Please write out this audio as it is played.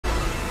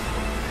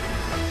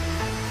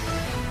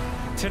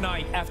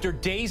Tonight, after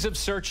days of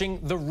searching,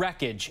 the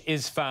wreckage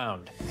is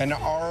found. An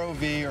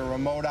ROV, or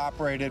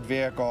remote-operated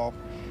vehicle,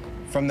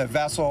 from the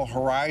vessel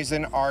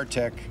Horizon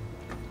Arctic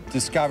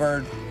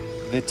discovered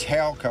the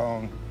tail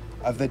cone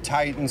of the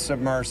Titan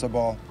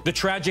submersible. The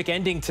tragic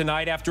ending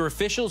tonight after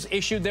officials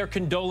issued their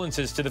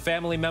condolences to the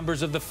family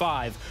members of the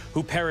 5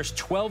 who perished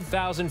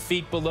 12,000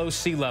 feet below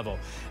sea level.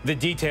 The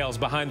details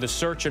behind the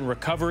search and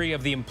recovery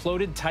of the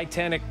imploded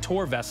Titanic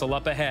tour vessel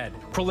up ahead.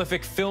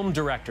 Prolific film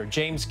director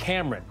James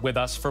Cameron with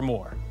us for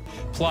more.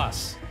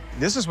 Plus,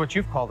 this is what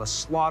you've called a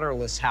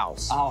slaughterless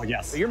house. Oh,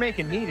 yes. So you're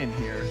making meat in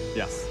here.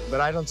 Yes.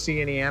 But I don't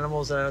see any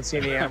animals and I don't see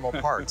any animal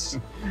parts.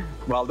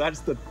 Well,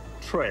 that's the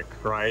trick,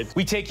 right?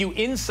 we take you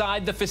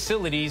inside the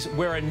facilities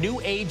where a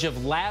new age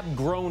of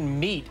lab-grown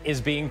meat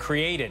is being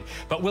created.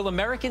 But will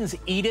Americans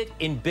eat it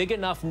in big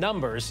enough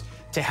numbers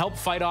to help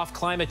fight off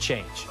climate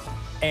change?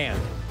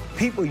 And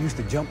people used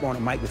to jump on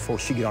the mic before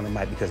she get on the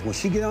mic because when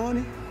she get on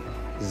it,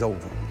 it's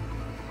over.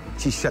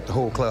 She shut the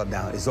whole club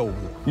down. It's over.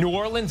 New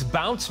Orleans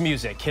bounce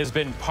music has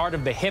been part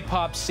of the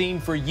hip-hop scene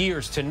for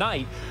years.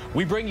 Tonight,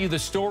 we bring you the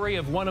story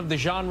of one of the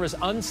genre's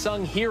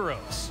unsung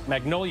heroes,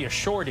 Magnolia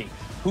Shorty,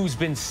 who's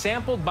been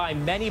sampled by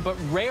many but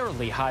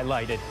rarely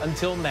highlighted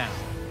until now.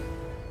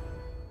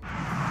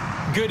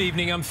 Good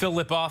evening. I'm Phil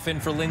Lipoff in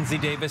for Lindsay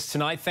Davis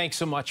tonight. Thanks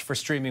so much for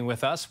streaming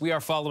with us. We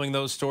are following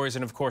those stories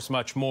and, of course,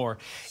 much more,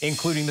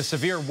 including the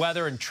severe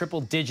weather and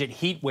triple-digit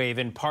heat wave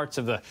in parts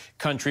of the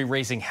country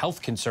raising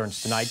health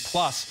concerns tonight,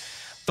 plus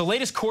the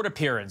latest court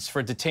appearance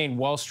for detained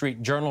Wall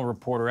Street Journal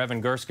reporter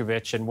Evan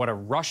Gershkovich and what a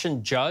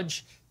Russian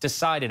judge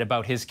decided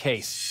about his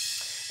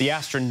case. The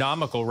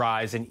astronomical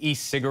rise in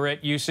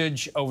e-cigarette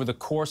usage over the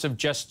course of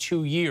just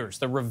 2 years,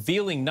 the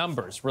revealing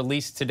numbers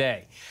released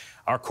today.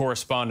 Our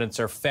correspondents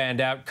are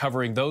fanned out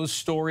covering those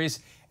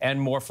stories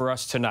and more for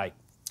us tonight.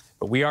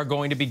 But we are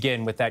going to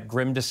begin with that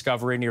grim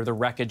discovery near the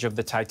wreckage of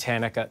the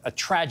Titanic, a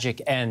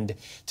tragic end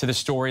to the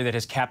story that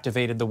has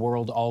captivated the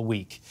world all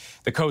week.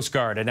 The Coast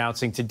Guard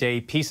announcing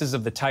today pieces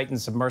of the Titan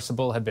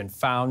submersible have been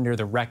found near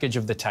the wreckage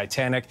of the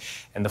Titanic,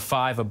 and the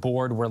 5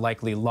 aboard were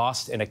likely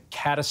lost in a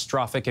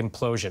catastrophic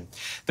implosion.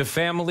 The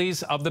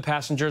families of the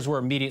passengers were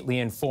immediately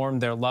informed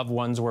their loved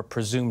ones were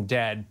presumed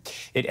dead.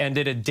 It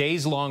ended a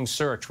days-long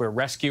search where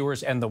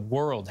rescuers and the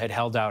world had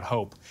held out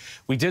hope.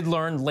 We did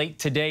learn late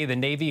today the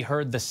Navy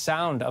heard the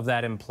sound of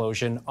that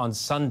implosion on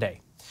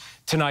Sunday.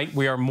 Tonight,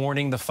 we are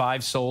mourning the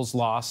 5 souls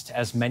lost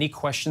as many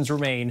questions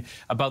remain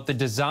about the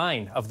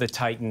design of the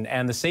Titan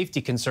and the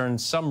safety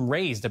concerns some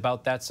raised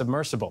about that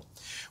submersible.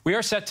 We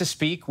are set to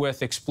speak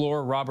with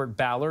explorer Robert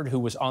Ballard, who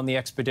was on the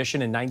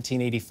expedition in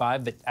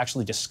 1985 that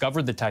actually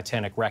discovered the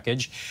Titanic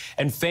wreckage,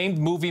 and famed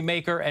movie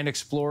maker and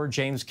explorer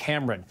James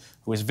Cameron,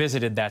 who has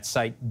visited that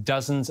site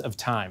dozens of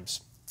times.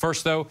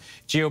 First, though,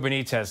 Gio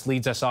Benitez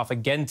leads us off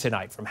again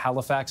tonight from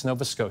Halifax,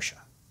 Nova Scotia.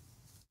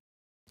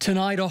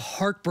 Tonight, a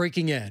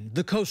heartbreaking end.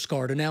 The Coast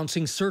Guard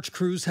announcing search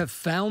crews have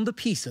found the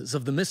pieces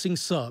of the missing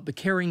sub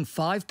carrying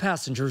 5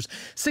 passengers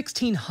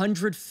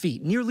 1,600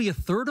 feet, nearly a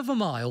third of a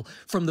mile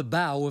from the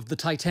bow of the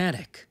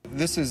Titanic.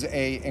 This is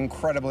an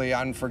incredibly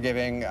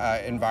unforgiving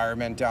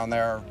environment down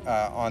there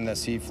on the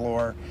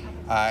seafloor,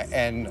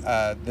 and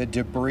the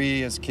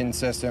debris is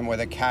consistent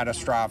with a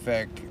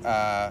catastrophic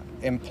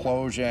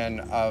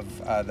implosion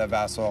of the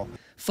vessel.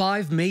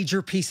 5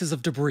 major pieces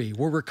of debris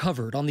were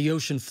recovered on the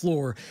ocean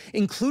floor,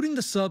 including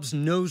the sub's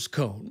nose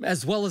cone,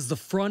 as well as the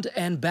front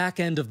and back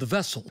end of the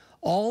vessel,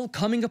 all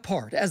coming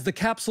apart as the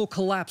capsule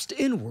collapsed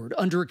inward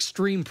under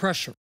extreme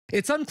pressure.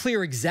 It's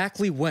unclear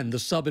exactly when the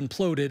sub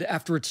imploded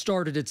after it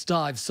started its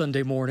dive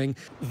Sunday morning.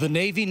 The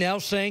Navy now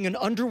saying an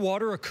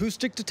underwater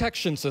acoustic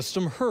detection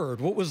system heard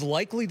what was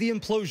likely the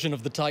implosion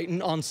of the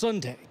Titan on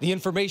Sunday. The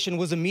information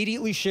was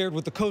immediately shared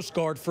with the Coast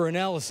Guard for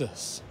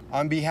analysis.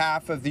 On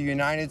behalf of the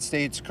United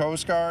States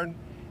Coast Guard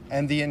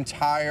and the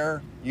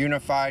entire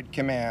Unified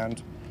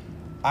Command,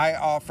 I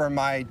offer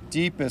my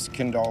deepest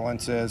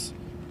condolences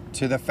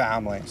to the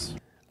families.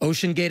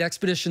 Ocean Gate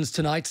Expeditions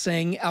tonight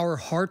saying our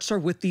hearts are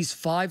with these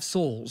 5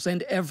 souls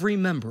and every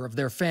member of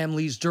their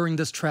families during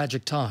this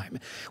tragic time.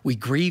 We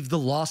grieve the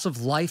loss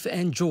of life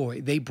and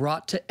joy they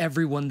brought to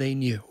everyone they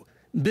knew.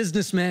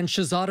 Businessman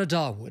Shahzada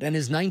Dawood and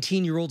his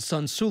 19-year-old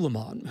son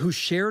Suleiman, who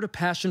shared a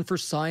passion for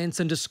science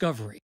and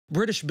discovery.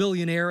 British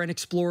billionaire and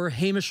explorer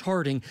Hamish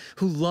Harding,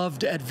 who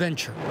loved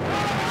adventure.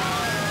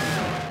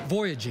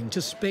 Voyaging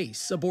to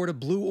space aboard a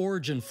Blue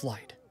Origin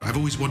flight. I've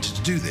always wanted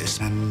to do this,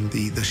 and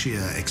the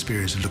sheer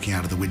experience of looking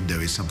out of the window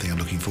is something I'm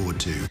looking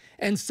forward to.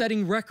 And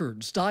setting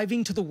records,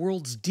 diving to the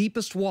world's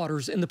deepest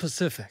waters in the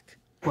Pacific.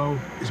 Well,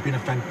 it's been a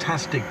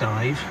fantastic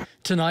dive.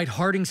 Tonight,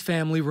 Harding's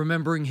family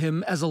remembering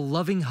him as a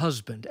loving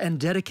husband and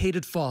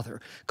dedicated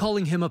father,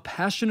 calling him a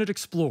passionate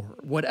explorer,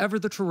 whatever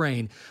the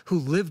terrain, who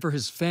lived for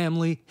his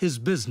family, his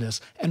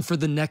business, and for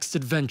the next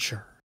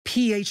adventure.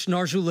 P.H.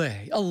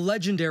 Narjoulé, a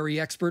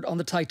legendary expert on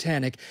the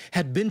Titanic,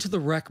 had been to the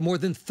wreck more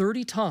than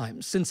 30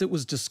 times since it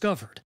was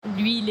discovered.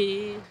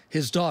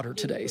 His daughter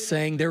today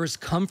saying there is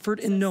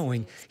comfort in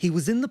knowing he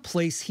was in the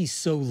place he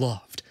so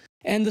loved.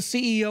 And the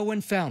CEO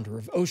and founder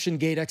of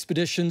OceanGate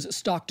Expeditions,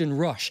 Stockton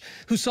Rush,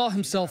 who saw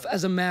himself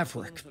as a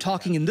maverick,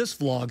 talking in this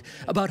vlog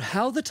about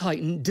how the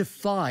Titan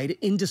defied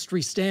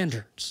industry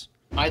standards.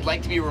 I'd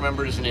like to be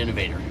remembered as an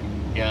innovator.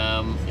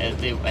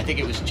 I think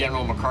it was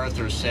General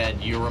MacArthur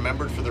said, "You're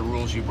remembered for the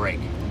rules you break."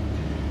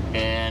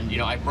 And,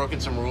 I've broken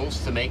some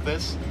rules to make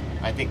this.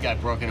 I think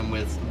I've broken them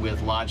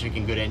with logic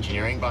and good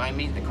engineering behind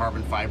me. The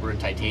carbon fiber and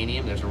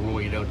titanium, there's a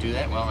rule you don't do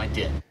that. Well, I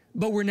did.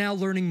 But we're now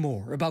learning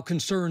more about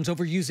concerns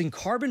over using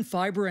carbon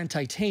fiber and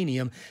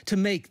titanium to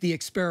make the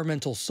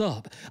experimental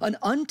sub, an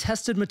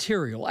untested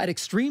material at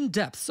extreme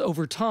depths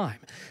over time.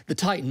 The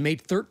Titan made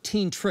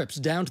 13 trips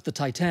down to the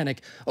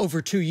Titanic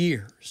over 2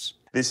 years.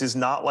 This is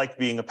not like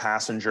being a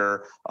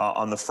passenger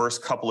on the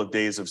first couple of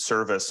days of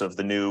service of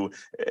the new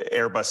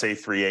Airbus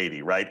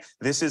A380, right?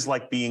 This is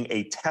like being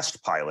a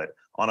test pilot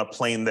on a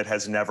plane that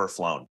has never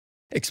flown.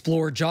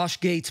 Explorer Josh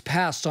Gates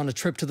passed on a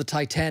trip to the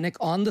Titanic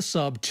on the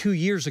sub 2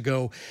 years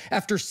ago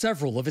after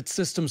several of its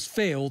systems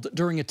failed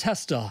during a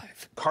test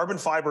dive. Carbon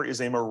fiber is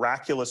a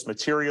miraculous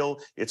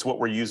material. It's what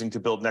we're using to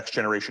build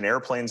next-generation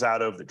airplanes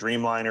out of, the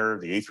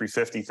Dreamliner, the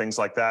A350, things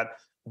like that.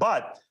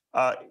 But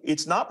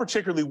it's not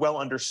particularly well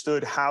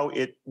understood how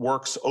it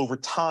works over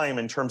time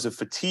in terms of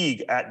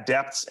fatigue at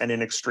depths and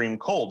in extreme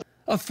cold.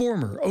 A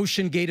former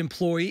OceanGate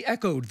employee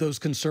echoed those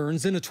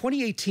concerns in a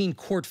 2018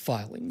 court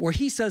filing where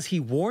he says he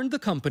warned the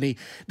company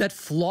that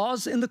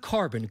flaws in the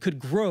carbon could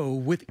grow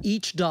with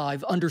each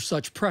dive under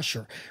such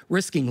pressure,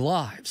 risking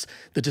lives.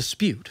 The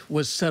dispute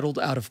was settled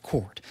out of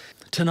court.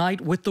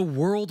 Tonight, with the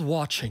world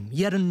watching,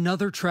 yet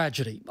another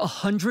tragedy.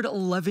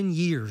 111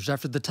 years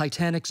after the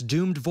Titanic's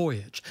doomed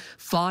voyage,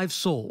 5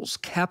 souls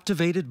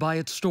captivated by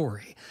its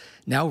story,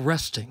 now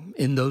resting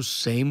in those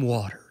same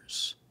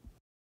waters.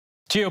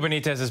 Gio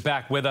Benitez is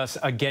back with us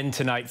again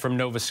tonight from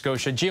Nova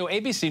Scotia. Gio,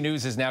 ABC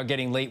News is now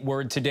getting late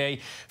word today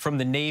from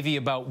the Navy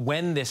about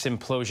when this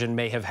implosion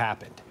may have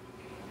happened.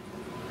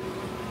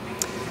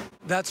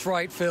 That's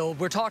right, Phil.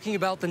 We're talking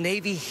about the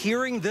Navy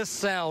hearing this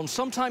sound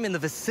sometime in the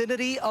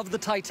vicinity of the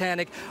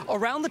Titanic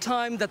around the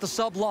time that the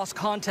sub lost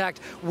contact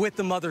with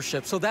the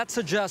mothership. So that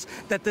suggests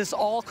that this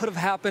all could have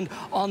happened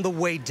on the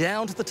way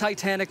down to the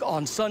Titanic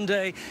on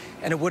Sunday,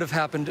 and it would have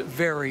happened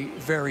very,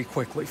 very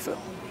quickly, Phil.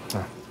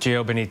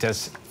 Gio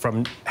Benitez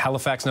from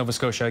Halifax, Nova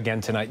Scotia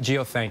again tonight.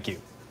 Gio, thank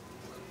you.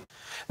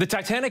 The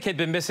Titanic had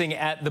been missing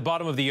at the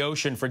bottom of the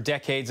ocean for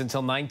decades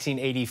until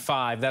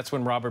 1985. That's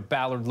when Robert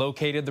Ballard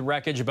located the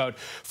wreckage about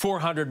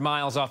 400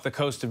 miles off the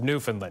coast of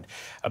Newfoundland.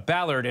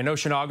 Ballard, an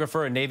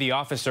oceanographer and Navy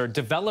officer,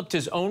 developed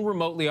his own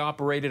remotely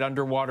operated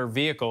underwater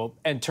vehicle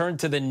and turned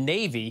to the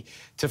Navy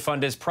to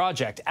fund his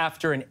project.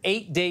 After an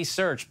 8-day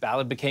search,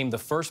 Ballard became the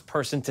first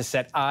person to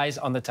set eyes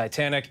on the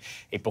Titanic.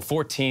 April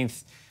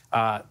 14th.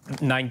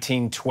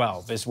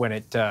 1912 is when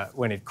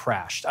it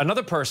crashed.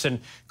 Another person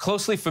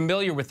closely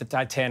familiar with the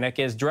Titanic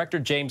is director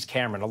James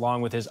Cameron,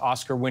 along with his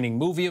Oscar-winning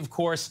movie, of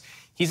course.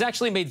 He's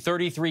actually made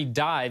 33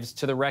 dives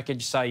to the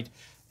wreckage site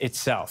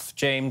itself.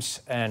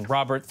 James and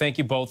Robert, thank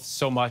you both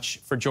so much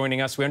for joining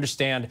us. We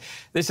understand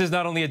this is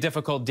not only a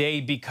difficult day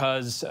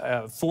because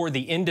for the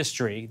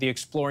industry, the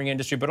exploring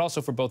industry, but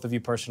also for both of you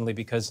personally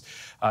because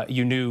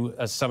you knew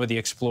some of the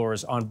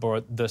explorers on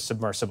board the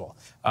submersible.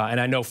 And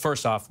I know,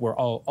 first off, we're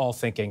all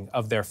thinking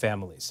of their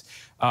families.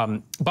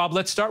 Bob,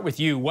 let's start with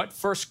you. What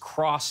first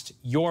crossed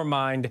your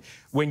mind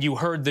when you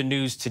heard the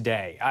news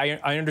today?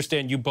 I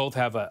understand you both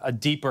have a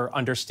deeper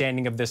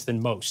understanding of this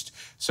than most.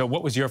 So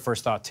what was your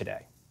first thought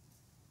today?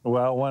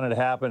 Well, when it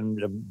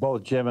happened,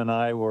 both Jim and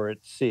I were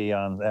at sea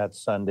on that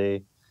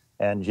Sunday,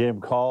 and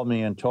Jim called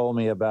me and told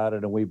me about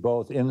it, and we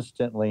both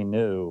instantly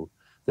knew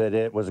that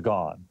it was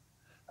gone.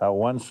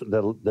 Once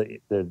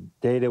the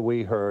data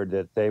we heard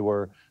that they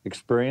were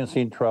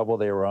experiencing trouble,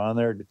 they were on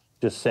their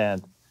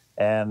descent,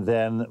 and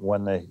then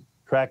when the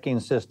tracking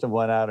system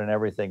went out and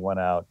everything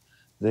went out,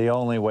 the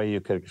only way you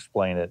could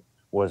explain it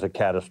was a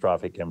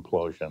catastrophic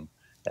implosion.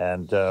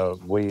 And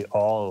we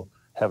all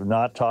have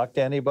not talked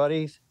to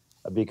anybody,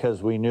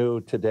 because we knew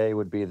today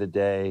would be the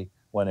day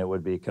when it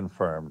would be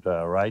confirmed.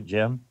 Right,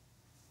 Jim?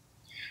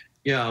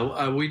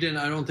 Yeah, we didn't.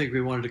 I don't think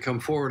we wanted to come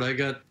forward. I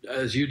got,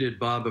 as you did,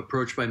 Bob,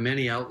 approached by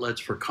many outlets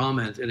for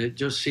comment, and it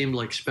just seemed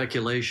like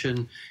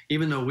speculation,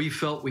 even though we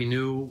felt we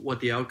knew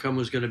what the outcome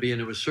was going to be, and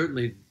it was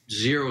certainly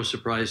zero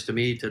surprise to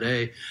me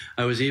today.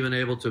 I was even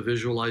able to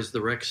visualize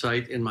the wreck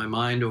site in my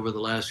mind over the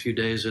last few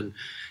days, and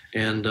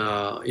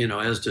you know,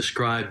 as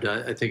described,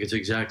 I think it's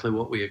exactly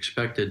what we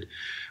expected.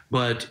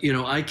 But, you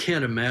know, I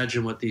can't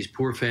imagine what these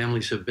poor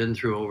families have been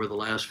through over the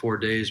last 4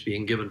 days,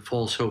 being given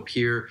false hope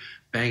here,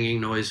 banging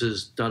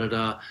noises,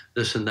 da-da-da,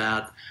 this and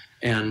that.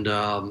 And,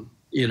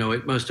 you know,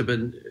 it must have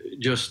been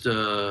just,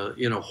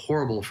 you know,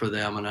 horrible for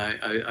them. And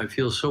I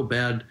feel so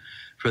bad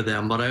for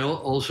them. But I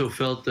also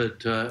felt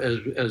that,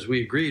 as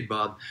we agreed,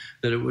 Bob,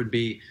 that it would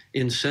be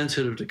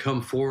insensitive to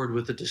come forward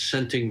with a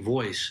dissenting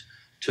voice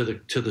to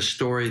the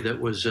story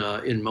that was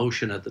in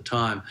motion at the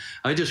time.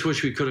 I just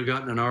wish we could have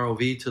gotten an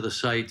ROV to the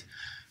site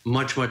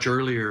much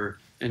earlier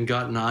and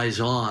gotten eyes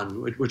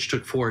on, which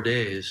took 4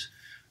 days.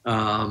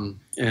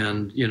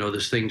 And, you know,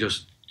 this thing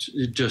just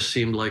it just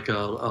seemed like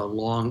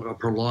a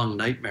prolonged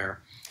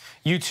nightmare.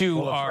 You two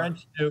well, are.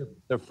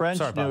 The French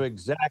knew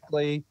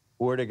exactly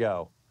where to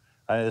go.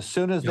 As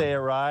soon as they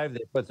arrived,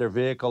 they put their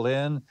vehicle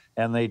in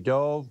and they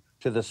dove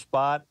to the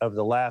spot of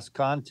the last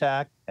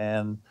contact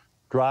and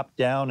dropped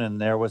down, and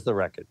there was the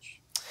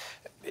wreckage.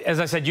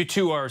 As I said, you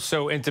two are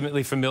so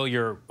intimately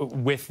familiar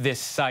with this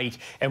site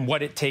and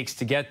what it takes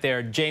to get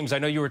there. James, I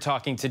know you were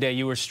talking today.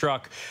 You were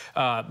struck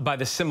by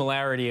the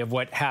similarity of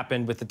what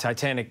happened with the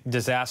Titanic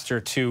disaster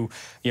to,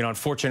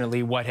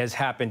 unfortunately, what has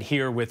happened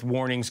here with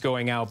warnings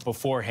going out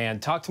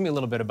beforehand. Talk to me a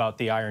little bit about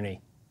the irony.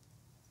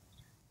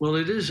 Well,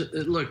 it is.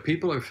 Look,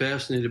 people are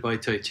fascinated by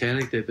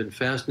Titanic. They've been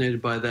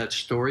fascinated by that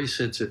story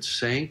since it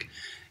sank.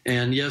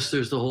 And yes,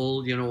 there's the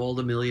whole, all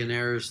the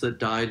millionaires that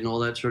died and all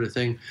that sort of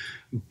thing.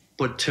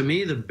 But to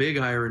me, the big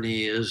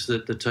irony is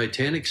that the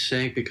Titanic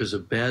sank because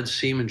of bad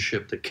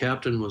seamanship. The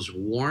captain was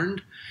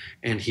warned,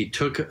 and he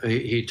took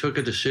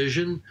a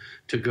decision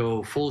to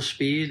go full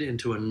speed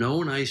into a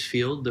known ice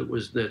field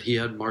that he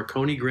had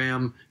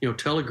Marconigram,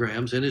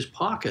 telegrams in his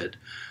pocket,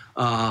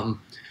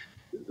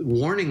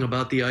 warning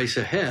about the ice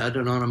ahead.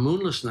 And on a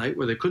moonless night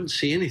where they couldn't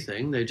see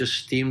anything, they just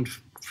steamed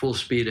full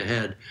speed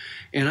ahead.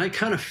 And I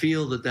kind of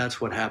feel that that's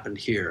what happened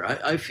here.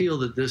 I feel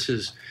that this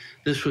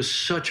was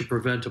such a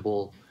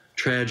preventable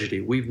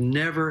tragedy. We've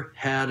never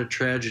had a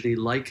tragedy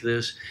like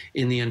this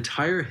in the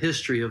entire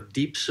history of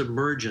deep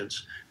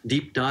submergence,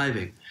 deep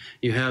diving.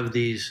 You have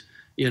these,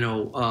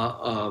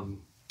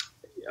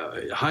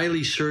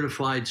 highly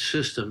certified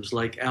systems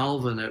like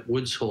Alvin at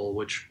Woods Hole,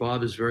 which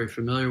Bob is very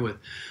familiar with.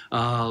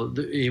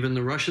 Even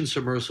the Russian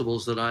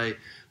submersibles that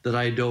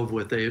I dove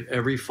with,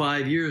 every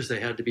 5 years they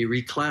had to be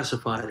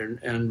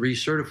reclassified and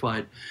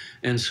recertified,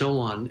 and so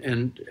on.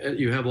 And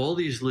you have all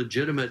these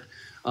legitimate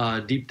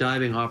deep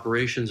diving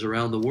operations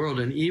around the world,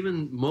 and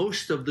even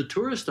most of the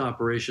tourist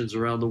operations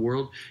around the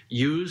world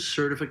use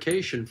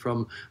certification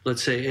from,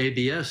 let's say,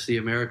 ABS, the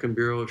American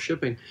Bureau of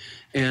Shipping,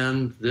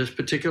 and this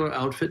particular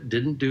outfit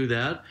didn't do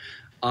that.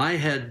 I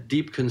had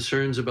deep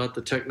concerns about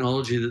the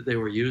technology that they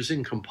were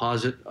using,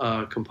 composite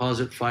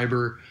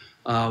fiber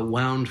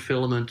wound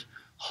filament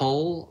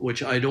hull,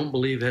 which I don't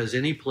believe has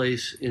any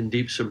place in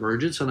deep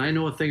submergence, and I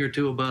know a thing or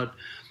two about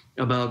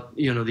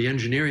the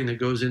engineering that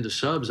goes into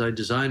subs. I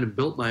designed and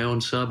built my own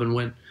sub and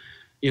went,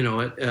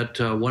 at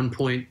one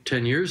point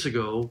 10 years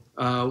ago,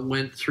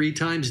 went 3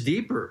 times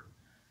deeper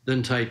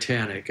than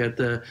Titanic at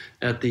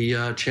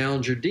the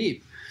Challenger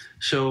Deep.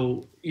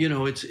 So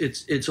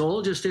it's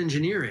all just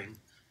engineering,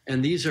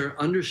 and these are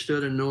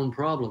understood and known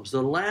problems.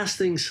 The last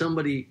thing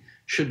somebody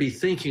should be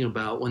thinking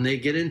about when they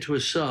get into a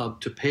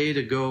sub to pay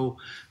to go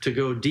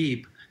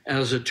deep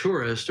as a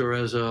tourist or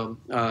as a,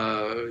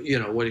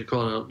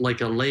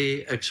 like a lay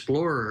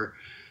explorer,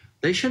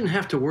 they shouldn't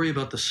have to worry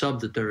about the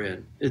sub that they're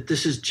in.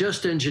 This is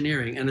just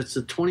engineering, and it's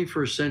the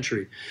 21st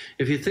century.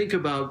 If you think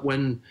about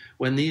when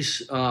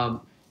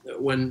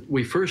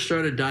we first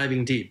started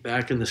diving deep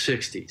back in the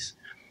 60s,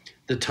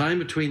 the time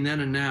between then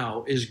and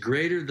now is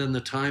greater than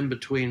the time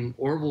between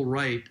Orville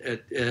Wright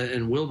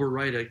and Wilbur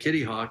Wright at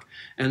Kitty Hawk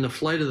and the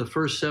flight of the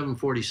first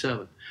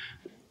 747.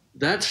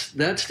 That's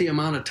the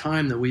amount of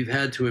time that we've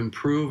had to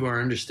improve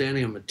our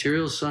understanding of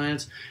materials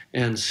science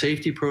and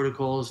safety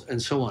protocols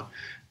and so on.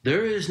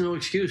 There is no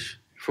excuse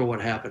for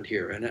what happened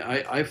here, and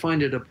I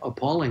find it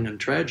appalling and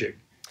tragic.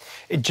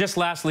 Just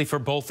lastly, for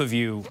both of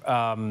you,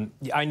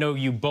 I know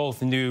you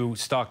both knew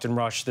Stockton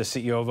Rush, the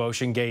CEO of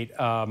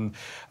OceanGate.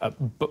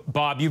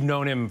 Bob, you've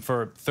known him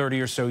for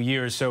 30 or so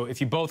years, so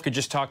if you both could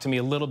just talk to me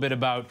a little bit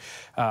about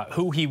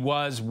who he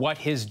was, what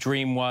his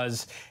dream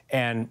was,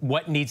 and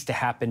what needs to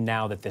happen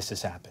now that this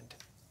has happened.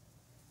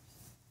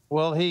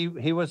 Well,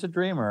 he was a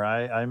dreamer.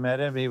 I met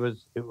him. He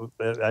was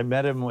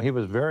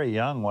very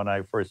young when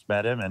I first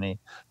met him, and he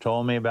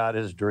told me about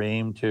his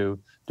dream to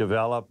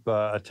develop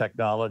a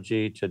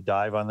technology to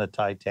dive on the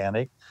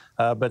Titanic.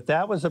 But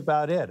that was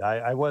about it.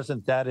 I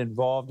wasn't that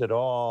involved at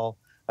all.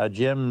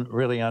 Jim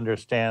really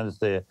understands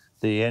the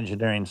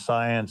engineering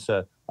science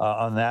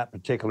on that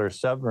particular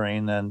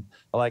submarine. And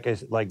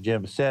like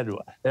Jim said,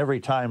 every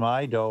time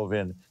I dove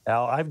in,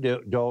 I've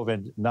dove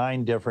in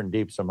 9 different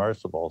deep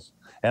submersibles,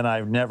 and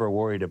I've never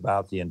worried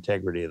about the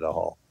integrity of the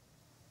hull.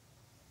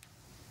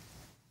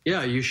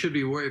 Yeah, you should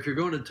be worried. If you're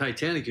going to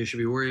Titanic, you should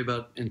be worried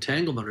about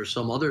entanglement or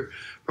some other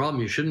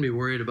problem. You shouldn't be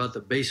worried about the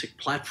basic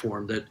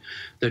platform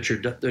that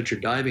you're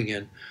diving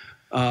in.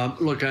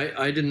 Look,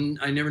 I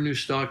never knew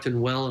Stockton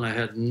well, and I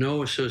had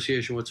no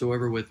association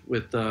whatsoever with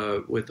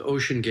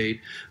OceanGate,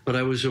 but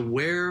I was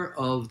aware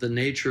of the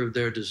nature of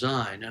their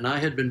design, and I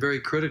had been very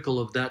critical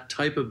of that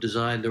type of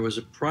design. There was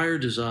a prior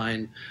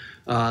design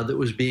that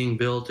was being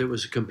built. It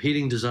was a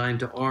competing design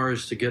to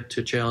ours to get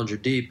to Challenger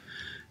Deep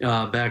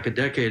back a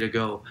decade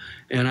ago,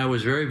 and I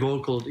was very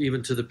vocal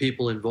even to the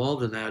people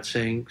involved in that,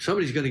 saying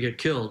somebody's going to get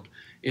killed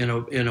in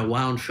a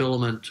wound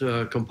filament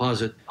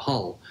composite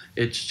hull.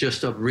 It's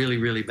just a really,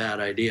 really bad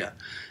idea.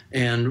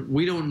 And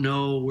we don't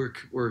know,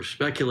 we're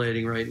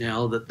speculating right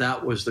now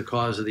that was the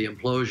cause of the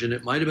implosion.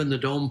 It might have been the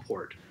dome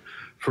port,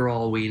 for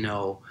all we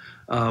know.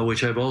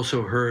 which I've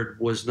also heard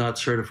was not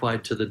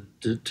certified to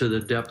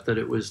the depth that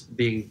it was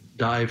being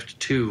dived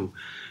to.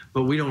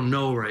 But we don't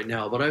know right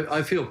now. But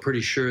I feel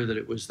pretty sure that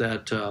it was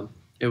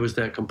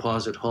that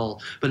composite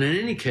hull. But in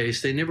any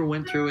case, they never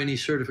went through any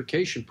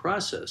certification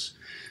process.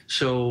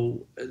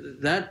 So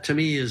that, to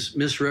me, is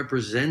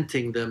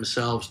misrepresenting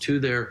themselves to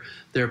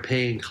their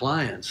paying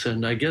clients.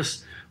 And I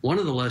guess one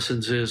of the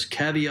lessons is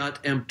caveat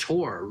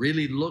emptor.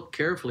 Really look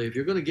carefully. If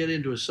you're going to get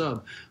into a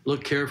sub,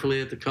 look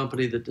carefully at the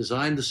company that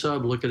designed the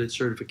sub, look at its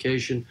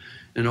certification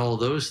and all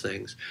those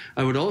things.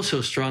 I would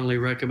also strongly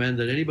recommend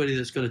that anybody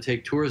that's going to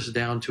take tourists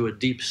down to a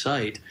deep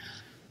site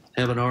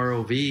have an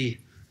ROV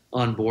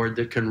on board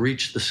that can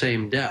reach the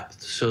same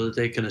depth so that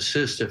they can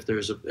assist if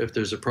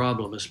there's a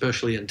problem,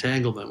 especially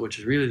entanglement, which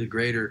is really the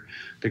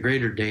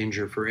greater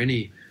danger for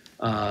any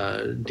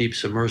deep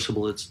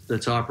submersible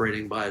that's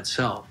operating by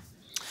itself.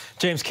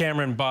 James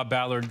Cameron, Bob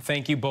Ballard,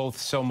 thank you both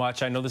so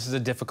much. I know this is a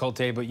difficult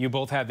day, but you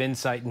both have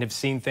insight and have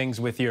seen things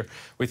with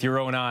your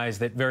own eyes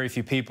that very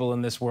few people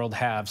in this world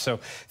have. So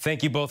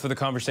thank you both for the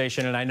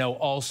conversation. And I know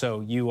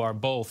also you are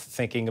both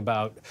thinking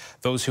about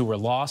those who were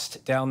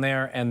lost down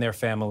there and their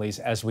families,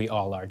 as we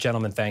all are.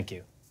 Gentlemen, thank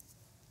you.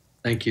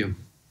 Thank you.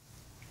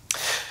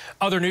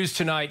 Other news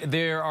tonight,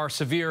 there are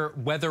severe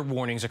weather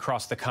warnings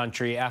across the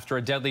country after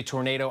a deadly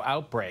tornado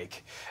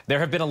outbreak. There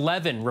have been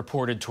 11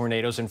 reported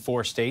tornadoes in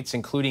 4 states,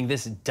 including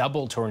this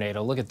double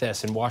tornado. Look at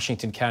this in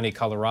Washington County,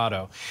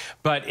 Colorado.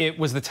 But it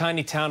was the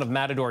tiny town of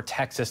Matador,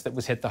 Texas that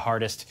was hit the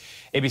hardest.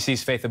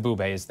 ABC's Faith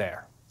Abube is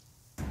there.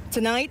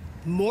 Tonight,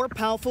 more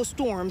powerful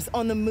storms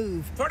on the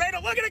move.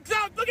 Tornado, look at it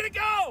go! Look at it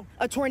go!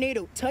 A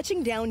tornado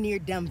touching down near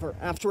Denver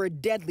after a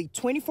deadly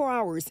 24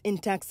 hours in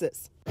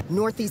Texas.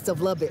 Northeast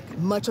of Lubbock,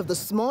 much of the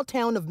small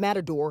town of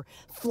Matador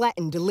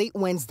flattened late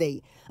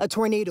Wednesday. A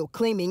tornado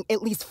claiming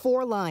at least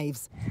 4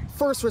 lives.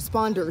 First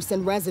responders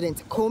and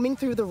residents combing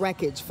through the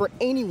wreckage for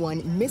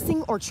anyone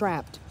missing or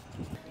trapped.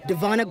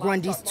 Devonna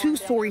Grundy's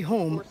 2-story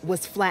home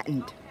was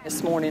flattened.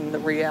 This morning, the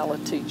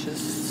reality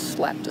just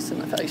slapped us in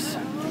the face.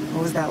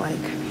 What was that like?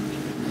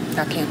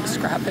 I can't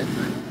describe it.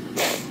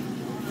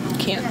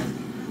 Can't.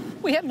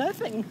 We have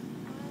nothing.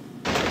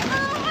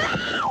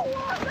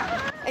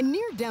 And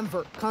near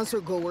Denver,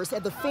 concertgoers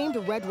at the famed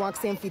Red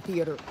Rocks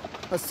Amphitheater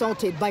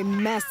assaulted by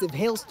massive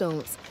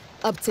hailstones.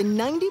 Up to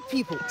 90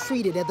 people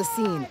treated at the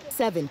scene,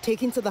 7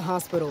 taken to the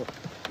hospital.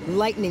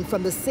 Lightning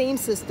from the same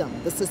system,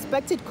 the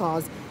suspected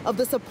cause of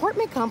this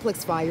apartment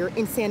complex fire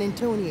in San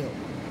Antonio.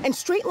 And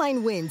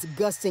straight-line winds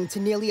gusting to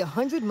nearly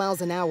 100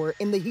 miles an hour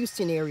in the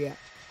Houston area.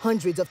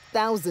 Hundreds of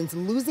thousands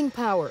losing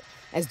power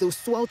as those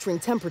sweltering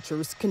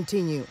temperatures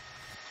continue.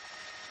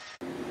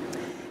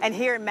 And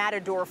here in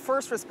Matador,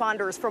 first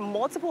responders from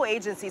multiple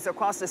agencies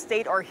across the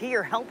state are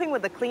here helping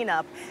with the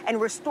cleanup and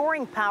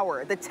restoring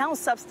power. The town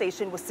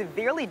substation was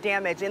severely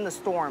damaged in the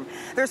storm.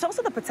 There's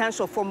also the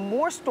potential for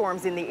more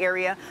storms in the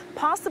area,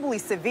 possibly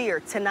severe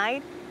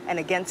tonight and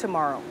again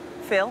tomorrow.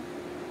 Phil?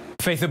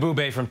 Faith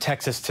Abube from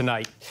Texas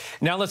tonight.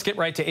 Now let's get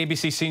right to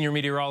ABC senior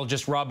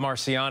meteorologist Rob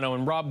Marciano.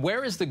 And Rob,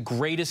 where is the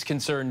greatest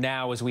concern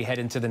now as we head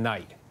into the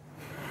night?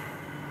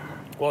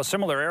 Well,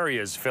 similar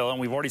areas, Phil, and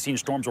we've already seen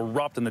storms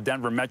erupt in the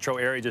Denver metro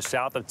area just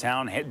south of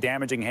town,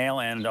 damaging hail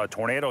and a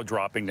tornado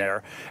dropping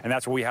there. And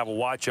that's where we have a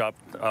watch up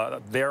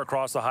there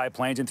across the high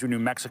plains and through New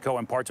Mexico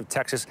and parts of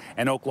Texas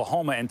and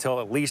Oklahoma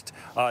until at least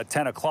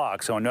 10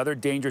 o'clock. So another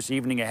dangerous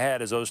evening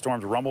ahead as those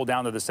storms rumble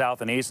down to the south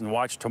and east. And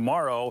watch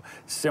tomorrow,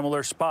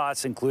 similar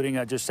spots,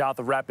 including just south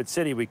of Rapid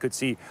City, we could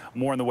see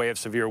more in the way of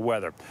severe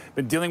weather.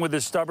 Been dealing with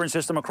this stubborn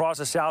system across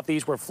the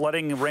southeast where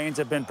flooding rains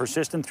have been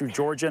persistent through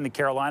Georgia and the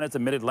Carolinas, the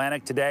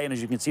mid-Atlantic today. And as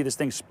you can see this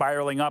thing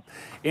spiraling up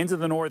into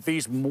the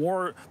northeast,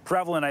 more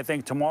prevalent, I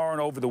think, tomorrow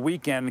and over the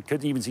weekend.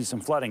 Could even see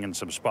some flooding in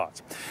some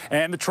spots.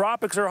 And the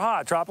tropics are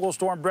hot. Tropical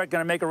storm Brett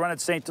going to make a run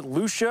at St.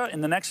 Lucia in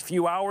the next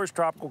few hours.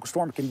 Tropical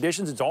storm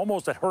conditions. It's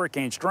almost at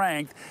hurricane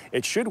strength.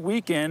 It should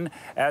weaken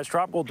as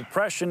tropical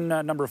depression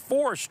number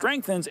 4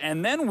 strengthens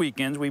and then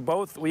weakens.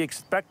 We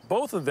expect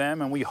both of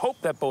them, and we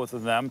hope that both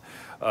of them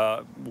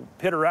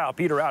peter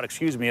out,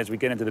 excuse me, as we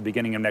get into the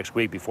beginning of next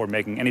week before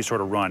making any sort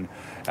of run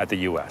at the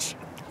U.S.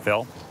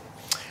 Phil?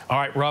 All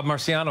right, Rob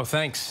Marciano,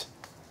 thanks.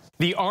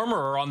 The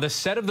armorer on the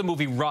set of the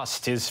movie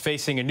Rust is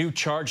facing a new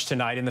charge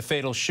tonight in the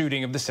fatal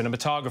shooting of the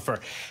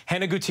cinematographer.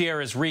 Hannah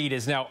Gutierrez-Reed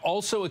is now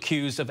also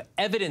accused of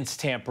evidence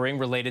tampering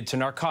related to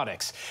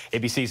narcotics.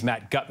 ABC's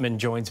Matt Gutman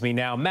joins me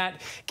now.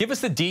 Matt, give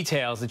us the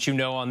details that you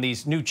know on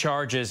these new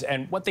charges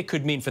and what they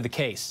could mean for the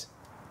case.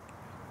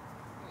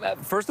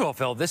 First of all,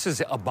 Phil, this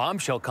is a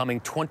bombshell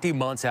coming 20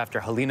 months after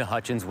Helena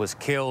Hutchins was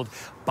killed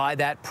by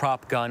that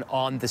prop gun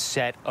on the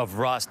set of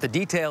Rust. The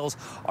details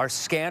are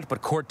scant,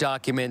 but court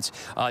documents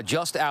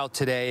just out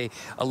today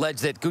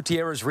allege that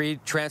Gutierrez-Reed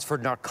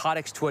transferred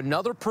narcotics to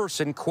another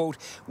person, quote,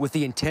 with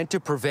the intent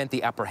to prevent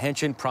the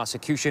apprehension,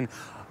 prosecution,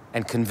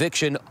 and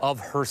conviction of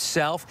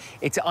herself.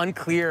 It's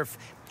unclear if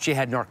she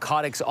had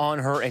narcotics on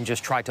her and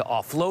just tried to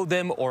offload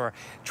them, or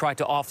tried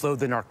to offload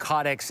the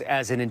narcotics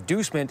as an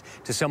inducement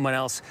to someone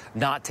else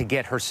not to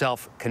get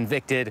herself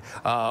convicted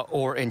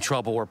or in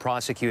trouble or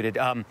prosecuted.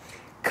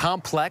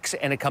 complex,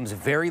 and it comes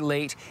very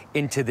late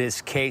into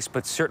this case,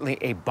 but certainly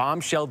a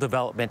bombshell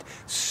development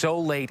so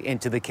late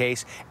into the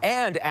case,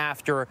 and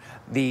after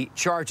the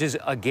charges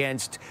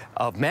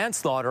of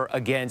manslaughter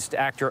against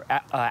actor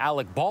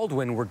Alec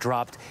Baldwin were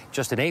dropped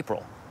just in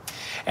April.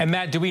 And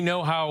Matt, do we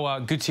know how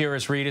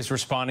Gutierrez-Reed is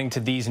responding to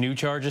these new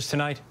charges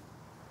tonight?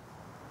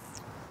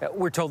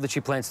 We're told that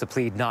she plans to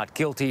plead not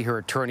guilty. Her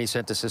attorney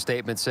sent us a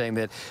statement saying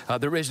that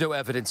there is no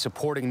evidence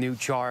supporting new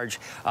charge.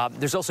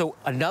 There's also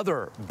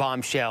another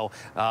bombshell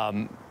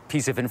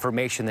piece of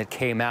information that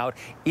came out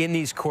in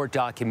these court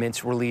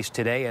documents released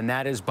today, and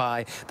that is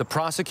by the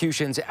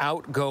prosecution's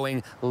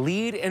outgoing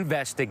lead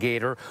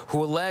investigator,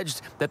 who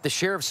alleged that the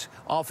sheriff's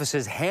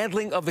office's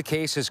handling of the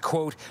case is,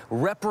 quote,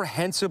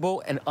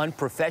 reprehensible and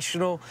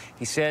unprofessional.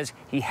 He says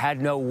he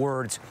had no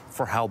words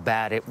for how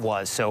bad it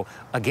was. So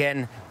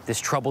again, this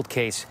troubled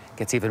case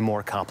gets even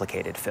more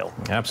complicated, Phil.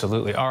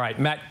 Absolutely. All right,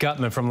 Matt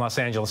Gutman from Los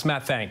Angeles.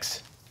 Matt,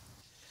 thanks.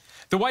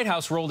 The White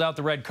House rolled out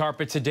the red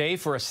carpet today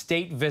for a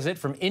state visit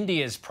from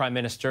India's Prime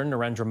Minister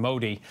Narendra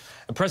Modi.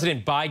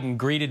 President Biden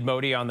greeted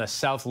Modi on the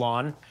South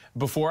Lawn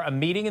before a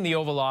meeting in the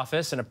Oval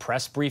Office and a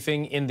press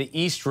briefing in the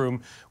East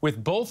Room,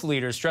 with both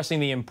leaders stressing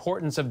the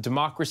importance of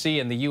democracy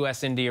and the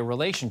U.S.-India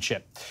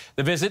relationship.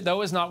 The visit,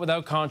 though, is not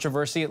without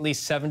controversy. At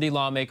least 70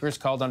 lawmakers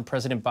called on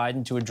President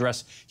Biden to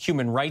address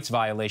human rights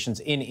violations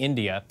in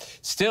India.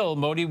 Still,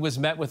 Modi was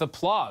met with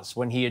applause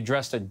when he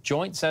addressed a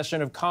joint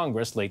session of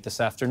Congress late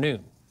this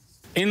afternoon.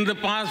 In the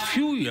past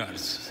few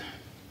years,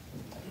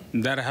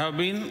 there have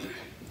been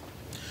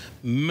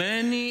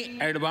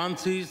many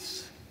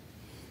advances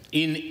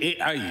in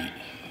AI,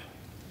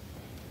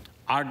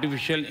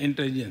 artificial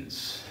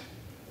intelligence.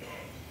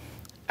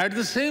 At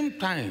the same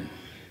time,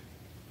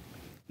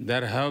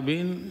 there have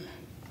been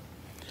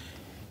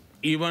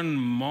even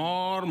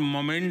more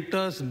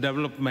momentous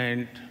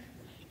development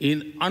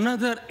in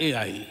another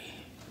AI,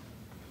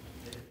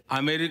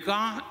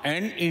 America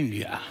and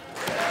India.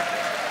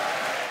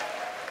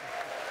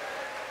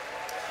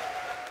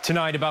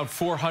 Tonight, about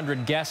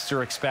 400 guests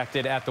are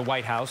expected at the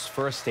White House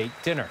for a state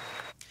dinner.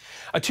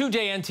 A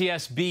two-day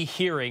NTSB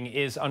hearing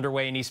is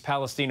underway in East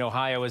Palestine,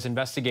 Ohio, as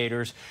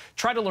investigators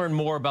try to learn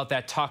more about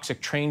that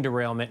toxic train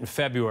derailment in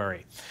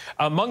February.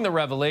 Among the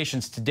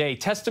revelations today,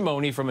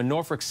 testimony from a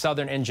Norfolk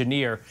Southern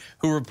engineer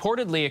who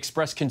reportedly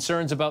expressed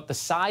concerns about the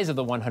size of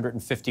the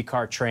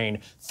 150-car train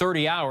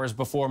 30 hours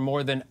before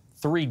more than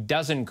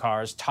 36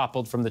 cars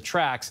toppled from the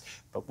tracks,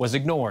 but was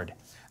ignored.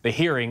 The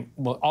hearing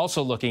will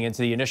also looking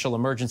into the initial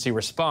emergency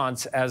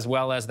response, as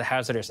well as the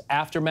hazardous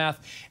aftermath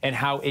and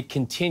how it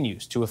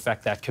continues to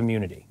affect that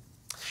community.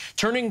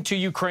 Turning to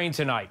Ukraine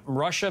tonight,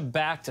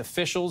 Russia-backed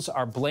officials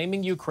are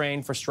blaming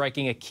Ukraine for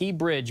striking a key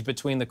bridge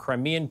between the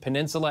Crimean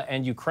Peninsula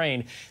and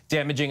Ukraine,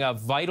 damaging a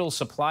vital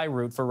supply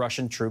route for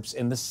Russian troops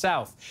in the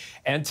south.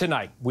 And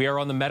tonight, we are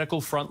on the medical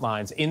front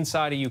lines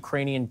inside a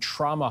Ukrainian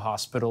trauma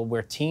hospital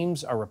where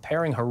teams are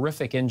repairing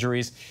horrific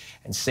injuries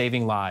and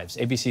saving lives.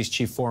 ABC's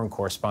chief foreign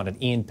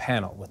correspondent Ian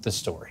Pannell with the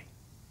story.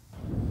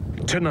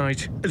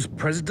 Tonight, as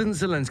President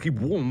Zelensky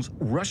warns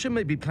Russia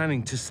may be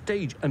planning to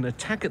stage an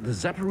attack at the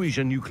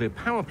Zaporizhzhia nuclear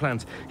power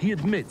plant, he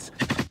admits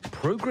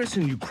progress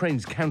in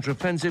Ukraine's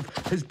counteroffensive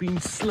has been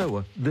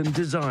slower than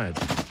desired.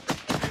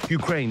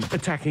 Ukraine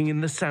attacking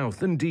in the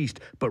south and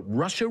east, but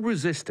Russia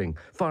resisting,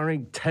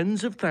 firing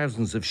tens of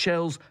thousands of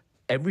shells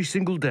every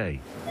single day.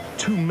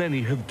 Too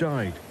many have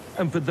died,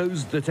 and for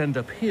those that end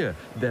up here,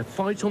 their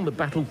fight on the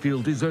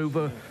battlefield is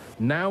over.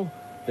 Now,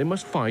 they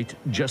must fight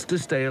just to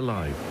stay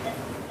alive.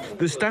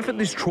 The staff at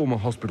this trauma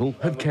hospital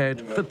have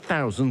cared for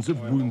thousands of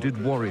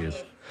wounded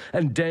warriors,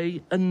 and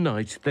day and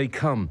night they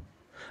come,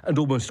 and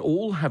almost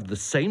all have the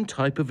same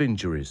type of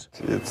injuries.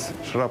 It's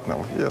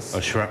shrapnel, yes.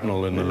 A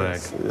shrapnel in the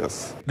leg.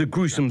 Yes. The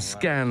gruesome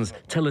scans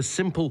tell a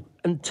simple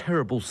and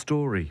terrible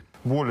story.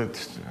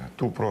 Bullet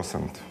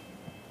 2%.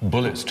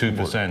 Bullets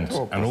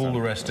 2%, and all the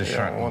rest is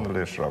shrapnel?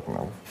 Only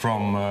shrapnel.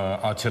 From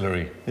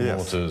artillery, yes.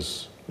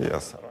 mortars?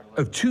 Yes.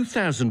 Of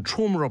 2,000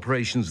 trauma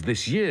operations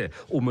this year,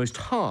 almost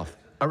half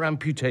are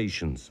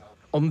amputations.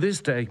 On this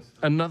day,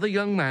 another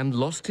young man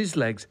lost his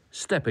legs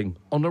stepping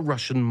on a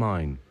Russian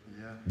mine.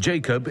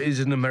 Jacob is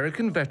an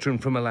American veteran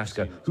from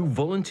Alaska who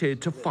volunteered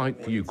to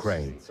fight for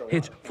Ukraine,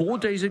 hit 4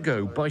 days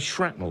ago by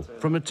shrapnel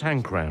from a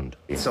tank round.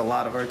 It's a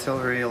lot of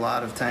artillery, a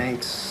lot of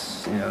tanks,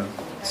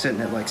 sitting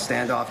at like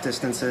standoff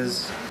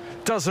distances.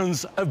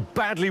 Dozens of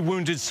badly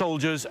wounded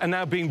soldiers are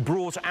now being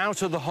brought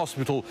out of the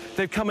hospital.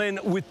 They've come in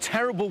with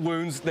terrible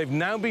wounds, they've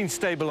now been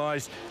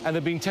stabilized, and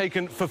they've been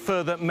taken for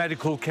further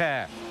medical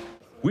care.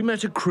 We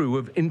met a crew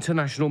of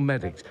international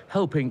medics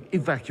helping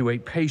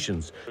evacuate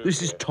patients.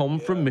 This is Tom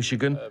from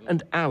Michigan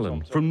and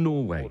Alan from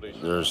Norway.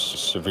 There's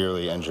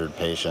severely injured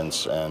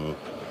patients, and,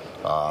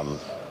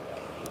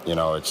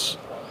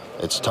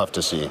 it's tough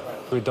to see.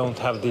 We don't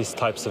have these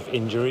types of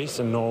injuries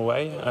in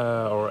Norway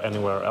or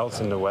anywhere else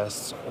in the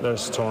West.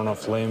 There's torn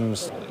off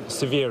limbs,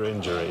 severe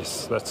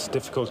injuries. That's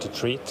difficult to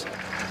treat.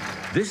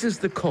 This is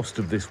the cost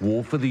of this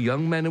war for the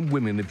young men and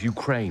women of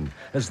Ukraine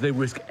as they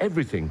risk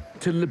everything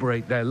to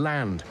liberate their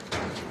land.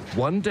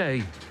 One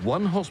day,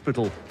 one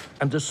hospital,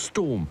 and a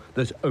storm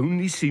that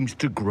only seems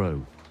to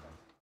grow.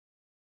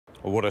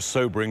 What a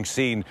sobering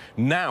scene.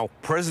 Now,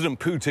 President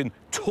Putin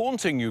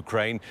taunting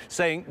Ukraine,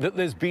 saying that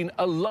there's been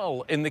a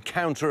lull in the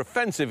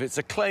counter-offensive. It's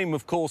a claim,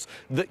 of course,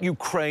 that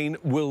Ukraine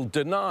will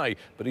deny.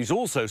 But he's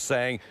also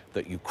saying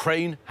that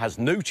Ukraine has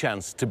no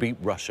chance to beat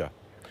Russia.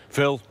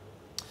 Phil?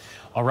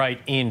 All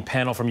right, Ian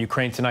Panel from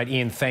Ukraine tonight.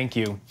 Ian, thank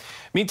you.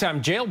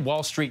 Meantime, jailed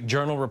Wall Street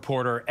Journal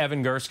reporter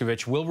Evan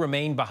Gershkovich will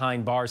remain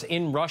behind bars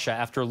in Russia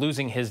after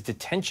losing his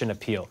detention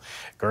appeal.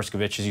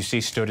 Gershkovich, as you see,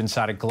 stood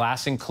inside a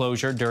glass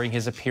enclosure during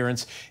his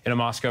appearance in a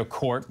Moscow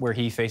court where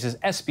he faces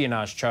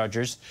espionage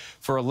charges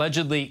for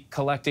allegedly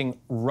collecting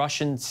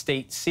Russian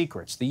state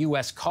secrets. The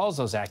U.S. calls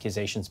those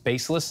accusations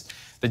baseless.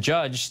 The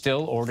judge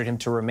still ordered him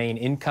to remain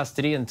in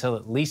custody until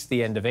at least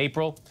the end of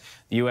April.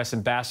 The U.S.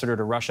 ambassador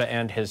to Russia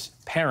and his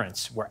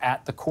parents were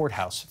at the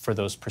courthouse for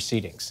those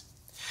proceedings.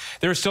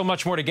 There is still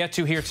much more to get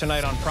to here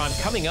tonight on Prime.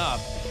 Coming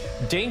up,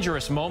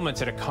 dangerous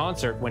moments at a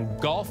concert when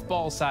golf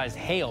ball-sized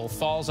hail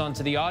falls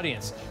onto the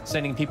audience,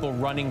 sending people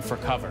running for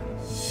cover.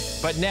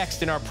 But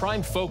next, in our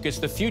Prime Focus,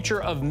 the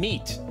future of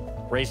meat,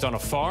 raised on a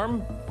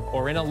farm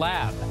or in a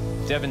lab.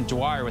 Devin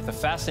Dwyer with a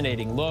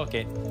fascinating look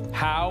at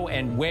how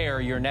and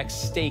where your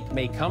next steak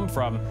may come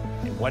from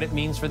and what it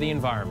means for the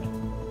environment.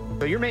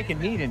 So you're making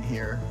meat in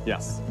here.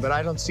 Yes. But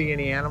I don't see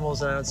any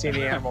animals and I don't see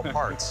any animal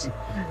parts.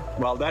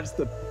 Well, that's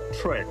the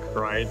trick,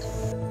 right?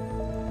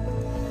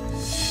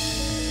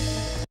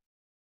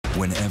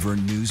 Whenever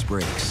news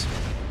breaks.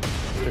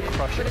 The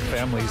crush of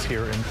families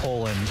here in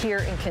Poland. Here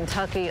in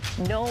Kentucky,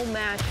 no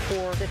match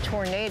for the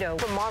tornado.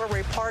 From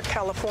Monterey Park,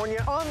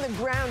 California, on the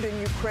ground in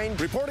Ukraine.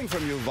 Reporting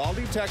from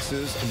Uvalde,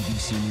 Texas.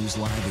 ABC News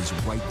Live is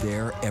right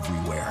there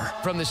everywhere.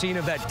 From the scene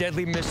of that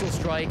deadly missile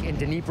strike in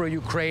Dnipro,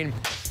 Ukraine.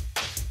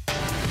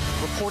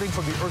 Reporting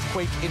from the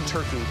earthquake in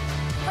Turkey.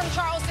 From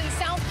Charleston,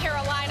 South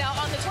Carolina,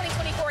 on the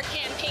 2024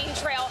 campaign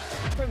trail.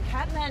 From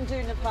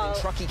Kathmandu, Nepal.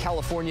 Truckee,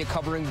 California,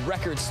 covering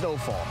record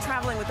snowfall.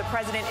 Traveling with the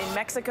president in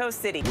Mexico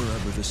City.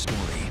 Wherever the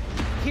story.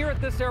 Here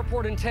at this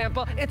airport in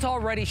Tampa, it's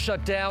already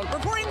shut down.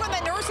 Reporting from the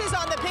nurses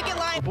on the picket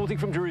line. Reporting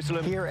from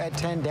Jerusalem. Here at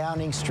 10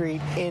 Downing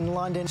Street in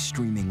London.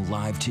 Streaming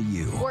live to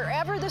you.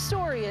 Wherever the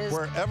story is.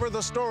 Wherever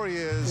the story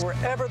is.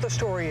 Wherever the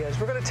story is.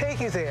 We're going to take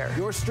you there.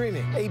 You're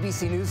streaming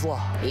ABC News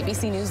Live.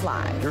 ABC News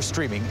Live. You're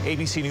streaming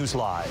ABC News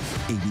Live.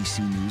 ABC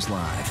News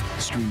Live.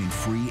 Streaming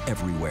free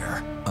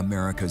everywhere.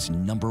 America's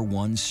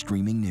 #1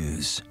 streaming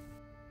news.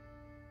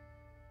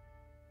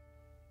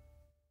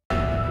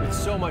 With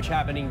so much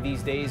happening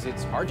these days,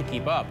 it's hard to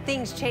keep up.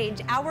 Things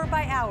change hour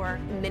by hour,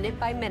 minute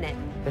by minute.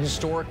 The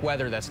historic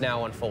weather that's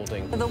now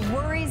unfolding. The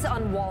worries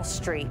on Wall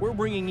Street. We're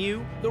bringing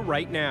you the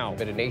Right Now.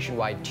 But a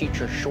nationwide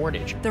teacher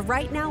shortage. The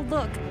Right Now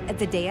look at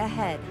the day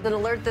ahead. An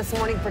alert this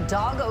morning for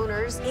dog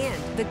owners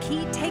and the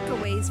key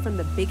takeaways from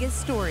the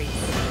biggest stories.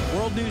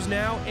 World News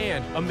Now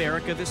and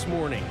America This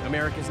Morning,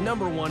 America's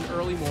 #1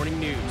 early morning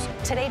news.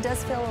 Today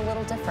does feel a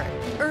little different.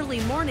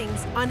 Early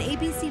mornings on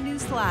ABC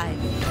News Live.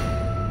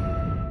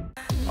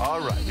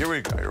 All right, here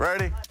we go. You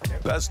ready?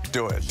 Let's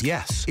do it.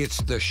 Yes, it's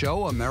the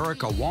show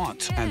America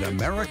wants and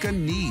America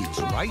needs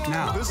right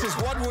now. This is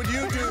What Would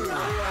You Do?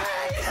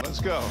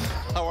 Let's go.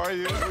 How are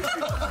you?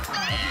 How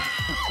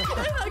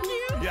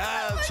cute.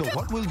 Yes. So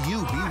what will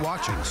you be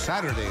watching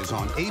Saturdays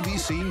on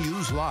ABC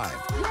News Live?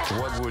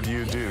 What would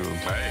you do?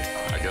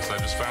 Hey, I guess I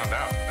just found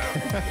out.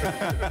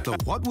 The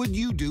What Would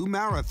You Do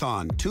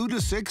Marathon, 2 to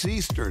 6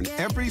 Eastern,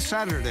 every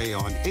Saturday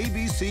on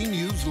ABC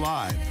News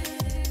Live.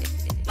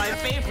 My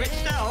favorite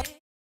show.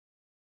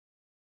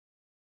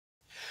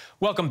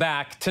 Welcome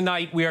back.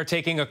 Tonight, we are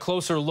taking a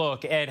closer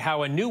look at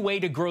how a new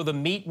way to grow the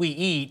meat we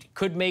eat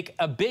could make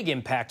a big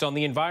impact on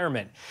the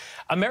environment.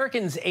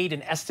 Americans ate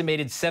an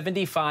estimated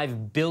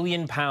 75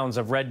 billion pounds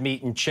of red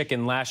meat and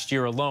chicken last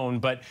year alone.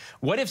 But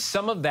what if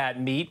some of that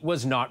meat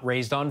was not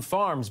raised on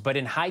farms, but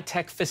in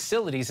high-tech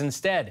facilities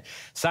instead?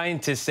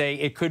 Scientists say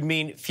it could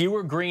mean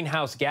fewer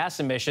greenhouse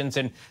gas emissions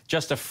and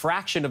just a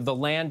fraction of the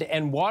land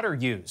and water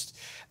used.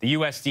 The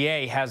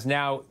USDA has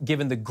now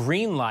given the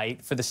green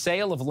light for the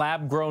sale of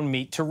lab-grown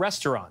meat to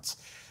restaurants.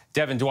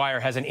 Devin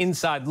Dwyer has an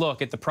inside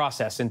look at the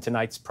process in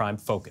tonight's Prime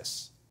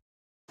Focus.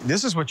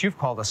 This is what you've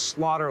called a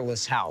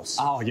slaughterless house.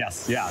 Oh,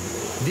 yes, yeah.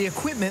 The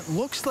equipment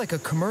looks like a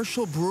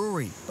commercial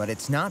brewery, but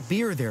it's not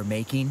beer they're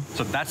making.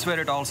 So that's where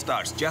it all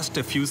starts, just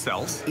a few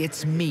cells.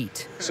 It's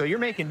meat. So you're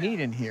making meat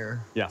in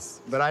here.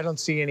 Yes. But I don't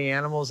see any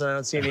animals and I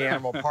don't see any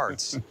animal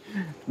parts.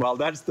 Well,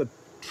 that's the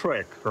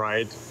trick,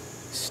 right?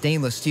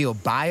 Stainless steel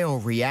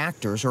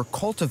bioreactors or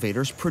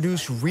cultivators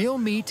produce real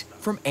meat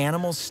from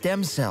animal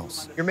stem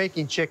cells. You're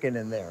making chicken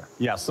in there.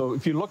 Yeah, so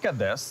if you look at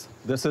this,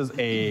 this is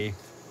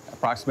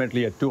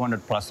approximately a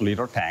 200+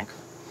 liter tank.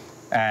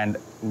 And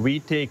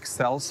we take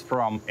cells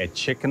from a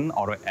chicken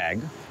or an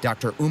egg.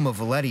 Dr. Uma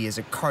Valetti is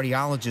a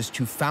cardiologist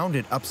who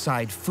founded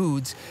Upside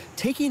Foods,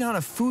 taking on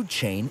a food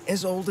chain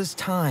as old as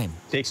time.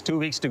 It takes 2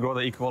 weeks to grow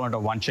the equivalent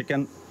of 1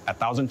 chicken,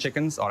 1,000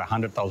 chickens, or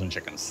 100,000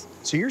 chickens.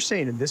 So you're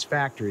saying in this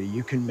factory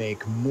you can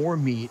make more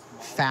meat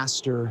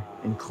faster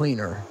and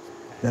cleaner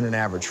than an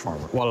average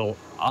farmer. Well,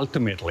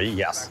 ultimately,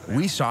 yes.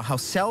 We saw how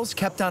cells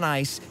kept on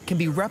ice can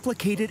be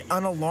replicated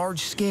on a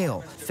large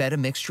scale, fed a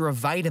mixture of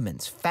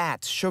vitamins,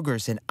 fats,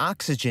 sugars, and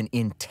oxygen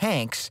in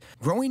tanks,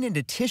 growing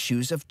into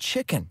tissues of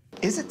chicken.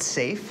 Is it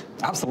safe?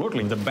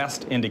 Absolutely. The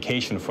best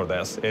indication for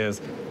this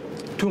is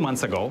 2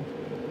 months ago,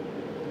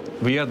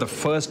 we are the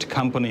first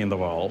company in the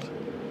world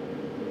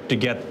to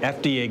get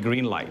FDA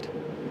green light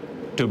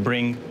to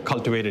bring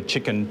cultivated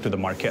chicken to the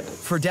market.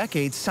 For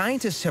decades,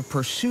 scientists have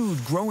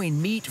pursued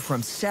growing meat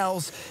from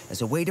cells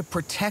as a way to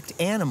protect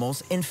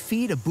animals and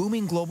feed a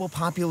booming global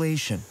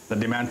population. The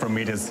demand for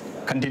meat is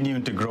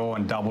continuing to grow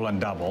and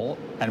double,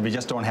 and we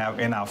just don't have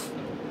enough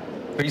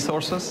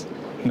resources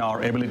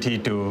nor ability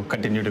to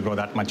continue to grow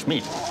that much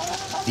meat.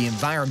 The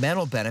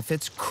environmental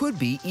benefits could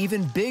be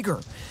even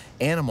bigger.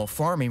 Animal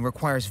farming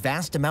requires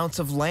vast amounts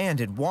of land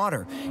and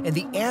water, and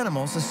the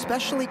animals,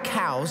 especially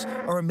cows,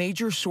 are a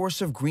major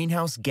source of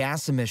greenhouse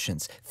gas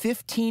emissions,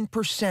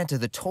 15%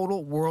 of the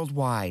total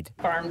worldwide.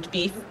 Farmed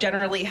beef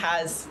generally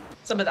has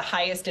some of the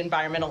highest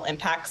environmental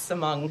impacts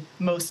among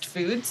most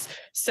foods.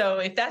 So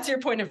if that's your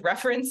point of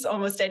reference,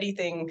 almost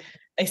anything,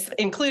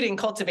 including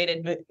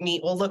cultivated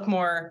meat, will look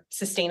more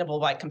sustainable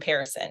by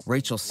comparison.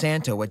 Rachel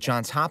Santo at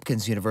Johns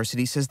Hopkins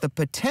University says the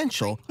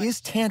potential is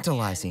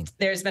tantalizing.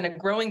 There's been a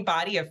growing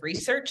body of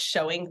research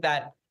showing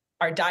that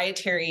our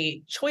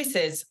dietary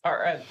choices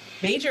are a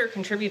major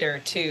contributor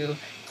to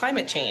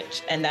climate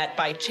change, and that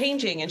by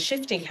changing and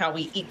shifting how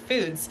we eat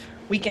foods,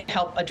 we can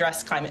help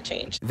address climate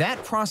change.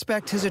 That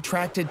prospect has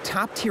attracted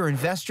top-tier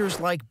investors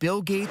like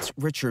Bill Gates,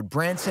 Richard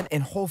Branson,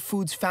 and Whole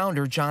Foods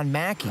founder John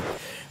Mackey.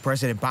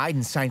 President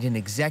Biden signed an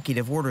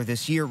executive order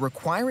this year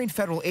requiring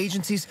federal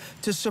agencies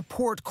to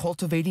support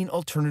cultivating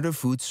alternative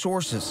food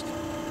sources.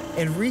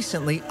 And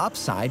recently,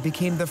 Upside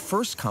became the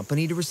first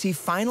company to receive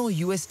final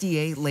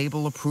USDA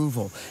label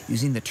approval,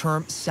 using the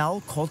term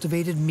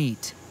cell-cultivated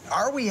meat.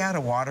 Are we at a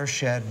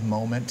watershed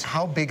moment?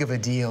 How big of a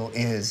deal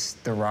is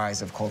the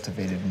rise of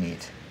cultivated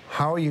meat?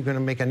 How are you going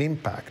to make an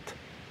impact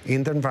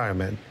in the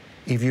environment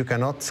if you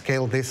cannot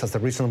scale this at a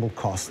reasonable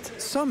cost?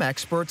 Some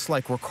experts,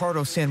 like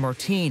Ricardo San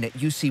Martin at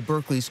UC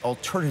Berkeley's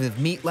Alternative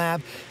Meat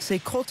Lab, say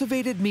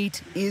cultivated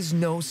meat is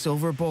no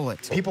silver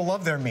bullet. People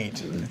love their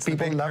meat.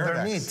 People love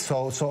their meat.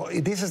 So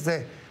this is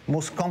the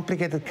most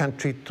complicated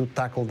country to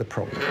tackle the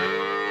problem.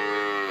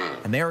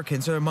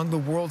 Americans are among the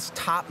world's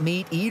top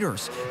meat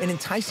eaters, and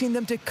enticing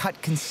them to cut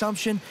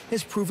consumption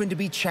has proven to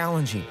be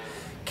challenging.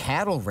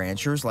 Cattle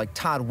ranchers like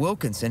Todd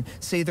Wilkinson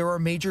say there are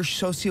major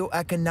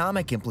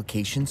socioeconomic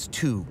implications,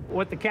 too.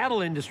 What the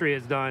cattle industry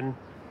has done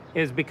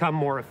is become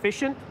more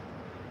efficient,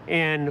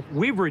 and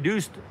we've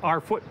reduced our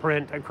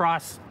footprint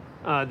across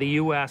the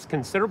U.S.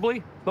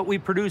 considerably, but we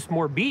produce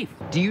more beef.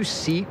 Do you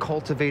see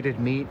cultivated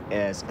meat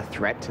as a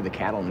threat to the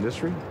cattle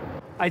industry?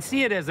 I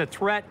see it as a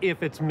threat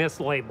if it's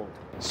mislabeled.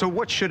 So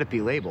what should it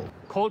be labeled?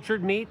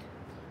 Cultured meat,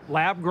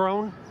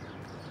 lab-grown,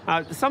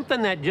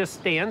 something that just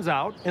stands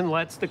out and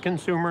lets the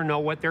consumer know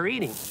what they're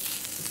eating.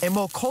 And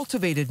while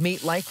cultivated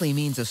meat likely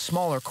means a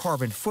smaller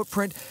carbon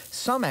footprint,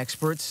 some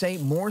experts say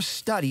more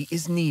study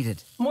is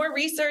needed. More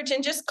research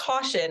and just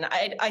caution.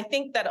 I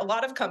think that a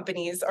lot of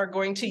companies are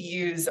going to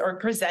use or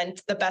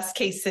present the best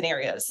case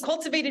scenarios.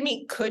 Cultivated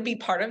meat could be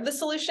part of the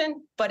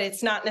solution, but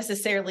it's not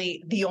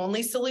necessarily the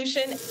only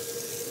solution.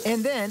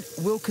 And then,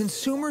 will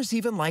consumers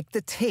even like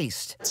the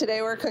taste?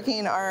 Today we're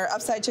cooking our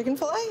upside chicken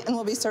fillet, and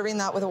we'll be serving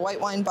that with a white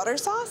wine butter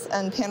sauce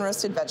and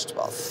pan-roasted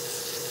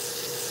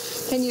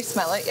vegetables. Can you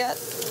smell it yet?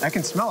 I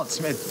can smell it.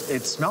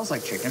 It smells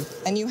like chicken.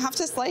 And you have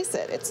to slice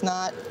it. It's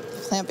not a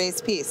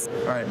plant-based piece.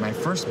 All right, my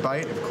first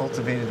bite of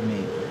cultivated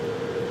meat.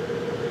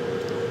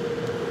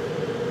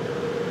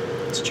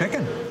 It's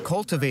chicken.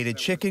 Cultivated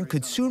chicken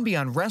could soon be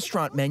on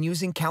restaurant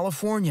menus in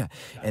California,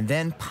 and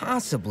then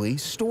possibly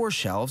store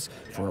shelves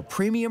for a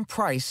premium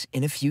price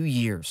in a few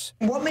years.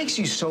 What makes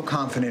you so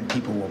confident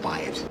people will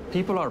buy it?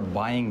 People are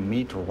buying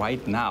meat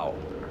right now,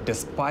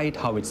 despite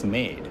how it's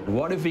made.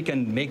 What if we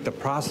can make the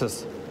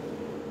process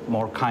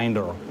more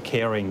kinder,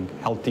 caring,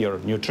 healthier,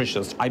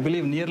 nutritious? I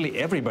believe nearly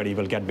everybody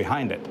will get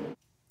behind it.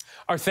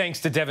 Our thanks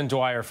to Devin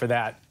Dwyer for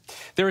that.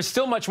 There is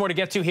still much more to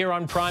get to here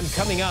on Prime.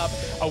 Coming up,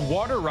 a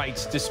water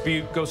rights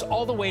dispute goes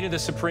all the way to the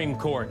Supreme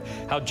Court.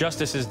 How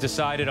justices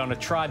decided on a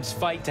tribe's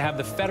fight to have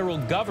the federal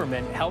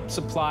government help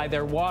supply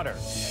their water.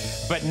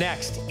 But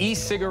next,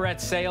 e-cigarette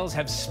sales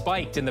have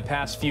spiked in the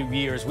past few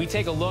years. We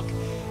take a look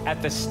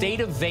at the state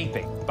of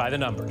vaping by the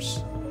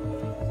numbers.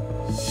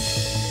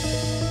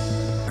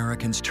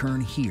 Americans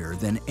turn here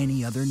than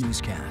any other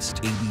newscast.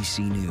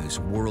 ABC News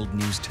World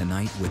News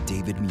Tonight with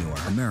David Muir,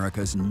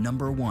 America's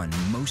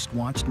 #1 most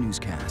watched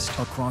newscast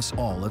across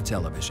all of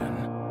television.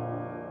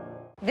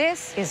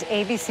 This is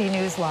ABC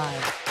News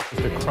Live.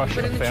 The crush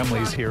of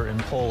families here in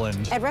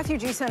Poland. At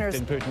refugee centers.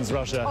 In Putin's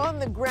Russia. On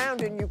the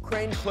ground in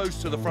Ukraine.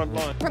 Close to the front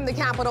line. From the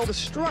capital.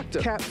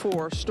 Destructive Cat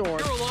 4 storm.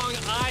 You're along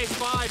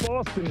I-5.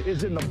 Boston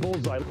is in the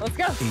bullseye. Let's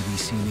go.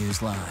 ABC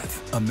News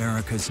Live,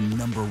 America's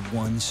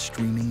 #1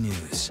 streaming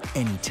news.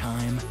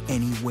 Anytime,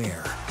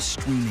 anywhere.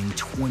 Streaming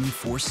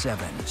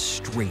 24/7,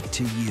 straight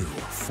to you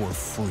for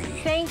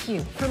free. Thank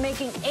you for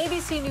making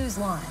ABC News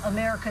Live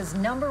America's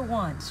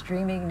 #1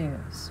 streaming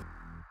news.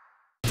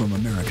 From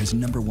America's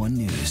 #1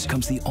 news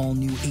comes the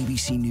all-new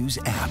ABC News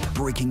app.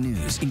 Breaking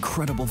news,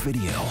 incredible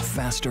video,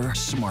 faster,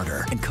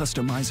 smarter, and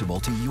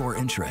customizable to your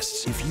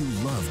interests. If you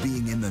love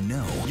being in the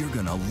know, you're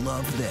gonna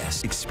love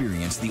this.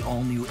 Experience the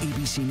all-new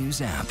ABC News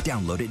app.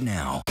 Download it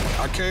now.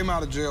 I came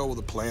out of jail with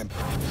a plan.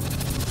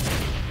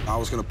 I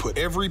was gonna put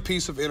every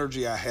piece of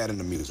energy I had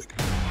into music.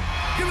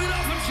 Give it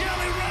up for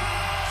Jelly Roll!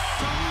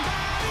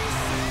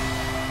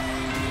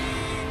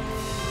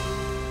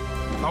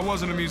 If I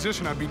wasn't a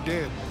musician, I'd be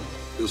dead.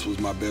 This was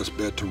my best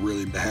bet to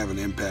really have an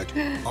impact.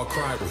 I'll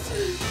cry with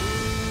you.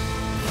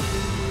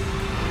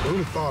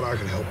 Who'd have thought I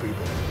could help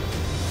people?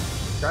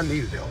 I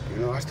needed help, you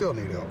know, I still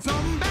need help.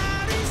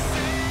 Somebody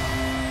save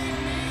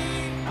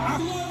me. I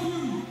love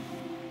you.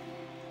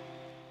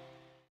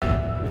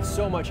 With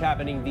so much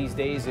happening these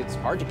days, it's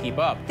hard to keep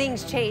up.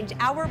 Things change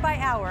hour by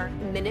hour,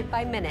 minute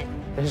by minute.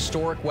 The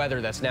historic weather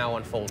that's now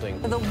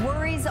unfolding. The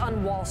worries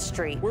on Wall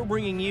Street. We're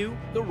bringing you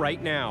the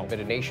Right Now. But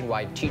a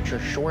nationwide teacher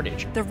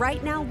shortage. The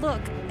Right Now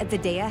look at the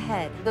day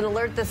ahead. An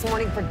alert this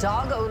morning for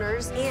dog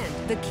owners and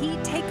the key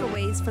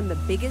takeaways from the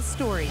biggest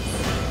stories.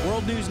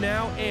 World News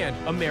Now and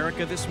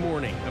America This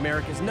Morning,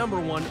 America's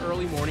 #1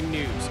 early morning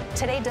news.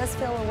 Today does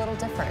feel a little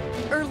different.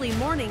 Early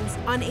mornings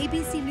on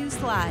ABC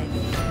News Live.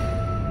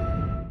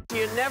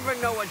 You never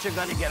know what you're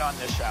going to get on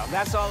this show.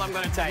 That's all I'm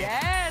going to tell you.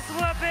 Yes,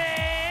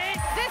 Whoopi!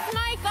 This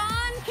mic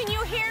on? Can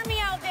you hear me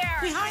out there?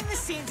 Behind the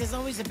scenes is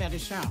always a better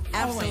show.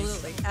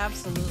 Absolutely,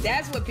 absolutely.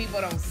 That's what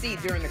people don't see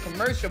during the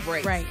commercial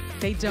break. Right,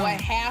 they don't.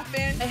 What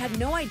happened? I had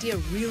no idea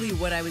really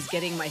what I was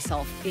getting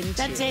myself into.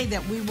 That day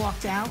that we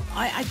walked out,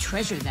 I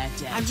treasure that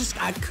day.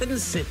 I couldn't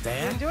sit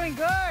there. You're doing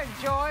good,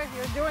 Joy.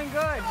 You're doing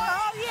good.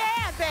 Oh,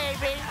 yeah,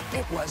 baby.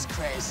 It was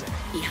crazy.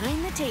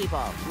 Behind the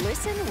Table.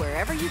 Listen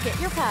wherever you get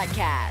your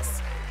podcasts.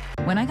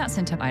 When I got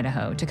sent to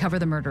Idaho to cover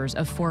the murders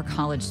of 4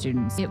 college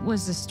students, it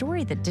was a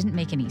story that didn't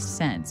make any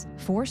sense.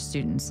 4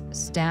 students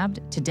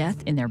stabbed to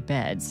death in their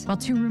beds while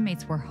 2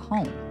 roommates were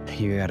home.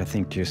 You gotta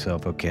think to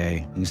yourself,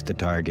 okay, who's the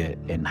target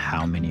and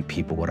how many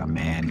people would a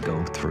man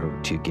go through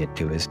to get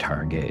to his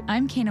target?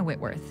 I'm Kana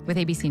Whitworth with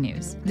ABC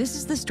News. This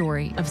is the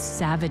story of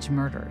savage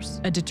murders,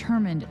 a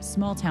determined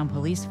small-town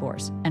police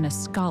force, and a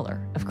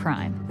scholar of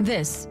crime.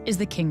 This is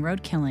The King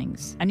Road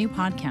Killings, a new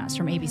podcast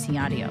from ABC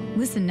Audio.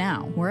 Listen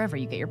now wherever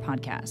you get your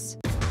podcasts.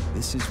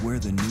 This is where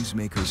the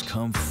newsmakers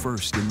come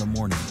first in the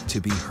morning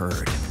to be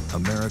heard.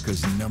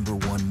 America's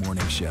 #1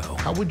 morning show.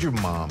 How would your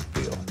mom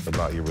feel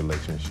about your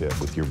relationship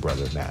with your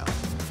brother now?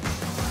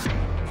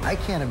 I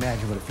can't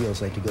imagine what it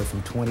feels like to go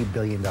from $20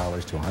 billion to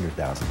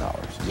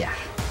 $100,000. Yeah.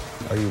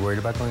 Are you worried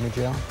about going to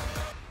jail?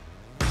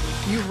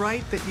 You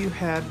write that you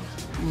had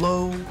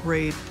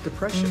low-grade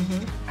depression.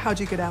 How'd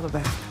you get out of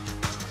that?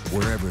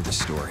 Wherever the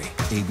story,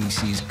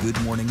 ABC's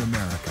Good Morning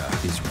America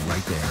is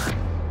right there.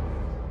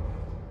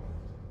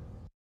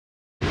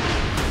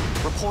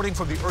 Reporting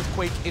from the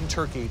earthquake in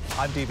Turkey,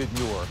 I'm David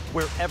Muir.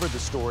 Wherever the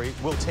story,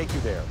 we'll take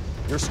you there.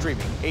 You're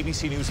streaming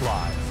ABC News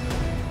Live.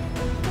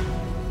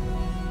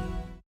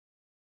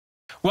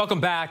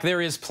 Welcome back.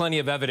 There is plenty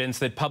of evidence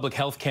that public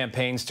health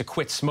campaigns to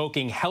quit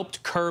smoking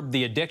helped curb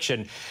the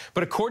addiction.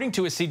 But according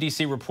to a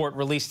CDC report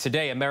released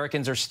today,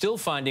 Americans are still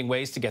finding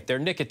ways to get their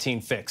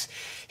nicotine fix.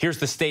 Here's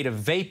the state of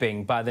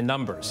vaping by the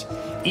numbers.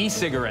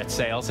 E-cigarette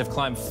sales have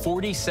climbed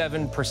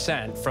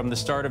 47% from the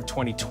start of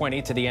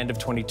 2020 to the end of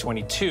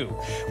 2022,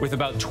 with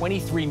about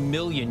 23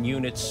 million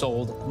units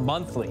sold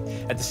monthly.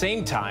 At the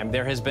same time,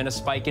 there has been a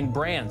spike in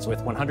brands,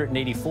 with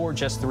 184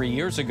 just 3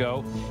 years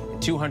ago,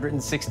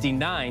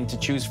 269 to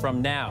choose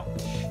from now.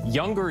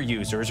 Younger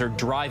users are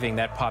driving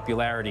that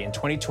popularity. In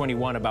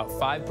 2021, about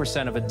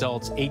 5% of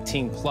adults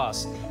 18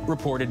 plus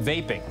reported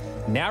vaping,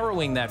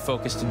 narrowing that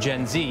focus to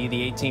Gen Z,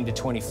 the 18 to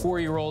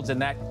 24-year-olds,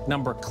 and that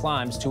number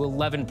climbs to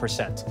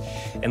 11%.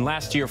 And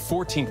last year,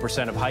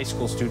 14% of high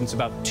school students,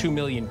 about 2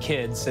 million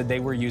kids, said they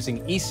were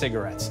using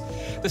e-cigarettes.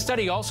 The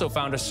study also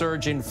found a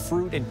surge in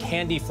fruit and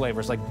candy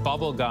flavors like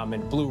bubblegum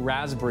and blue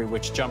raspberry,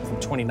 which jumped from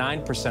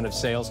 29% of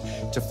sales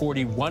to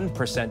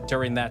 41%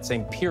 during that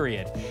same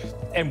period.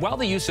 And while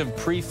the use of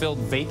pre-filled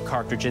vape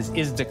cartridges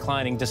is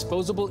declining,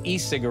 disposable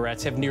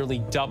e-cigarettes have nearly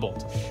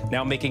doubled,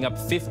 now making up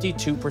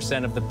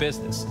 52% of the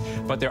business.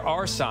 But there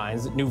are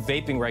signs that new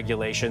vaping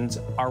regulations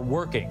are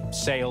working.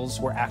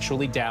 Sales were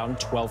actually down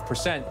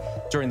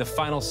 12% during the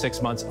final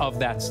 6 months of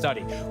that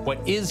study. What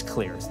is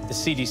clear is that the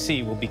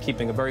CDC will be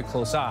keeping a very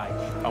close eye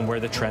on where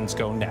the trends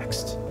go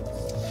next.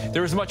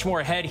 There is much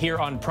more ahead here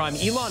on Prime.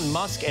 Elon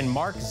Musk and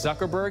Mark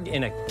Zuckerberg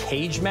in a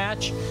cage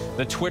match.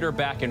 The Twitter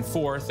back and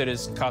forth that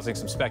is causing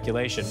some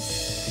speculation.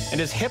 And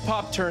as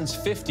hip-hop turns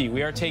 50,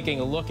 we are taking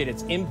a look at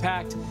its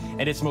impact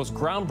and its most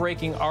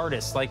groundbreaking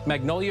artists like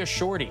Magnolia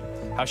Shorty,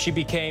 how she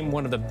became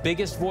one of the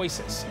biggest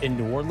voices in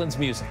New Orleans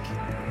music.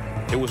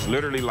 It was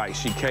literally like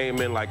she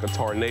came in like a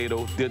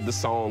tornado, did the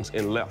songs,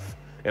 and left.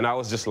 And I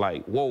was just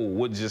like, whoa,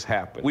 what just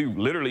happened? We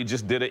literally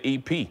just did an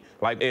EP,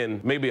 like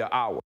in maybe an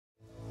hour.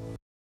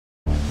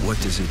 What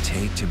does it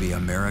take to be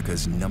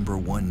America's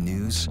 #1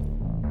 news?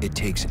 It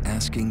takes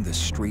asking the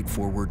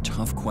straightforward,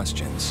 tough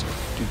questions.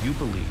 Do you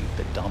believe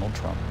that Donald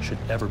Trump should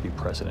ever be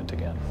president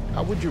again?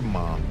 How would your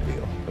mom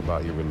feel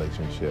about your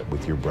relationship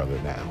with your brother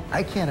now?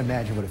 I can't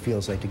imagine what it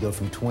feels like to go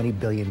from $20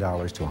 billion to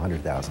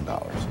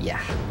 $100,000.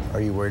 Yeah.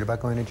 Are you worried about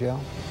going to jail?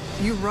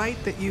 You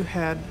write that you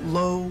had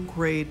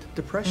low-grade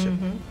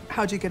depression.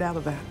 How'd you get out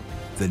of that?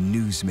 The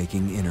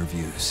news-making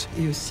interviews.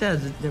 You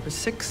said that there were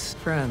 6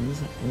 friends.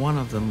 One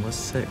of them was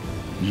sick.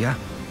 Yeah.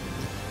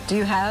 Do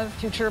you have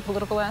future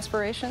political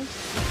aspirations?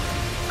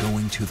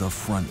 Going to the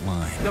front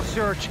line. The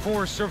search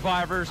for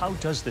survivors. How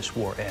does this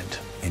war end?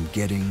 And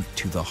getting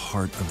to the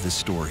heart of the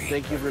story.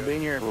 Thank you for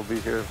being here. We'll be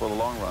here for the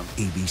long run.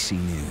 ABC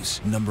News,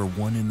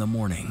 #1 in the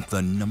morning,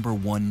 the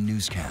 #1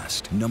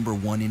 newscast,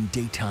 #1 in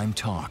daytime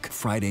talk,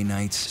 Friday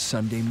nights,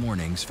 Sunday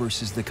mornings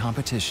versus the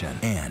competition,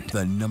 and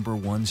the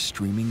 #1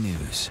 streaming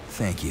news.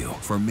 Thank you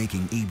for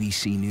making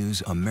ABC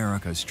News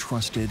America's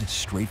trusted,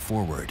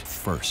 straightforward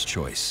first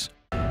choice.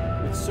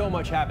 With so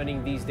much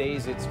happening these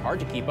days, it's hard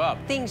to keep up.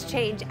 Things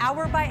change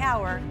hour by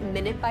hour,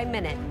 minute by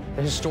minute.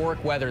 The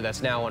historic weather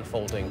that's now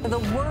unfolding. The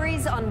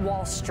worries on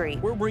Wall Street.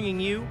 We're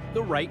bringing you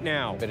the Right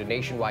Now. Been a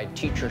nationwide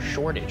teacher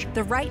shortage.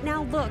 The Right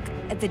Now look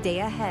at the day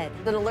ahead.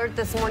 An alert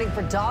this morning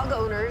for dog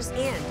owners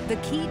and the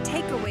key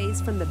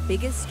takeaways from the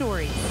biggest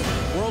stories.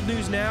 World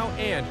News Now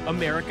and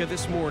America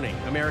This Morning,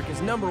 America's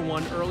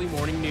 #1 early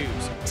morning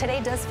news.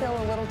 Today does feel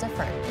a little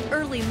different.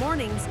 Early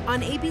mornings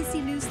on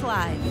ABC News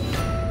Live.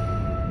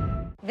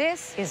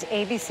 This is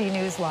ABC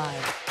News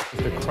Live.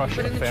 The crush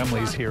of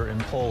families here in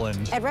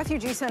Poland. At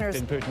refugee centers.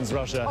 In Putin's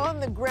Russia. On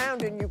the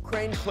ground in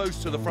Ukraine.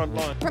 Close to the front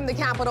line. From the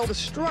capital.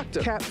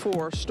 Destructive Cat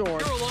 4 storm.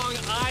 You're along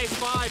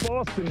I-5.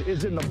 Boston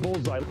is in the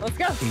bullseye. Let's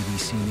go.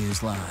 ABC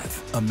News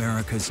Live,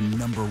 America's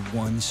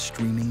 #1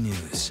 streaming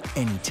news.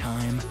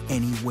 Anytime,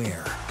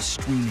 anywhere.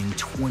 Streaming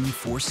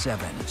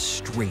 24/7,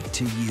 straight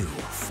to you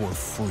for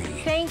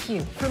free. Thank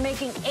you for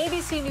making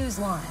ABC News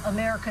Live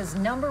America's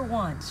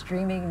 #1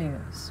 streaming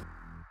news.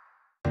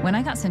 When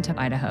I got sent to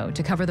Idaho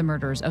to cover the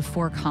murders of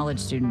 4 college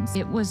students,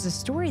 it was a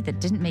story that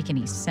didn't make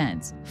any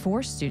sense.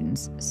 4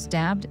 students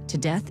stabbed to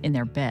death in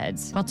their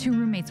beds while 2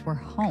 roommates were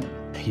home.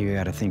 You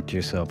gotta think to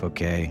yourself,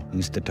 okay,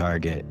 who's the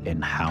target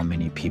and how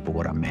many people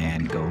would a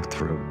man go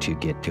through to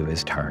get to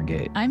his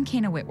target? I'm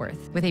Kana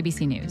Whitworth with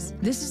ABC News.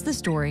 This is the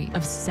story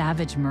of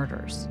savage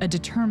murders, a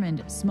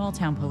determined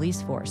small-town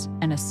police force,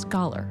 and a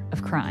scholar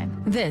of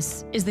crime.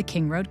 This is The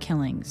King Road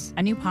Killings,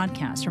 a new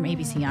podcast from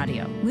ABC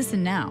Audio.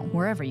 Listen now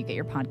wherever you get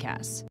your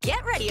podcasts.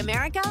 Get ready,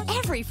 America,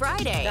 every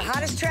Friday. The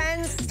hottest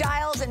trends,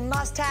 styles, and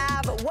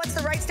must-have. What's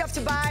the right stuff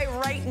to buy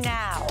right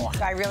now?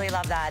 I really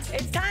love that.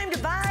 It's time to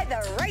buy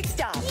the right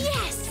stuff.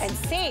 Yes! And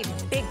save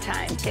big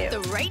time, too.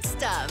 The right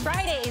stuff.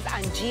 Fridays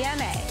on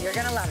GMA. You're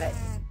going to love it.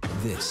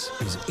 This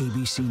is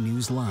ABC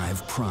News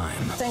Live Prime.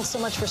 Thanks so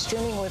much for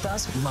streaming with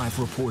us. Live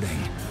reporting,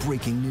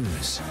 breaking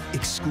news,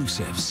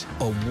 exclusives,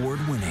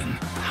 award-winning,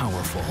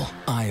 powerful,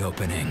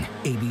 eye-opening.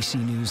 ABC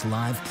News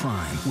Live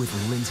Prime with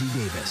Lindsay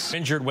Davis.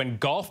 Injured when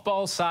golf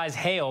ball-size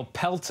hail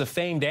pelts a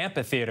famed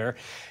amphitheater.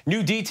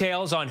 New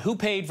details on who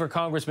paid for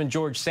Congressman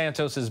George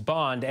Santos's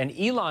bond, and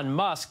Elon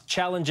Musk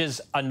challenges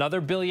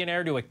another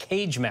billionaire to a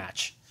cage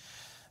match.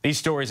 These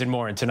stories and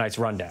more in tonight's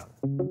Rundown.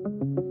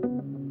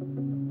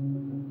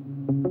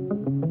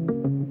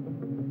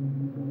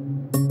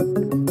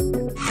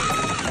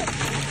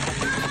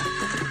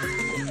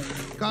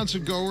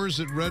 Concert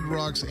goers at Red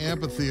Rocks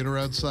Amphitheater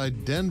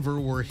outside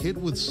Denver were hit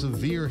with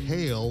severe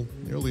hail.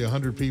 Nearly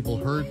 100 people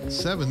hurt,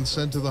 7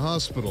 sent to the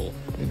hospital.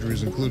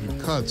 Injuries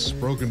included cuts,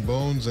 broken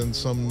bones, and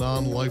some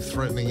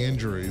non-life-threatening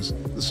injuries.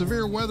 The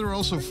severe weather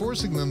also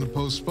forcing them to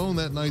postpone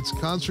that night's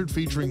concert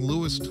featuring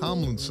Louis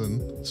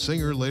Tomlinson. The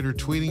singer later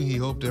tweeting he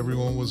hoped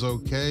everyone was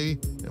okay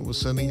and was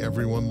sending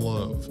everyone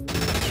love.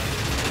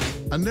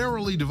 A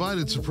narrowly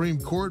divided Supreme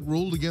Court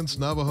ruled against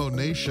Navajo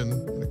Nation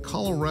in a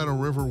Colorado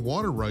River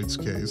water rights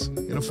case.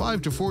 In a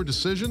 5-4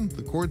 decision,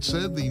 the court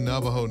said the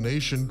Navajo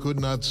Nation could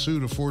not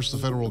sue to force the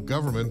federal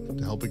government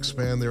to help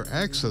expand their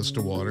access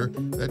to water.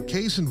 That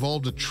case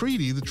involved a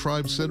treaty the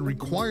tribe said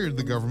required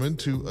the government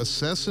to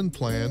assess and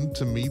plan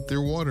to meet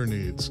their water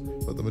needs.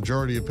 But the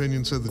majority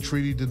opinion said the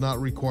treaty did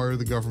not require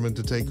the government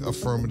to take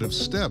affirmative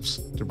steps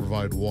to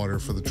provide water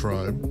for the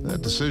tribe.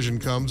 That decision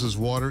comes as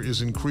water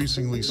is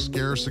increasingly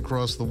scarce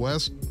across the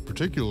West,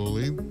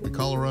 particularly the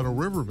Colorado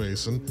River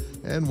Basin,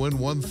 and when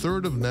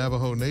 1/3 of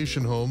Navajo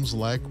Nation homes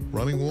lack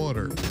running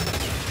water.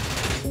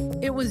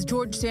 In It was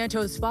George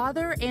Santos'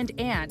 father and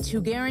aunt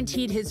who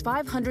guaranteed his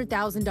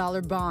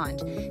 $500,000 bond.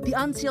 The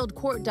unsealed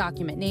court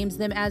document names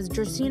them as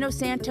Gersino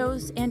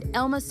Santos and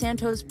Elma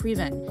Santos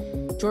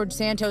Previn. George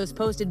Santos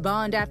posted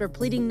bond after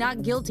pleading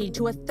not guilty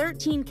to a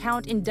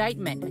 13-count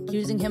indictment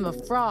accusing him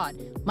of fraud,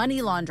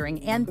 money laundering,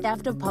 and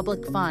theft of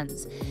public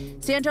funds.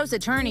 Santos'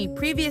 attorney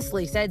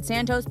previously said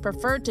Santos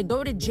preferred to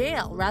go to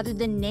jail rather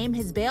than name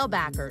his bail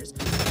backers.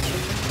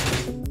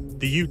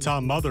 The Utah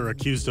mother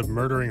accused of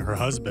murdering her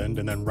husband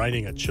and then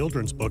writing a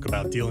children's book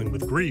about dealing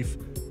with grief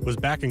was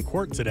back in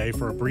court today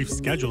for a brief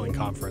scheduling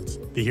conference.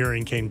 The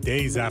hearing came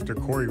days after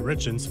Corey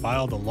Richens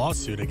filed a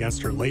lawsuit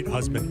against her late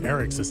husband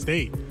Eric's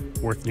estate,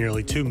 worth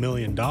nearly $2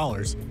 million,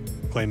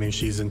 claiming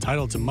she's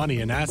entitled to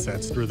money and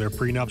assets through their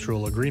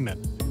prenuptial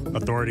agreement.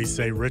 Authorities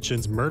say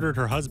Richens murdered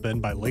her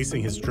husband by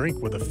lacing his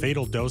drink with a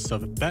fatal dose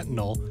of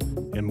fentanyl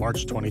in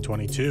March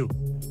 2022.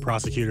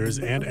 Prosecutors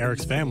and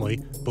Eric's family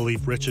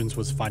believe Richens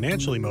was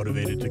financially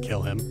motivated to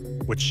kill him,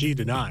 which she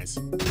denies.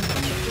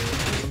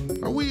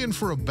 Are we in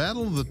for a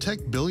battle of the tech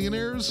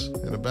billionaires?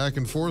 In a back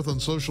and forth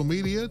on social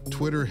media,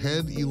 Twitter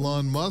head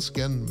Elon Musk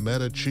and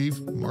Meta chief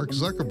Mark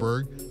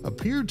Zuckerberg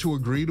appeared to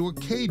agree to a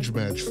cage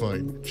match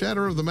fight.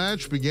 Chatter of the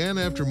match began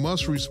after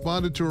Musk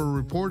responded to a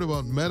report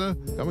about Meta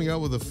coming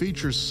out with a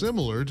feature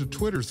similar to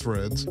Twitter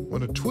threads.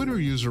 When a Twitter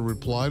user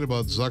replied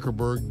about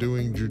Zuckerberg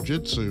doing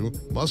jiu-jitsu,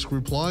 Musk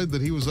replied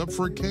that he was up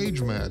for a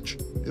cage match,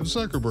 if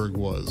Zuckerberg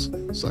was.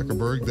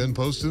 Zuckerberg then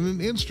posted an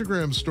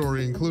Instagram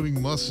story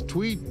including Musk's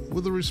tweet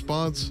with a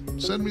response,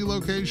 "Send me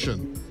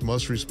location."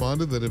 Musk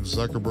responded that if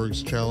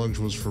Zuckerberg's challenge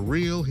was for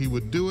real, he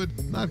would do it.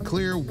 Not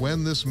clear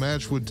when this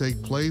match would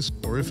take place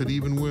or if it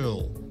even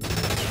will.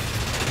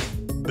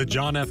 The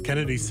John F.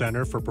 Kennedy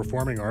Center for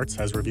Performing Arts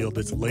has revealed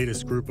its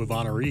latest group of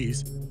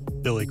honorees.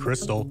 Billy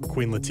Crystal,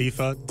 Queen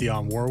Latifah,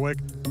 Dionne Warwick,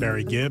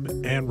 Barry Gibb,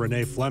 and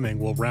Renee Fleming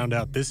will round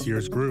out this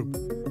year's group.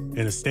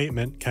 In a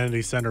statement,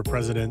 Kennedy Center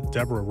President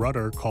Deborah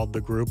Rutter called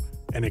the group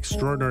an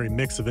extraordinary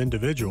mix of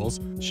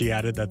individuals. She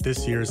added that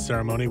this year's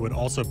ceremony would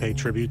also pay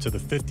tribute to the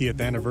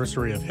 50th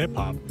anniversary of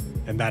hip-hop,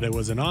 and that it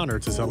was an honor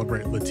to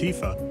celebrate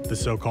Latifah, the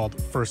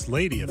so-called First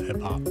Lady of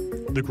hip-hop.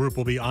 The group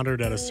will be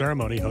honored at a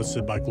ceremony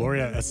hosted by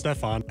Gloria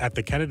Estefan at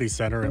the Kennedy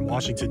Center in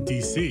Washington,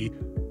 D.C.,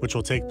 which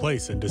will take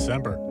place in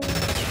December.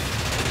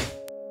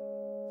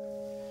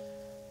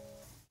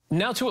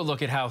 Now to a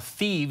look at how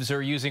thieves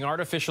are using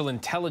artificial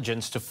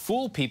intelligence to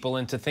fool people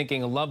into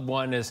thinking a loved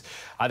one is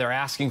either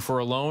asking for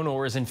a loan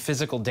or is in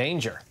physical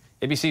danger.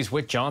 ABC's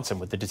Whit Johnson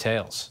with the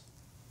details.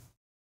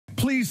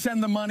 Please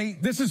send the money.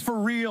 This is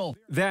for real.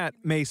 That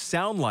may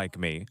sound like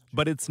me,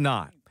 but it's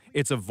not.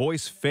 It's a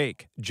voice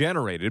fake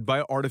generated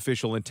by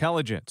artificial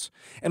intelligence.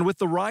 And with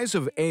the rise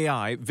of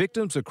AI,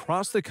 victims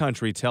across the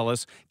country tell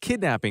us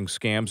kidnapping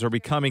scams are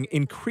becoming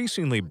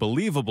increasingly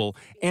believable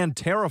and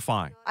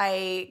terrifying.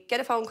 I get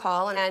a phone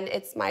call and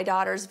it's my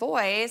daughter's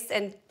voice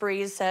and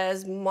Breeze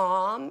says,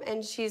 "Mom,"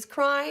 and she's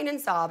crying and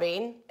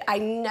sobbing. I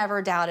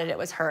never doubted it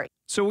was her.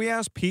 So we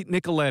asked Pete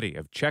Nicoletti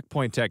of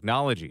Checkpoint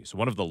Technologies,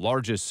 one of the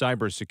largest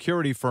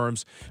cybersecurity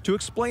firms, to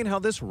explain how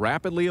this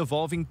rapidly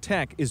evolving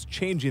tech is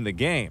changing the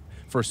game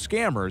for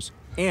scammers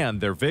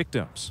and their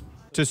victims.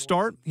 To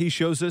start, he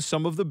shows us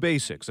some of the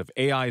basics of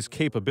AI's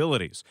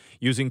capabilities,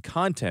 using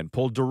content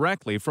pulled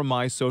directly from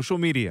my social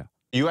media.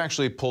 You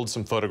actually pulled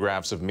some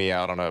photographs of me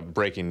out on a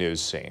breaking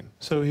news scene.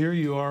 So here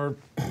you are.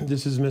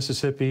 This is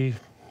Mississippi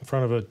in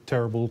front of a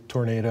terrible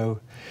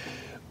tornado.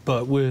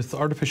 But with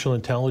artificial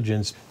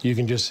intelligence, you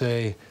can just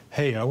say,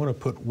 hey, I want to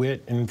put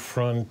Whit in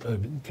front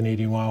of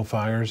Canadian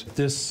wildfires.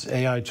 This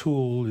AI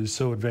tool is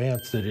so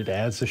advanced that it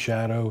adds a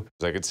shadow.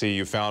 I could see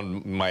you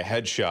found my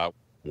headshot.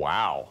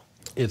 Wow.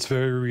 It's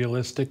very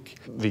realistic.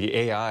 The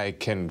AI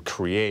can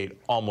create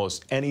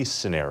almost any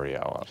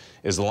scenario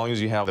as long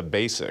as you have the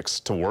basics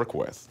to work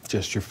with.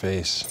 Just your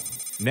face.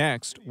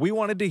 Next, we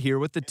wanted to hear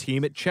what the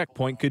team at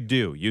Checkpoint could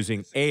do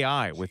using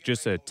AI with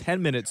just a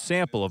 10-minute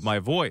sample of my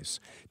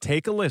voice.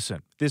 Take a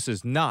listen. This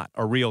is not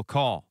a real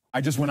call. I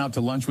just went out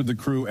to lunch with the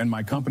crew and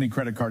my company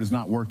credit card is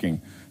not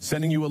working.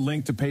 Sending you a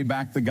link to pay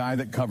back the guy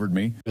that covered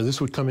me. This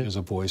would come in as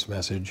a voice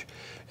message,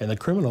 and the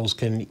criminals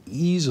can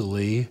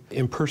easily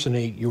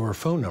impersonate your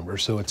phone number,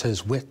 so it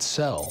says Whit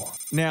Cell.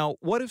 Now,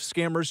 what if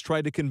scammers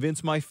tried to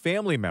convince my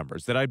family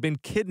members that I'd been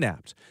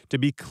kidnapped? To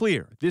be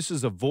clear, this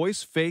is a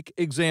voice fake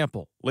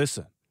example.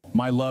 Listen.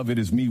 My love, it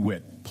is me,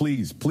 Whit.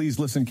 Please, please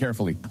listen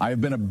carefully. I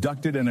have been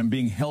abducted and am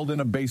being held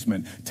in a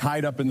basement,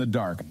 tied up in the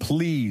dark.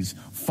 Please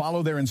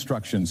follow their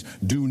instructions.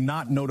 Do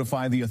not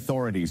notify the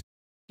authorities.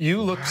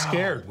 You look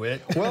scared,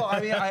 Whit. Well,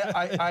 I mean,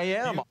 I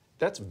am.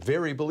 That's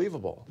very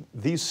believable.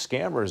 These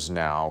scammers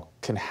now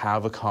can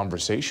have a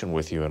conversation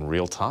with you in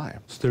real time.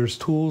 There's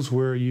tools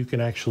where you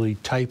can actually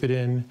type it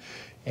in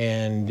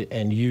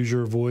and use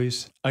your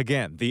voice.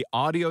 Again, the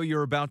audio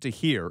you're about to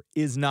hear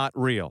is not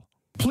real.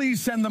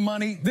 Please send the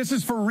money. This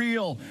is for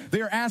real.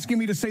 They are asking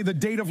me to say the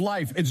date of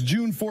life. It's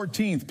June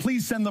 14th.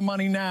 Please send the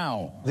money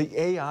now. The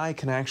AI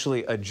can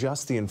actually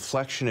adjust the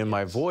inflection in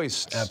my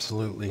voice.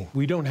 Absolutely.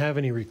 We don't have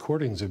any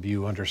recordings of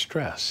you under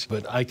stress,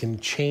 but I can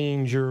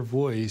change your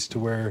voice to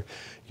where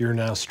you're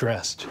now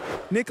stressed.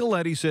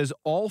 Nicoletti says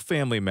all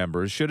family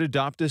members should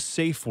adopt a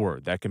safe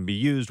word that can be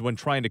used when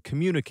trying to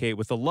communicate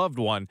with a loved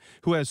one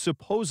who has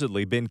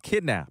supposedly been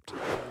kidnapped.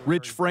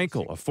 Rich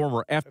Frankel, a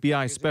former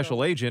FBI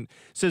special agent,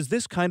 says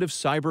this kind of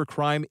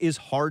cybercrime is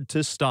hard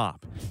to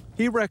stop.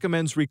 He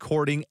recommends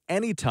recording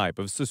any type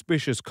of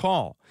suspicious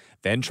call,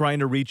 then trying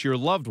to reach your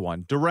loved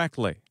one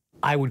directly.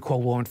 I would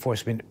call law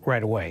enforcement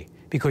right away,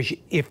 because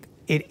if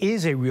it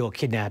is a real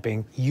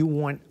kidnapping, you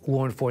want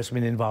law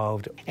enforcement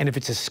involved. And if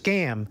it's a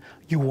scam,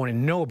 you want to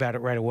know about it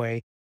right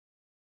away.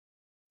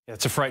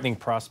 It's a frightening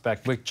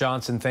prospect. Wick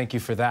Johnson, thank you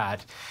for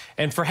that.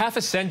 And for half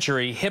a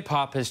century,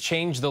 hip-hop has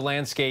changed the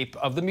landscape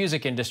of the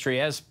music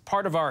industry. As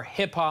part of our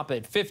Hip Hop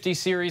at 50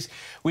 series,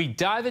 we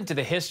dive into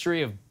the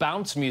history of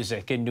bounce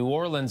music in New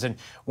Orleans and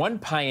one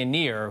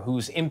pioneer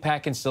whose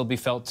impact can still be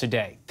felt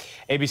today.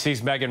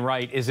 ABC's Megan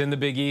Wright is in the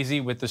Big Easy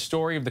with the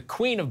story of the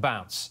queen of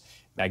bounce,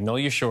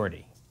 Magnolia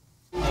Shorty.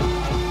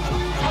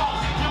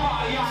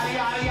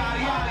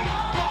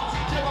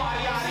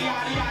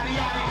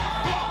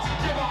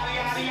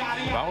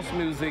 Bounce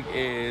music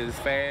is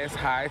fast,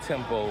 high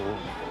tempo.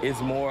 It's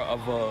more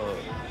of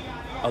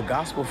a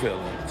gospel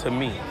feeling to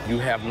me. You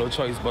have no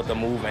choice but to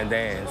move and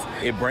dance.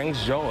 It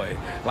brings joy.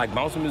 Like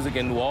bounce music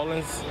in New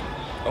Orleans,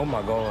 oh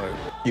my God.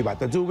 You about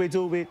to do it,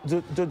 do it,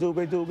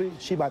 do it.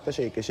 She about to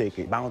shake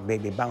it. Bounce,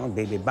 baby, bounce,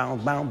 baby,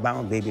 bounce, bounce,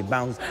 bounce, baby,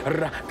 bounce.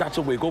 That's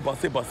your wiggle,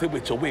 bust it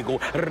with your wiggle.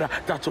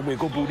 That's your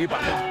wiggle, booty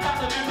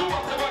bounce.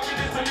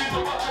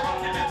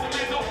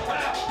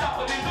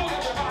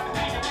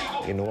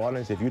 In New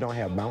Orleans, if you don't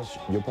have bounce,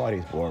 your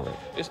party's boring.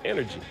 It's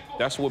energy.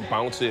 That's what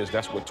bounce is.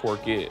 That's what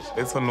twerk is.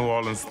 It's a New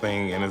Orleans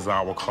thing, and it's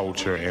our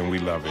culture, and we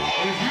love it.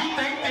 If you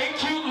think they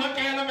cute, look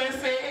at them and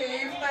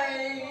say,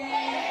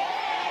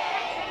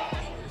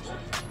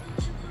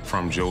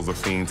 From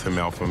Josephine to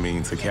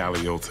Melphamine to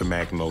Callio to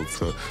Magno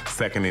to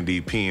Second and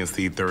D,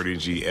 PNC,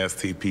 30G,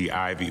 STP,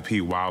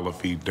 IVP,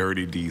 Wildfeet,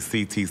 Dirty D,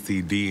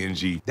 CTC,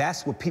 DNG.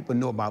 That's what people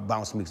know about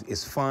bounce music.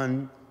 It's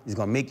fun. It's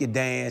gonna make you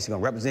dance. It's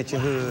gonna represent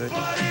your hood.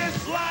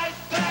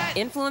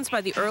 Influenced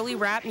by the early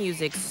rap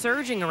music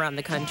surging around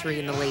the country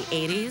in the late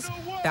 80s,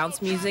 bounce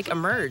music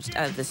emerged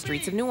out of the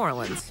streets of New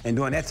Orleans. And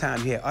during that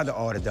time, you had other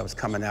artists that was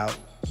coming out.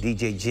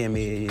 DJ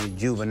Jimmy,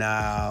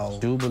 Juvenile,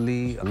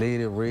 Jubilee,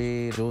 Lady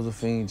Red,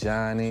 Josephine,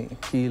 Johnny,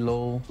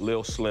 Kilo,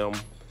 Lil Slim,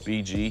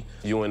 BG,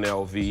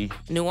 UNLV.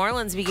 New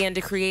Orleans began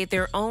to create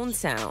their own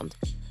sound.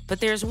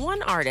 But there's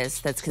one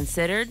artist that's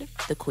considered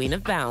the queen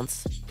of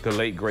bounce. The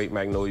late, great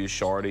Magnolia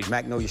Shorty.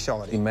 Magnolia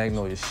Shorty.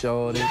 Magnolia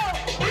Shorty.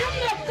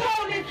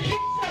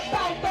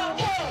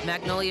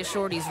 Magnolia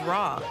Shorty's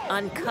raw,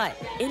 uncut,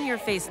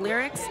 in-your-face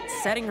lyrics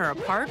setting her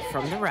apart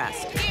from the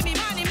rest. Give me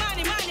money,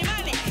 money, money,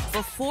 money.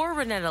 Before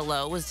Renetta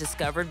Lowe was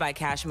discovered by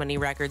Cash Money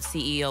Records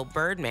CEO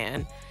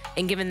Birdman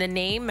and given the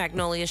name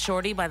Magnolia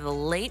Shorty by the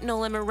late No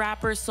Limit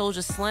rapper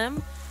Soulja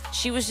Slim,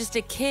 she was just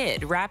a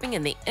kid rapping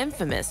in the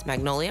infamous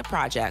Magnolia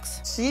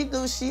Projects. She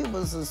knew she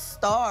was a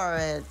star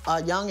at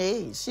a young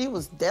age. She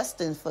was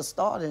destined for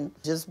starting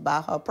just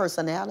by her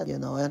personality, you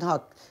know, and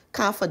her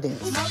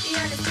confidence.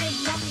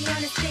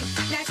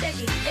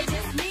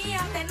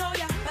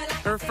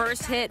 Her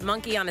first hit,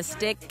 Monkey on a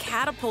Stick,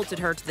 catapulted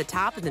her to the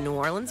top of the New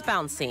Orleans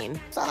bounce scene.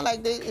 Sound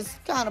like it's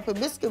kind of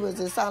promiscuous.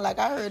 It sound like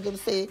I heard them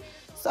say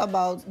something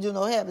about, you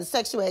know, having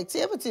sexual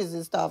activities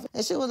and stuff.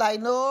 And she was like,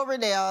 no,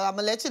 Renelle, I'm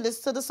gonna let you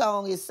listen to the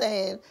song. It's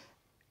saying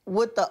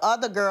what the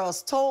other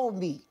girls told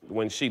me.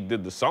 When she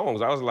did the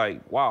songs, I was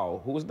like,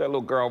 wow, who's that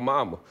little girl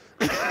mama?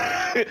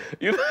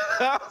 You know,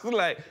 I was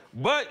like,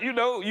 but you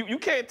know, you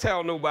can't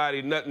tell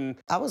nobody nothing.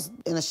 I was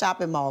in a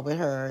shopping mall with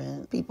her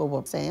and people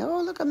were saying,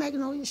 oh, look at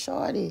Magnolia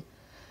Shorty.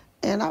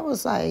 And I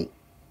was like,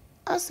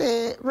 I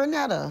said,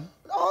 Renetta,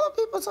 all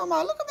the people talking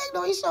about, look at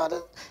Magnolia Shorty.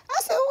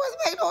 I said, who is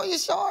Magnolia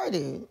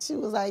Shorty? She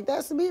was like,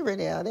 that's me,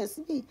 Renetta, that's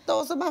me.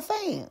 Those are my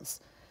fans.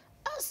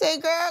 I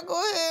said, girl,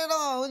 go ahead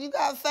on. You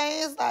got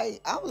fans?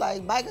 I'm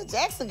like, Michael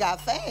Jackson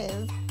got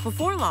fans.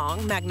 Before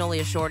long,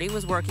 Magnolia Shorty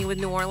was working with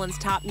New Orleans'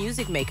 top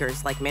music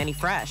makers like Manny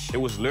Fresh.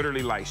 It was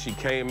literally like she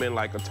came in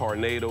like a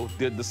tornado,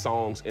 did the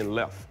songs, and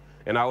left.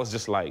 And I was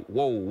just like,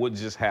 whoa, what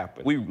just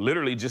happened? We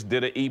literally just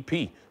did an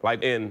EP,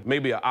 like in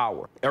maybe an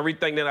hour.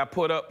 Everything that I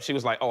put up, she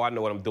was like, oh, I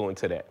know what I'm doing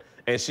to that.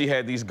 And she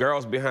had these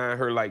girls behind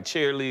her, like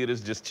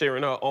cheerleaders, just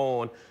cheering her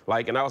on.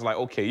 And I was like,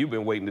 okay, you've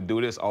been waiting to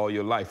do this all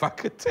your life. I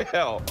could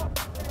tell.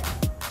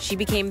 She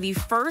became the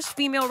first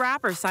female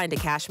rapper signed to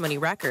Cash Money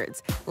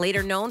Records,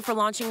 later known for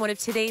launching one of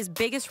today's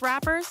biggest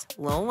rappers,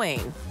 Lil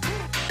Wayne.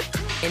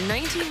 In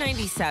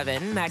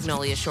 1997,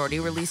 Magnolia Shorty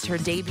released her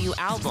debut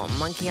album,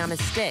 Monkey on a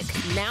Stick,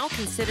 now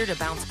considered a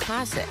bounce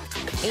classic.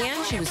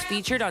 And she was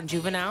featured on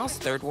Juvenile's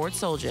Third Ward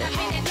Soldier.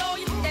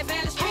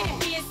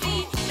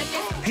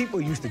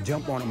 People used to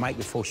jump on the mic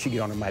before she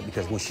get on the mic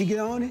because when she get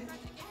on it,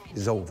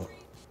 it's over.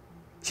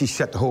 she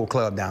shut the whole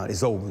club down.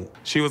 It's over.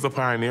 She was a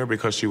pioneer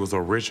because she was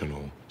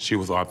original. She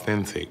was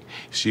authentic.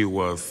 She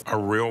was a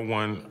real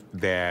one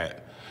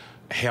that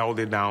held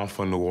it down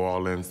for New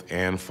Orleans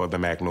and for the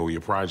Magnolia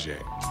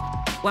Project.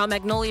 While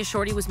Magnolia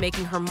Shorty was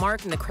making her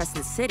mark in the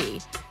Crescent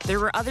City, there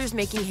were others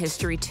making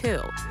history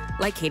too,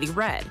 like Katie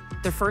Red,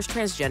 the first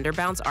transgender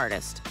bounce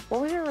artist.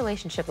 What was your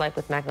relationship like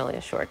with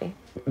Magnolia Shorty?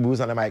 We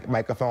was on the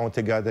microphone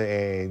together,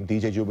 and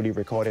DJ Jubilee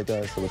recorded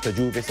us. It was the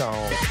Juvie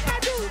song.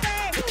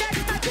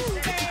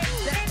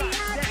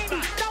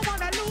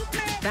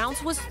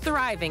 Bounce was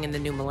thriving in the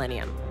new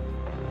millennium.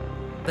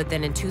 But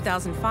then in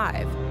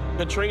 2005...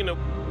 Katrina.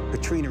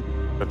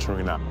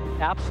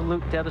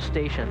 Absolute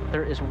devastation.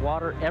 There is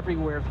water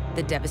everywhere.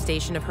 The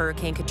devastation of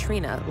Hurricane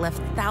Katrina left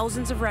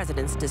thousands of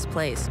residents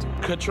displaced.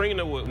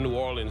 Katrina with New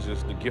Orleans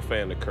is the gift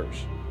and the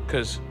curse,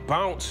 because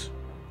bounce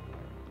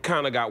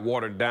kind of got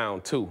watered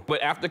down too.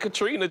 But after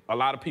Katrina, a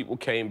lot of people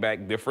came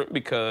back different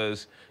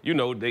because, you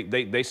know,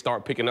 they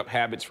start picking up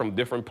habits from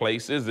different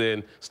places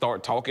and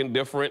start talking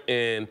different,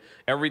 and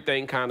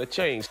everything kind of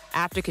changed.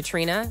 After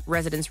Katrina,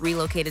 residents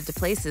relocated to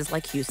places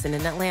like Houston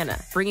and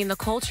Atlanta, bringing the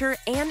culture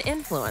and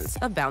influence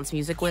of bounce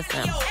music with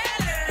them.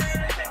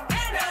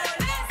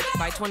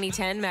 By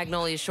 2010,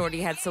 Magnolia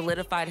Shorty had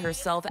solidified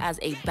herself as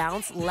a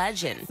bounce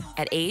legend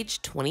at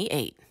age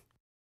 28.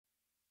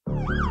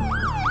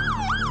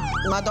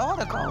 My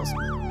daughter calls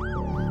me.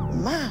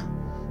 Ma,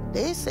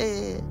 they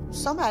said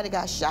somebody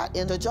got shot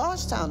in the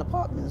Georgetown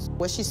apartments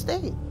where she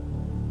stayed.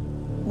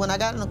 When I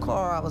got in the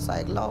car, I was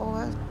like,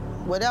 Lord,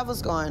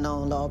 whatever's going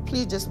on, Lord,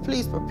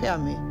 please prepare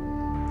me.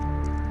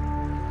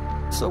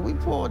 So we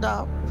pulled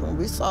out, and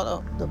we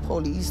saw the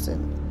police,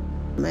 and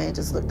the man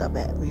just looked up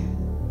at me.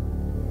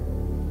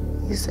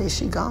 He said,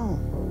 she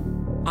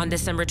gone. On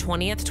December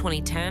 20th,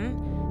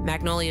 2010,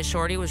 Magnolia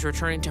Shorty was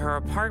returning to her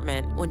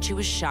apartment when she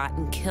was shot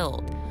and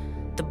killed.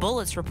 The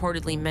bullets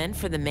reportedly meant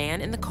for the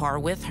man in the car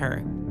with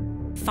her.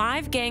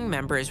 5 gang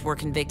members were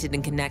convicted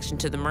in connection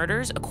to the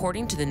murders,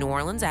 according to the New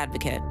Orleans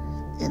Advocate.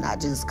 And I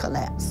just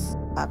collapsed.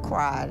 I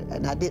cried,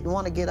 and I didn't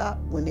want to get up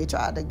when they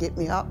tried to get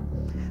me up,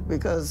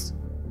 because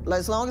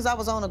as long as I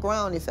was on the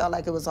ground, it felt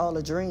like it was all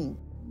a dream.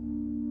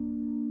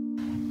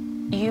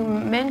 You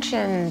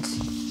mentioned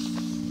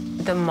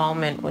the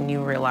moment when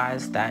you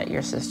realized that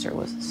your sister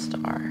was a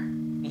star.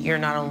 You're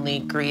not only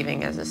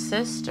grieving as a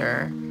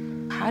sister,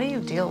 how do you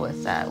deal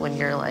with that when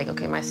you're like,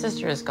 okay, my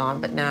sister is gone,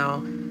 but now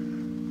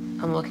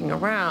I'm looking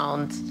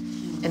around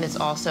and it's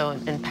also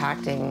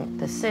impacting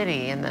the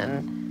city, and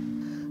then...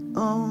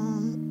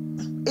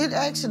 It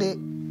actually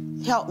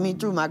helped me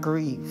through my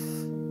grief,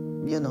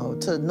 you know,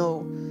 to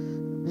know,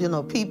 you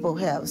know, people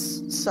have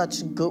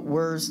such good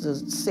words to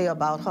say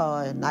about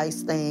her and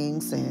nice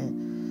things,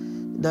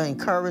 and the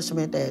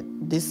encouragement that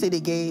this city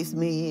gave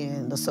me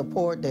and the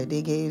support that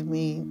they gave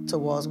me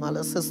towards my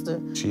little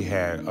sister. She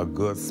had a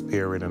good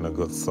spirit and a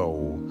good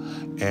soul,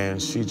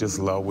 and she just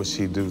loved what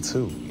she do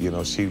too. You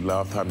know, she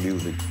loved her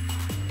music.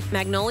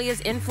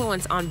 Magnolia's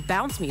influence on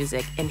bounce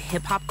music and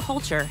hip-hop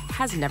culture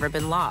has never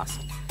been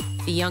lost.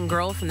 The young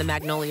girl from the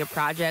Magnolia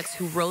Projects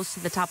who rose to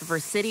the top of her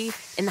city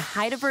in the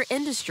height of her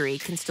industry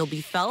can still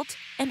be felt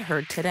and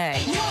heard today.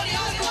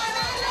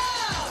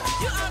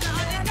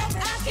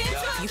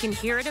 You can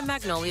hear it in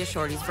Magnolia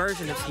Shorty's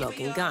version of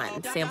Smoking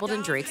Gun, sampled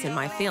in Drake's In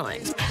My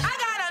Feelings.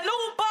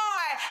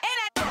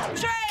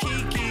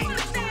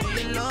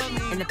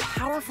 And the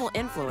powerful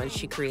influence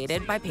she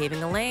created by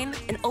paving a lane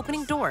and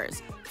opening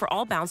doors for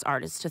all bounce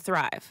artists to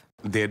thrive.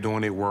 They're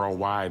doing it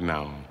worldwide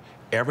now.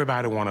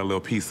 Everybody want a little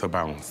piece of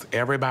bounce.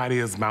 Everybody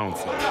is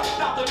bouncing.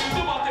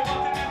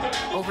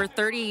 Over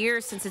 30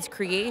 years since its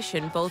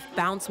creation, both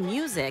bounce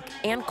music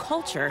and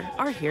culture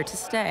are here to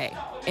stay.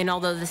 And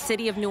although the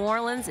city of New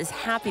Orleans is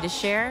happy to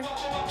share,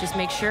 just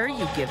make sure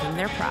you give them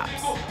their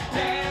props.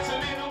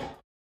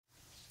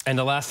 And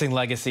a lasting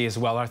legacy as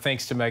well. Our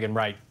thanks to Megan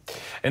Wright.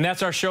 And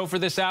that's our show for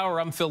this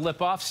hour. I'm Phil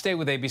Lipoff. Stay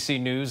with ABC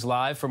News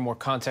Live for more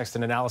context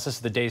and analysis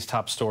of the day's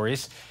top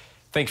stories.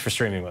 Thanks for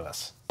streaming with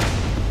us.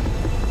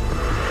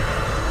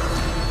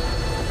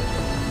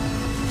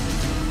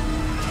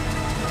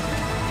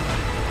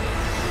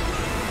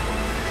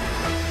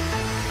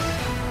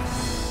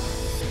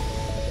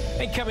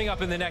 And coming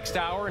up in the next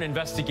hour, an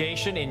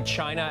investigation in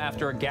China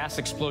after a gas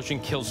explosion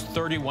kills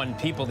 31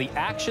 people. The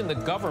action the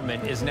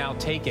government is now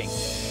taking.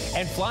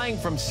 And flying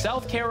from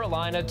South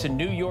Carolina to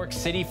New York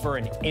City for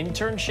an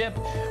internship,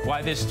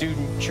 why this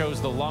student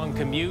chose the long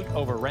commute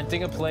over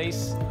renting a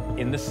place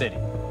in the city.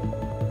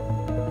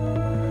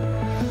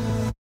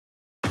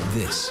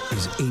 This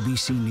is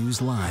ABC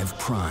News Live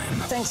Prime.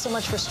 Thanks so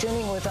much for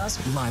streaming with us.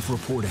 Live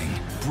reporting,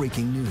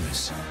 breaking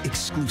news,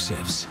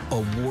 exclusives,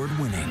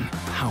 award-winning,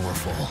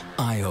 powerful,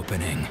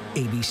 eye-opening.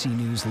 ABC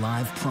News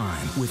Live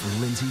Prime with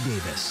Lindsay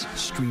Davis,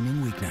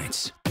 streaming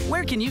weeknights.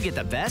 Where can you get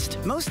the best,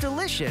 most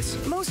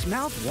delicious, most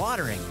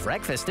mouth-watering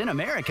breakfast in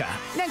America?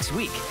 Next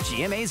week,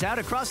 GMA's out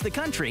across the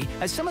country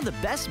as some of the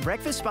best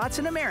breakfast spots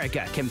in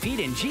America compete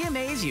in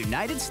GMA's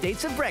United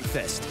States of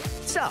Breakfast.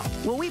 So,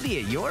 will we be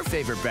at your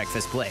favorite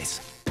breakfast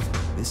place?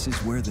 This is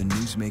where the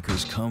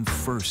newsmakers come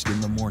first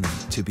in the morning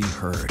to be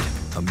heard.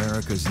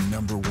 America's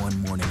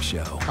 #1 morning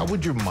show. How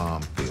would your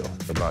mom feel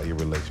about your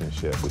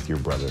relationship with your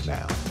brother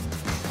now?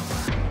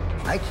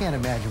 I can't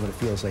imagine what it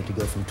feels like to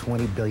go from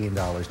 $20 billion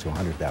to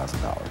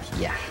 $100,000.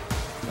 Yeah.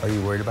 Are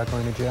you worried about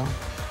going to jail?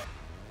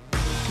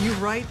 You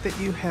write that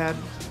you had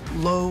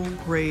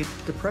low-grade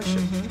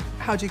depression.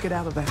 How'd you get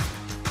out of that?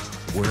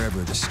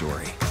 Wherever the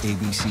story,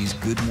 ABC's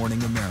Good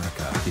Morning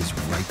America is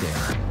right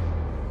there.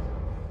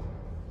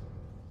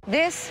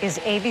 This is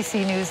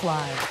ABC News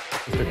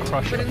Live. The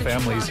crush of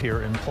families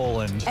here in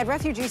Poland. At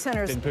refugee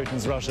centers. In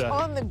Putin's Russia.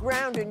 On the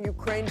ground in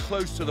Ukraine.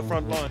 Close to the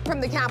front line.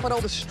 From the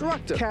capital,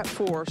 destructive Cat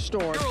 4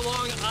 storm. You're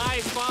along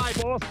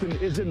I-5. Boston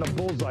is in the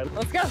bullseye.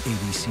 Let's go.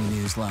 ABC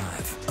News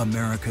Live,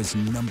 America's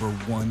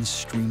 #1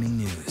 streaming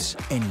news.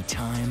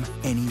 Anytime,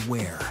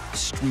 anywhere.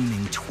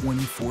 Streaming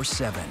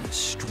 24/7,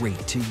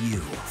 straight to you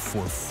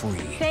for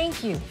free.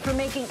 Thank you for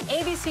making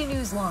ABC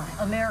News Live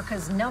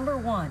America's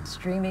 #1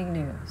 streaming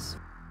news.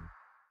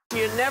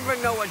 You never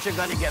know what you're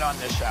going to get on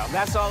this show.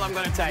 That's all I'm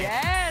going to tell you.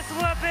 Yes,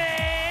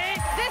 Whoopi!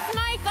 Is this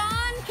mic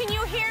on? Can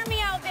you hear me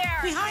out there?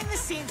 Behind the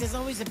scenes is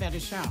always a better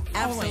show.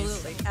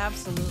 Absolutely,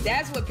 absolutely.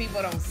 That's what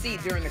people don't see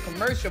during the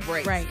commercial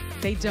break. Right,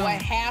 they don't.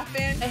 What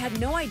happened? I had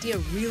no idea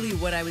really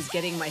what I was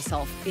getting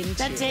myself into.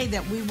 That day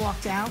that we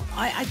walked out,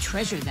 I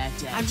treasured that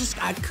day.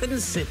 I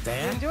couldn't sit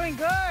there. You're doing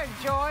good,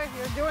 Joy.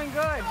 You're doing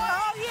good.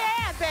 Oh,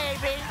 yeah,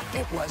 baby.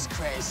 It was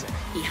crazy.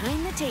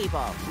 Behind the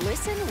Table.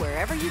 Listen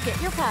wherever you get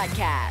your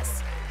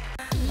podcasts.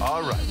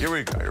 All right, here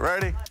we go. You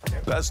ready?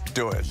 Let's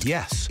do it.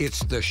 Yes, it's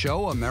the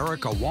show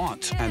America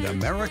wants and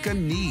America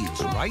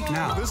needs right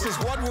now. This is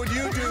What Would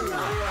You Do?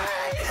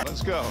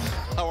 Let's go.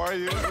 How are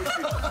you? Can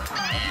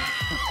I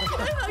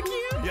hug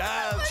you?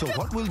 Yes. So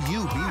what will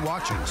you be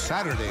watching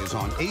Saturdays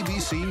on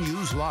ABC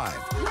News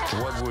Live?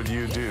 What would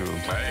you do?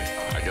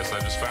 Hey, I guess I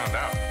just found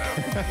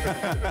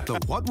out. The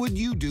What Would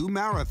You Do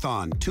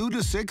Marathon, 2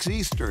 to 6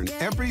 Eastern,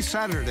 every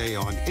Saturday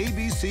on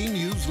ABC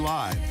News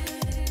Live.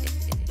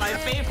 My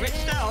favorite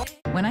show.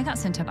 When I got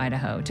sent to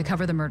Idaho to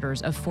cover the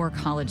murders of 4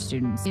 college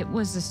students, it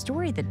was a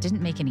story that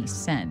didn't make any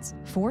sense.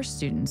 4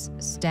 students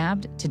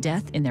stabbed to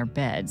death in their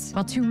beds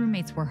while 2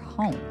 roommates were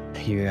home.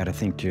 You got to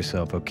think to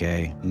yourself,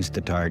 okay, who's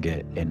the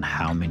target and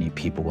how many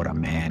people would a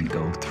man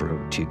go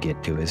through to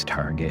get to his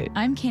target?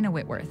 I'm Kana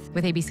Whitworth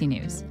with ABC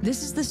News.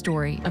 This is the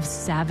story of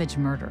savage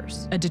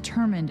murders, a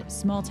determined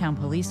small-town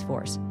police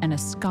force, and a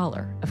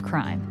scholar of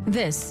crime.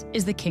 This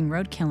is The King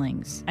Road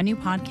Killings, a new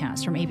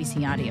podcast from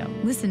ABC Audio.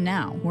 Listen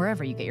now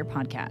wherever you get your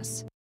podcasts.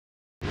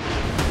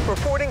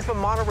 Reporting from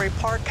Monterey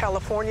Park,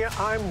 California,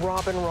 I'm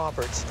Robin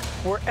Roberts.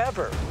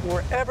 Wherever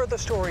the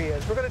story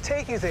is, we're going to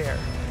take you there.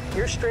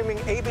 You're streaming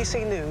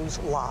ABC News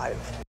Live.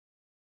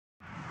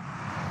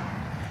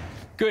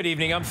 Good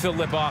evening. I'm Phil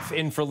Lipoff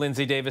in for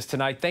Lindsay Davis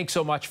tonight. Thanks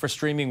so much for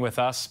streaming with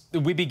us.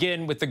 We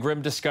begin with the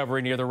grim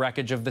discovery near the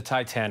wreckage of the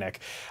Titanic,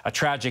 a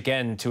tragic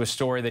end to a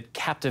story that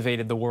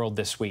captivated the world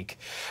this week.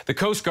 The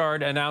Coast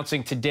Guard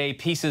announcing today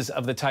pieces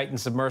of the Titan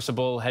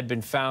submersible had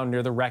been found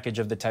near the wreckage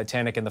of the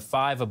Titanic, and the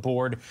 5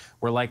 aboard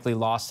were likely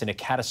lost in a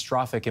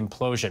catastrophic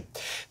implosion.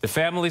 The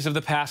families of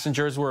the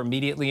passengers were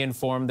immediately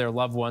informed their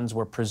loved ones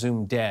were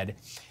presumed dead.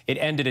 It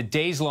ended a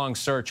days-long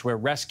search where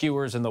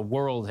rescuers and the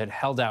world had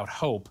held out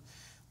hope.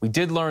 We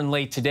did learn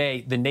late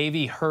today the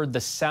Navy heard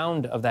the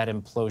sound of that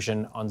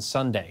implosion on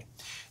Sunday.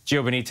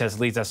 Gio Benitez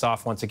leads us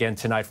off once again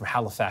tonight from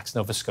Halifax,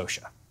 Nova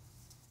Scotia.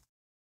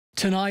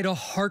 Tonight, a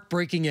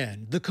heartbreaking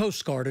end. The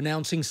Coast Guard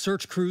announcing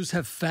search crews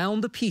have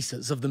found the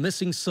pieces of the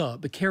missing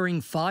sub carrying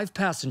 5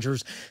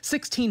 passengers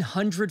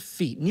 1,600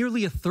 feet,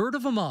 nearly a third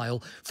of a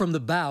mile from the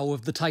bow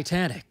of the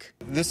Titanic.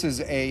 This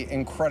is an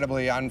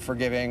incredibly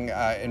unforgiving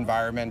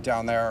environment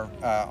down there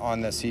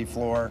on the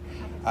seafloor.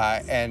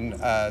 And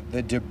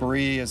the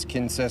debris is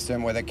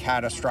consistent with a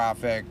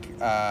catastrophic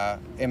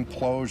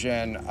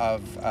implosion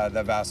of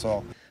the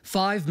vessel.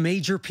 5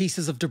 major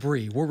pieces of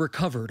debris were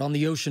recovered on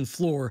the ocean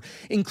floor,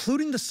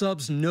 including the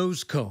sub's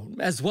nose cone,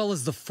 as well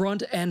as the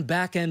front and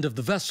back end of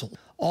the vessel,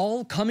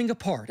 all coming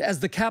apart as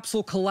the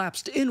capsule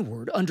collapsed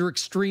inward under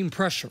extreme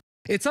pressure.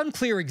 It's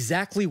unclear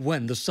exactly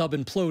when the sub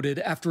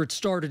imploded after it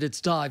started its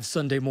dive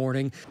Sunday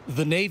morning.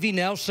 The Navy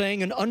now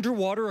saying an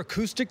underwater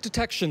acoustic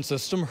detection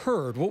system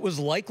heard what was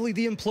likely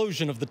the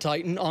implosion of the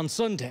Titan on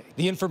Sunday.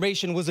 The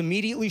information was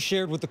immediately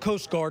shared with the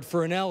Coast Guard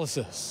for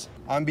analysis.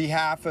 On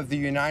behalf of the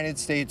United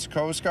States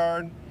Coast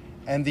Guard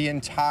and the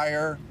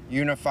entire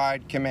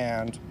Unified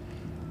Command,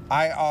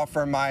 I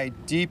offer my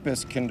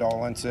deepest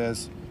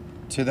condolences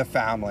to the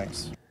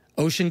families.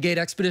 Ocean Gate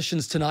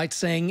Expeditions tonight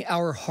saying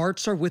our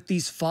hearts are with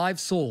these 5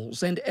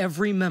 souls and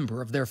every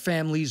member of their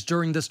families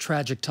during this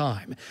tragic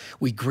time.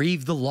 We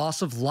grieve the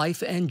loss of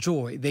life and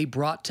joy they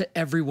brought to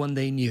everyone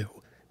they knew.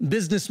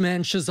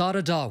 Businessman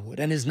Shahzada Dawood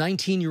and his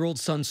 19-year-old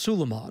son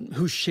Suleiman,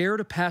 who shared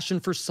a passion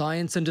for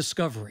science and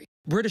discovery.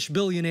 British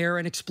billionaire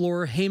and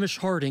explorer Hamish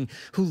Harding,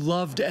 who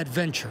loved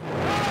adventure.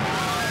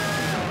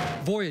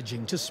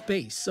 Voyaging to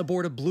space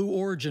aboard a Blue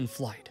Origin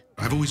flight.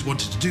 I've always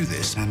wanted to do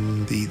this,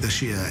 and the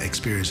sheer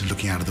experience of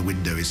looking out of the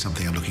window is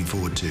something I'm looking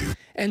forward to.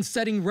 And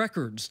setting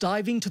records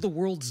diving to the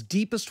world's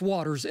deepest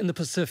waters in the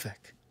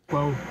Pacific.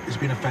 Well, it's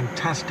been a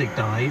fantastic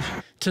dive.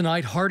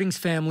 Tonight, Harding's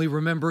family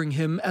remembering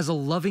him as a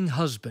loving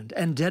husband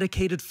and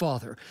dedicated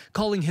father,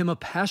 calling him a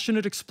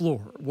passionate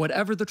explorer,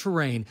 whatever the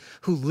terrain,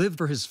 who lived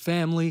for his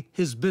family,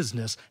 his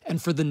business,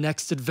 and for the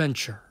next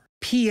adventure.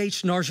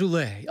 P.H.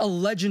 Narjoulé, a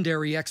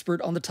legendary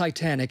expert on the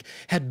Titanic,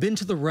 had been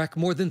to the wreck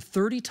more than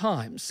 30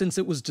 times since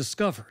it was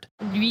discovered.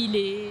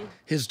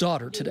 His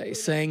daughter today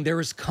saying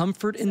there is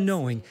comfort in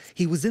knowing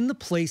he was in the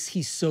place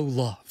he so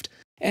loved.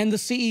 And the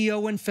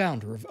CEO and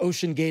founder of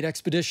Ocean Gate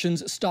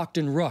Expeditions,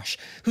 Stockton Rush,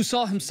 who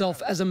saw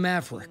himself as a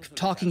maverick,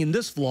 talking in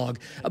this vlog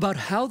about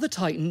how the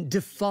Titan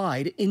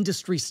defied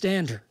industry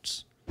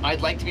standards.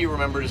 I'd like to be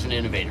remembered as an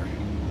innovator.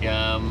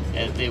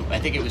 I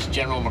think it was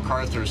General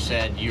MacArthur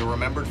said, "You're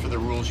remembered for the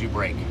rules you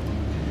break."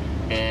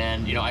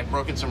 And, you know, I've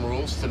broken some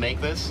rules to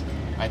make this.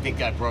 I think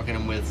I've broken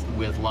them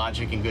with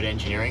logic and good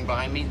engineering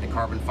behind me. The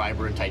carbon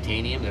fiber and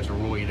titanium, there's a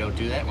rule you don't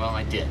do that. Well,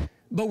 I did.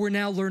 But we're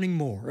now learning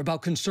more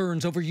about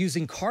concerns over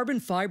using carbon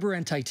fiber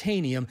and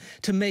titanium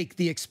to make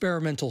the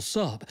experimental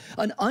sub,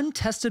 an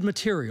untested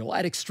material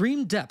at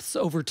extreme depths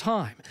over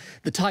time.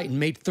 The Titan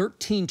made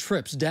 13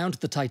 trips down to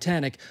the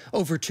Titanic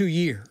over 2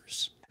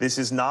 years. This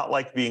is not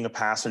like being a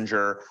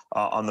passenger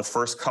on the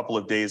first couple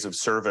of days of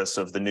service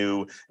of the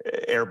new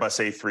Airbus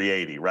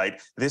A380,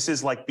 right? This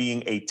is like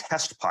being a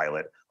test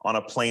pilot on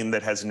a plane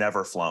that has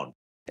never flown.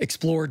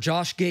 Explorer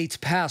Josh Gates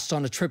passed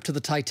on a trip to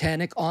the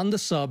Titanic on the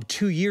sub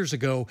 2 years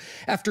ago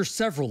after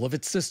several of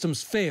its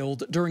systems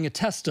failed during a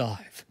test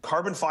dive.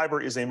 Carbon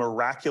fiber is a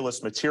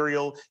miraculous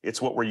material.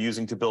 It's what we're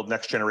using to build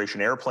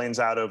next-generation airplanes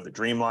out of, the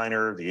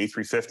Dreamliner, the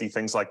A350,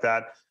 things like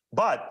that.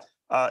 But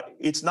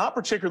it's not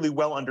particularly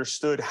well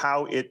understood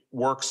how it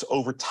works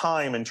over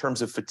time in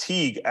terms of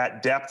fatigue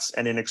at depths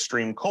and in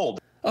extreme cold.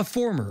 A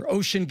former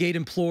Ocean Gate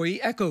employee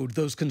echoed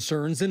those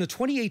concerns in a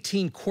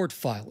 2018 court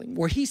filing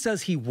where he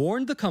says he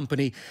warned the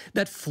company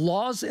that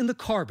flaws in the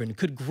carbon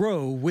could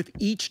grow with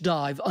each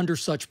dive under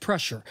such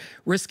pressure,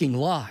 risking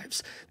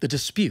lives. The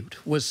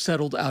dispute was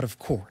settled out of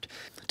court.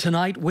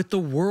 Tonight, with the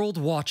world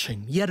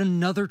watching, yet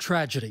another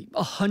tragedy.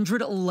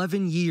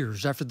 111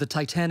 years after the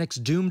Titanic's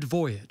doomed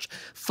voyage,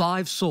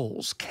 5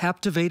 souls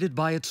captivated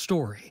by its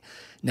story,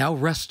 now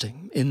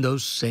resting in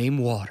those same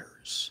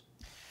waters.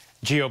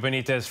 Gio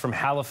Benitez from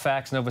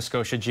Halifax, Nova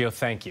Scotia. Gio,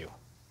 thank you.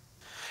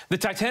 The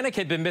Titanic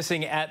had been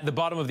missing at the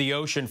bottom of the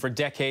ocean for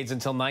decades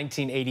until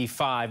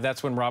 1985.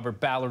 That's when Robert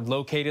Ballard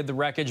located the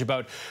wreckage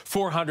about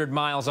 400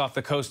 miles off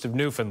the coast of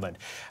Newfoundland.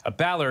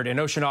 Ballard, an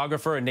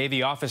oceanographer and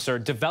Navy officer,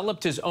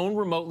 developed his own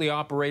remotely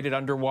operated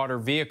underwater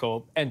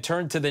vehicle and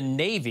turned to the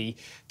Navy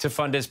to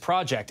fund his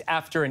project.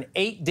 After an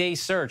 8-day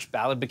search,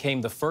 Ballard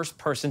became the first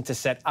person to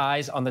set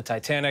eyes on the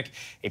Titanic.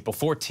 April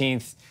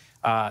 14th.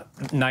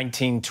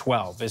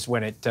 1912 is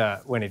when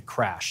it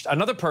crashed.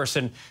 Another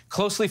person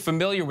closely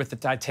familiar with the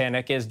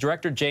Titanic is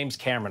director James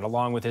Cameron,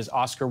 along with his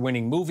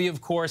Oscar-winning movie, of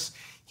course.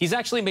 He's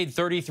actually made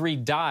 33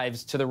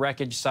 dives to the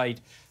wreckage site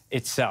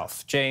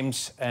itself.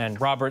 James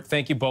and Robert,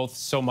 thank you both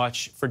so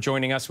much for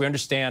joining us. We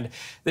understand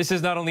this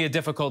is not only a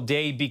difficult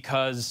day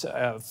because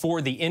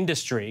for the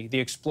industry, the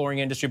exploring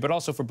industry, but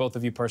also for both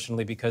of you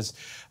personally because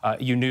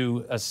you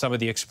knew some of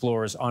the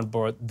explorers on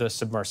board the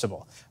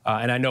submersible.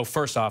 And I know,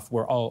 first off,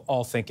 we're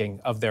all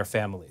thinking of their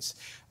families.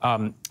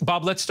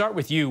 Bob, let's start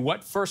with you.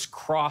 What first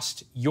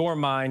crossed your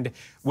mind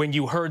when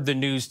you heard the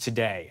news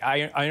today?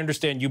 I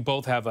understand you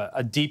both have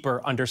a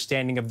deeper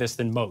understanding of this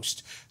than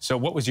most. So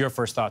what was your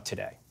first thought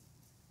today?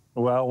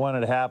 Well, when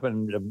it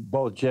happened,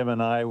 both Jim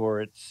and I were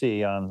at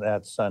sea on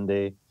that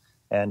Sunday,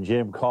 and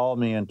Jim called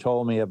me and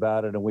told me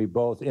about it, and we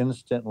both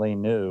instantly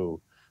knew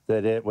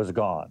that it was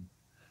gone.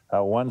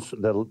 Once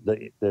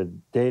the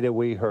data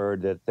we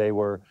heard that they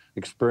were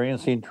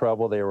experiencing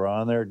trouble, they were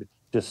on their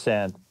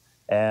descent,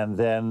 and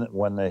then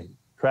when the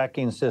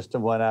tracking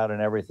system went out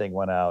and everything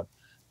went out,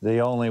 the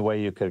only way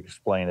you could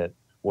explain it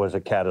was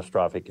a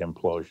catastrophic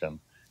implosion.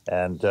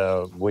 And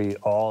we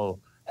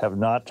all have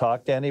not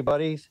talked to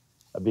anybody,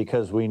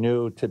 because we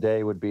knew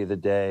today would be the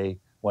day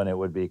when it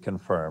would be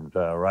confirmed.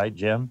 Right,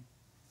 Jim?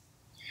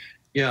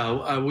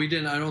 Yeah, we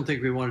didn't. I don't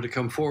think we wanted to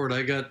come forward.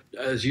 I got,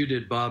 as you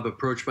did, Bob,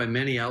 approached by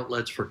many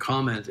outlets for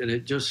comment, and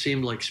it just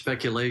seemed like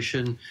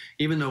speculation,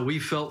 even though we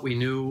felt we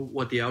knew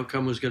what the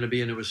outcome was going to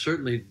be, and it was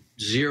certainly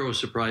zero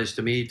surprise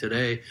to me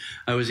today.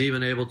 I was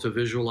even able to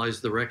visualize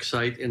the wreck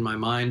site in my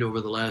mind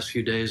over the last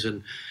few days,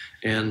 and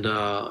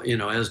you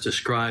know, as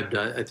described,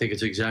 I think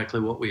it's exactly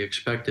what we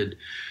expected.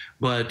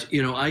 But,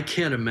 you know, I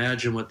can't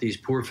imagine what these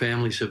poor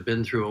families have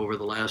been through over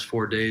the last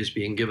 4 days,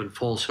 being given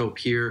false hope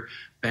here,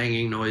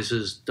 banging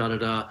noises,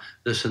 da-da-da,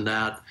 this and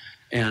that.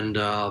 And,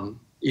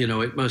 you know,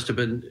 it must have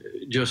been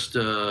just,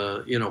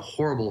 you know,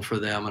 horrible for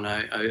them. And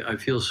I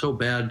feel so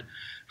bad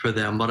for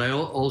them. But I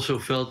also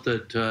felt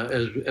that,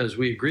 as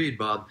we agreed,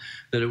 Bob,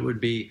 that it would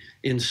be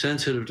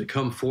insensitive to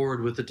come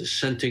forward with a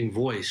dissenting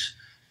voice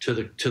to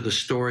the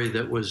story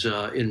that was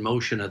in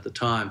motion at the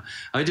time.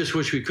 I just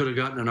wish we could have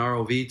gotten an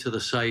ROV to the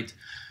site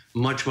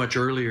much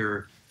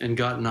earlier and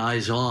gotten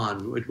eyes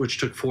on, which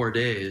took 4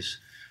 days.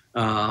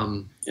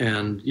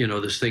 And, you know,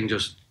 this thing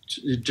just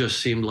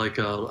seemed like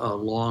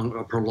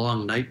a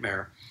prolonged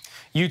nightmare.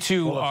 You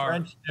two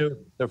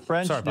The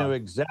French knew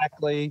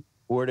exactly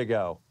where to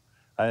go.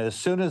 As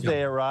soon as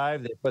they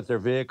arrived, they put their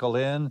vehicle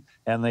in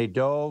and they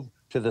dove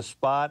to the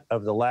spot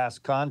of the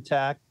last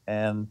contact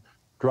and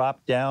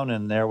dropped down,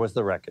 and there was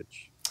the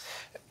wreckage.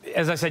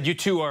 As I said, you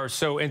two are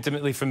so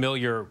intimately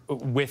familiar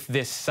with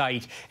this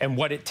site and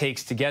what it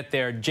takes to get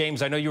there.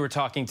 James, I know you were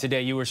talking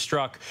today. You were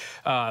struck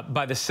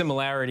by the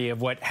similarity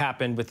of what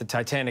happened with the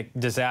Titanic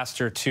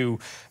disaster to,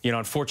 you know,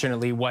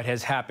 unfortunately, what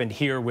has happened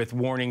here with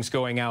warnings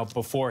going out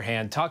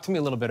beforehand. Talk to me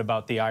a little bit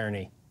about the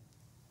irony.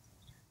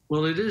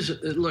 Well, it is.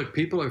 Look,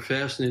 people are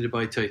fascinated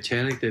by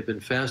Titanic. They've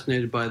been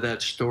fascinated by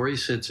that story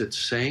since it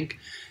sank.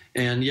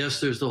 And yes,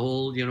 there's the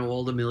whole, you know,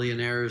 all the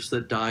millionaires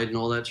that died and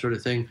all that sort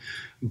of thing.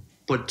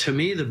 But to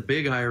me, the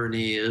big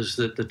irony is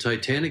that the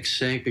Titanic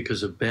sank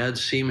because of bad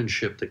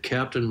seamanship. The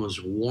captain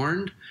was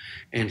warned,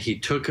 and he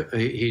took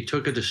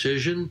a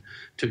decision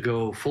to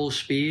go full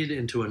speed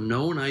into a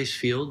known ice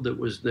field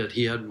that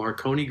he had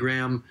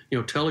Marconigram, you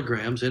know,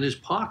 telegrams in his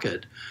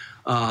pocket,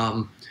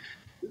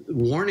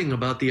 warning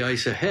about the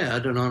ice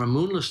ahead. And on a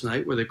moonless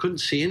night where they couldn't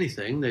see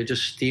anything, they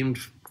just steamed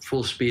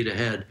full speed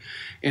ahead.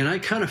 And I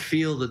kind of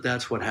feel that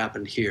that's what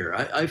happened here.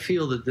 I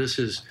feel that this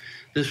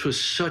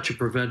was such a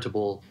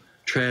preventable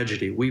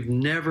tragedy. We've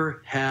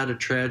never had a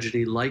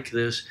tragedy like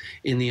this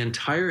in the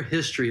entire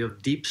history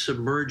of deep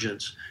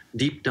submergence,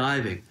 deep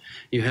diving.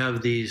 You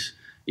have these,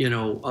 you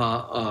know,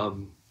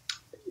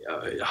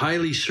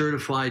 highly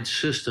certified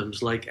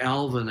systems like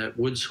Alvin at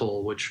Woods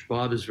Hole, which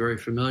Bob is very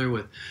familiar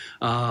with.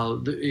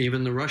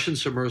 Even the Russian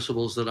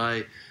submersibles that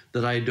I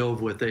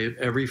dove with,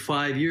 every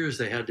 5 years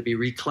they had to be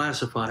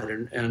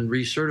reclassified and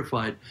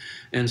recertified,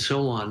 and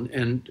so on.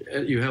 And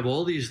you have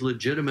all these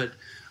legitimate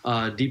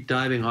deep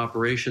diving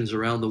operations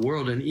around the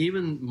world, and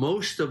even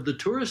most of the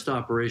tourist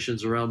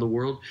operations around the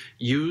world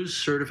use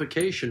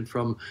certification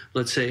from,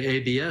 let's say,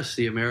 ABS,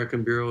 the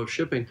American Bureau of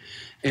Shipping,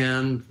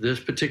 and this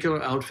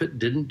particular outfit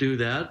didn't do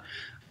that.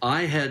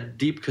 I had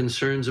deep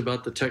concerns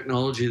about the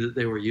technology that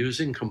they were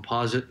using,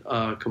 composite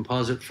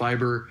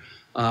fiber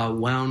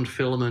wound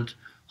filament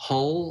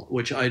hull,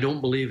 which I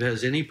don't believe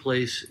has any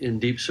place in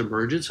deep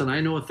submergence. And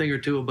I know a thing or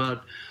two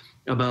about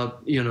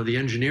you know, the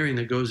engineering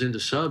that goes into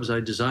subs. I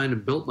designed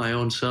and built my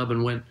own sub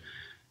and went,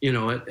 you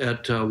know,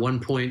 at one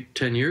point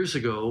 10 years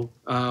ago,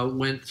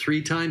 went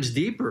 3 times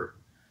deeper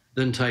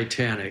than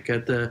Titanic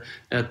at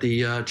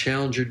the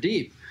Challenger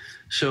Deep.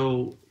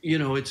 So, you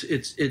know,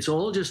 it's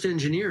all just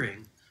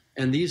engineering,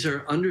 and these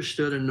are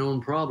understood and known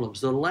problems.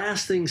 The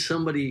last thing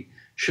somebody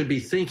should be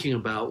thinking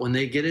about when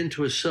they get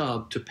into a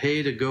sub to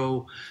pay to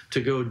go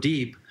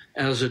deep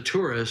as a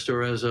tourist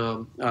or as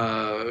a,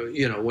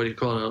 you know, what do you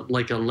call it,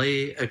 like a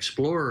lay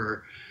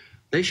explorer,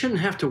 they shouldn't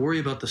have to worry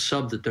about the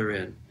sub that they're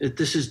in.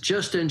 This is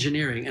just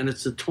engineering, and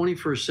it's the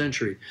 21st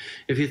century.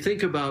 If you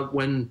think about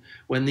when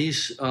we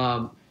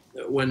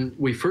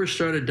first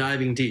started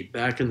diving deep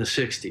back in the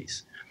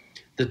 60s,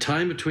 the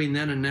time between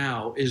then and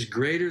now is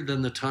greater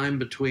than the time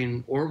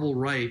between Orville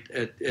Wright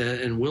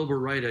and Wilbur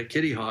Wright at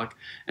Kitty Hawk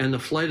and the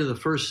flight of the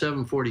first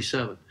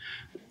 747.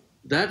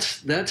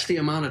 That's the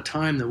amount of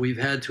time that we've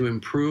had to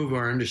improve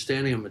our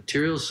understanding of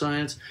materials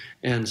science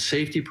and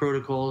safety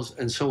protocols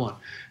and so on.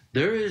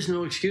 There is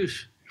no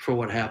excuse for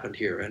what happened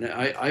here, and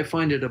I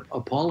find it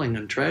appalling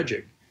and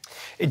tragic.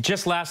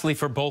 Just lastly,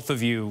 for both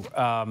of you,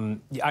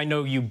 I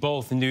know you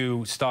both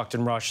knew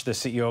Stockton Rush, the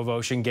CEO of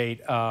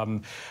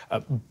OceanGate.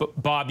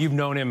 Bob, you've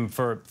known him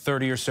for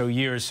 30 or so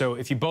years, so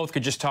if you both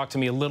could just talk to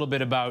me a little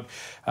bit about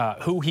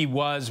who he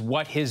was,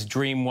 what his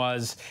dream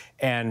was,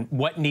 and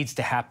what needs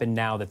to happen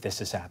now that this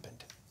has happened.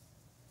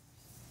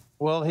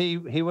 Well,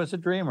 he was a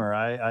dreamer.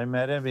 I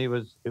met him. He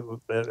was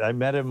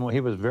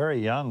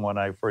very young when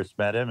I first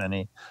met him, and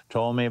he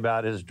told me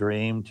about his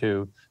dream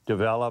to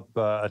develop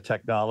a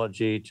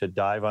technology to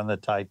dive on the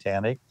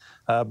Titanic.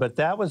 But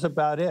that was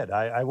about it.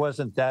 I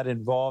wasn't that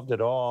involved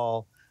at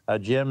all.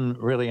 Jim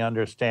really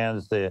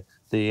understands the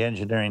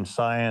engineering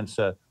science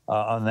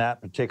on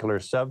that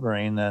particular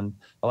submarine. And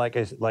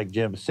like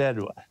Jim said,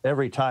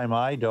 every time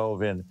I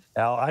dove in,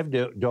 I've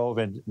dove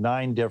in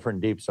 9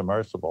 different deep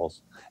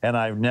submersibles, and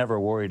I've never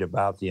worried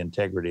about the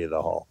integrity of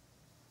the hull.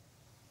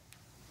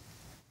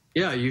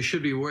 Yeah, you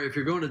should be worried. If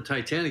you're going to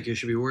Titanic, you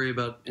should be worried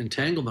about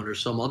entanglement or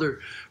some other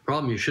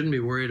problem. You shouldn't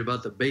be worried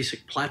about the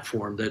basic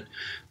platform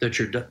that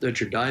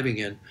you're diving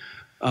in.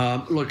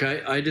 Look,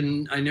 I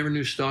never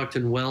knew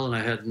Stockton well, and I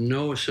had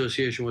no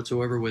association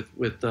whatsoever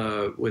with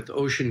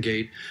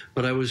OceanGate,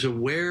 but I was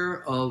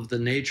aware of the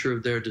nature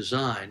of their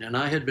design, and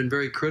I had been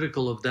very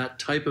critical of that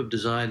type of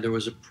design. There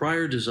was a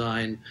prior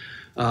design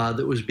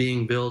that was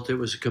being built. It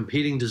was a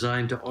competing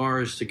design to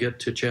ours to get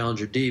to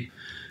Challenger Deep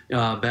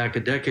back a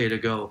decade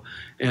ago,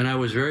 and I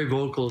was very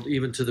vocal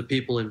even to the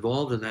people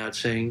involved in that,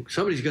 saying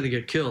somebody's going to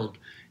get killed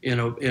in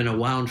a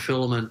wound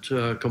filament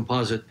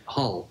composite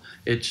hull.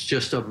 It's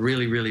just a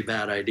really, really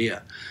bad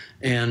idea.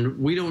 And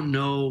we don't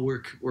know,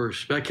 we're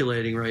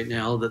speculating right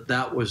now that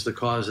that was the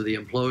cause of the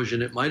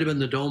implosion. It might have been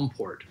the dome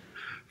port,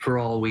 for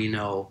all we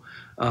know,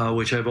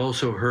 which I've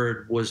also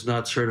heard was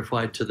not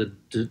certified to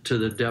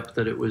the depth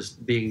that it was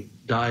being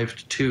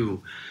dived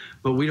to.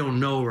 But we don't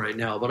know right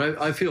now.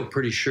 But I feel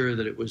pretty sure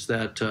that it was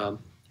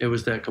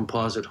that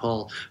composite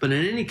hull. But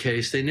in any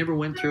case, they never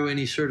went through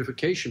any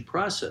certification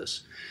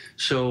process.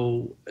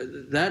 So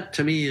that,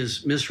 to me,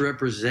 is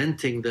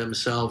misrepresenting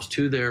themselves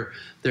to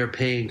their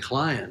paying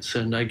clients.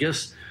 And I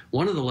guess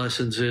one of the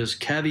lessons is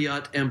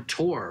caveat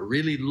emptor.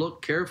 Really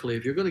look carefully.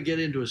 If you're going to get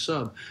into a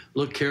sub,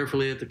 look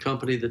carefully at the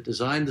company that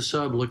designed the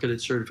sub, look at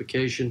its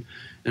certification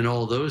and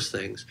all those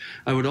things.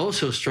 I would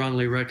also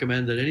strongly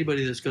recommend that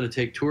anybody that's going to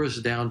take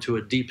tourists down to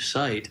a deep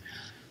site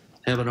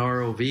have an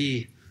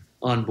ROV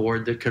on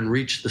board that can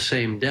reach the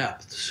same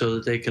depth, so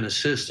that they can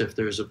assist if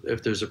there's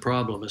a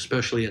problem,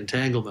 especially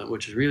entanglement,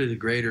 which is really the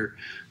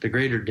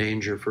greater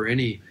danger for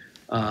any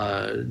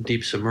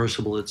deep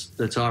submersible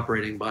that's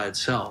operating by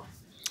itself.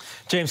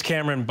 James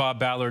Cameron, Bob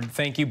Ballard,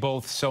 thank you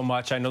both so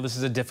much. I know this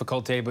is a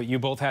difficult day, but you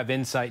both have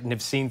insight and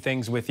have seen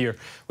things with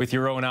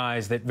your own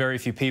eyes that very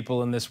few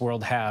people in this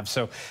world have.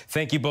 So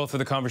thank you both for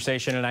the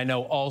conversation. And I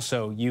know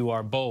also you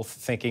are both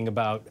thinking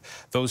about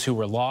those who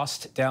were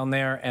lost down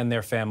there and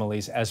their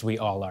families, as we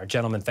all are.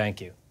 Gentlemen, thank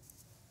you.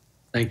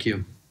 Thank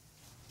you.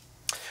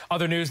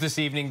 Other news this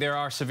evening, there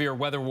are severe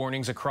weather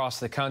warnings across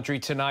the country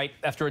tonight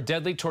after a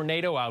deadly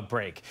tornado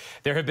outbreak.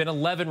 There have been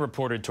 11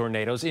 reported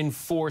tornadoes in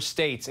 4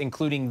 states,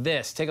 including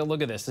this. Take a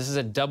look at this. This is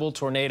a double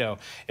tornado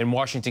in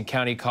Washington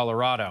County,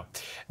 Colorado.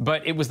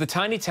 But it was the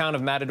tiny town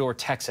of Matador,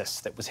 Texas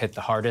that was hit the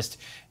hardest,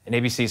 and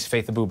ABC's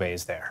Faith Abube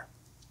is there.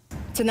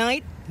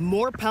 Tonight,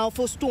 more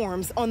powerful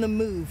storms on the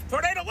move.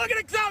 Tornado, look at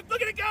it go!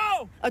 Look at it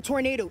go! A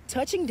tornado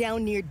touching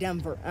down near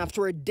Denver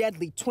after a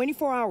deadly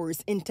 24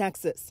 hours in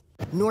Texas.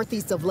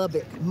 Northeast of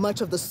Lubbock,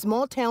 much of the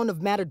small town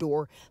of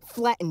Matador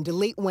flattened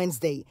late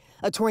Wednesday.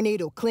 A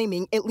tornado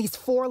claiming at least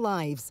 4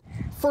 lives.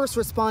 First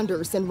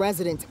responders and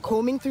residents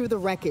combing through the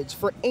wreckage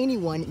for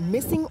anyone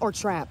missing or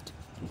trapped.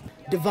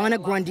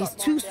 Devonna Grundy's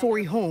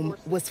 2-story home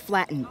was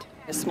flattened.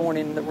 This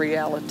morning, the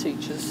reality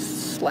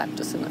just slapped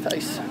us in the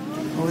face.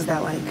 What was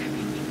that like?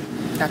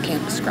 I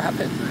can't describe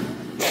it.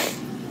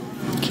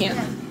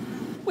 Can't.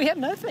 We have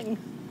nothing.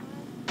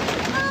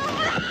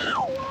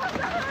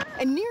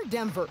 And near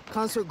Denver,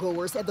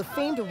 concertgoers at the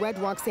famed Red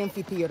Rocks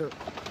Amphitheater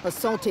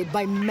assaulted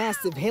by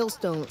massive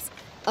hailstones.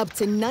 Up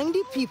to 90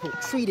 people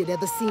treated at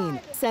the scene,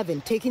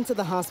 7 taken to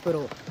the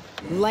hospital.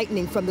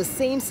 Lightning from the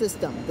same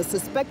system, the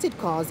suspected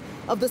cause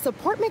of this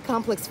apartment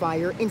complex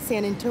fire in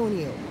San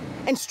Antonio.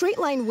 And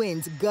straight-line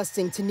winds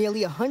gusting to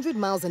nearly 100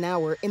 miles an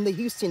hour in the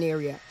Houston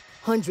area.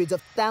 Hundreds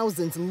of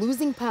thousands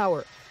losing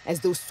power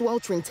as those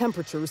sweltering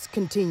temperatures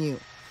continue.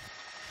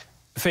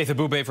 Faith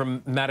Abube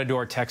from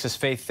Matador, Texas.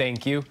 Faith,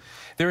 thank you.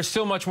 There is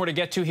still much more to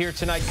get to here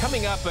tonight.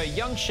 Coming up, a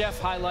young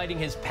chef highlighting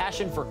his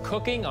passion for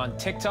cooking on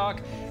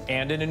TikTok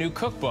and in a new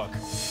cookbook.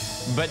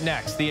 But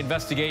next, the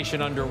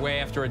investigation underway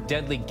after a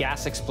deadly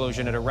gas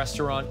explosion at a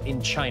restaurant in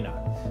China.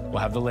 We'll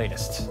have the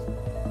latest.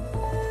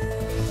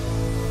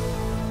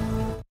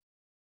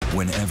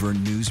 Whenever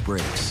news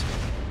breaks,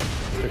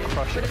 the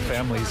crushing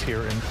families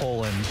here in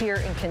Poland. Here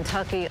in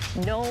Kentucky,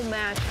 no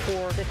match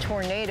for the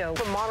tornado.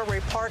 From Monterey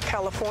Park,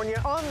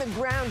 California, on the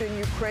ground in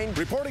Ukraine.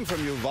 Reporting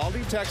from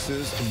Uvalde,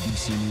 Texas.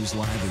 ABC News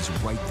Live is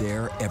right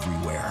there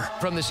everywhere.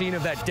 From the scene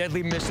of that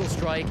deadly missile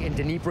strike in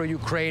Dnipro,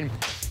 Ukraine.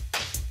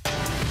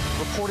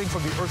 Reporting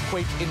from the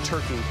earthquake in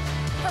Turkey.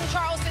 From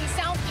Charleston,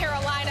 South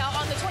Carolina,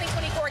 on the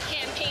 2024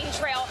 campaign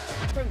trail.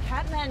 From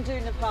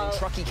Kathmandu, Nepal.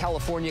 Truckee,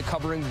 California,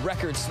 covering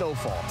record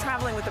snowfall.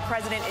 Traveling with the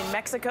president in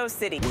Mexico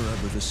City.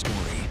 Wherever the story.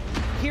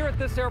 Here at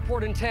this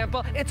airport in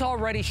Tampa, it's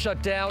already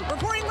shut down.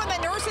 Reporting from the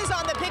nurses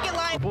on the picket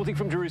line. Reporting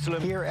from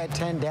Jerusalem. Here at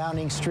 10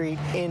 Downing Street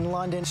in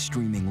London.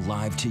 Streaming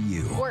live to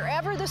you.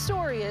 Wherever the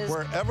story is.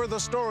 Wherever the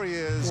story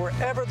is.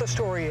 Wherever the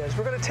story is.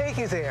 We're going to take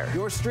you there.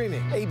 You're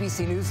streaming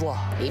ABC News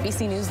Live.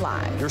 ABC News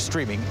Live. You're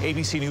streaming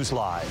ABC News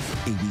Live.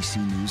 ABC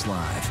News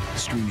Live.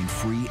 Streaming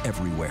free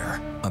everywhere.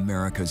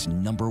 America's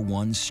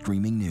 #1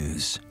 streaming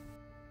news.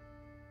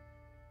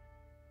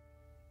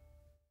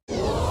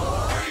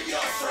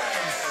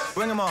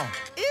 Bring them on.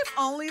 If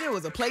only there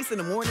was a place in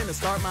the morning to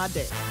start my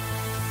day.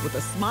 With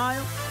a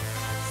smile,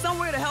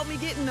 somewhere to help me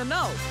get in the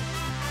know.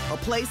 A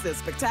place as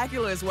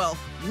spectacular as, well,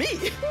 me.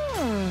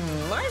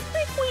 I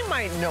think we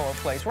might know a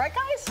place, right,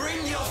 guys?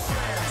 Bring your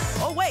friends.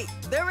 Oh, wait,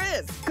 there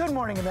is. Good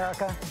morning,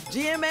 America.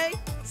 GMA,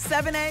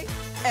 7A,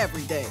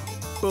 every day.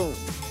 Boom,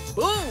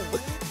 boom,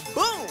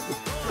 boom.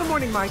 Good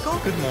morning, Michael.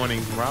 Good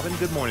morning, Robin.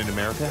 Good morning,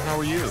 America. How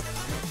are you?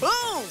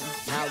 Boom.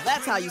 Now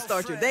that's how you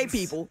start your day,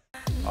 people.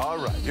 All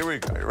right, here we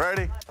go. You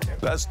ready?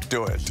 Let's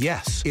do it.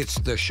 Yes, it's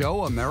the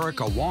show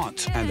America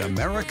wants and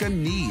America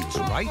needs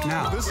right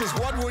now. This is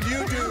What Would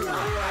You Do?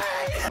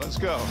 Let's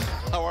go.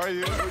 How are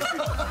you?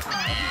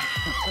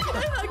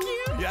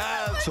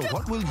 Yes. So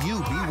what will you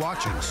be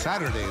watching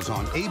Saturdays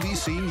on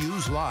ABC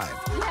News Live?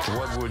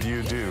 What would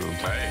you do?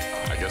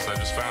 Hey, I guess I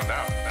just found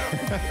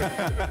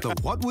out. The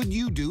What Would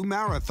You Do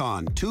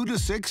Marathon, 2 to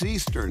 6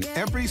 Eastern,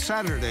 every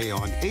Saturday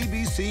on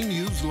ABC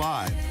News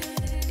Live.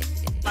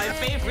 My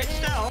favorite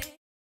show.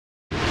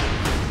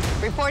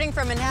 Reporting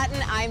from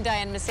Manhattan, I'm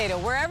Diane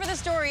Macedo. Wherever the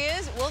story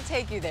is, we'll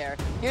take you there.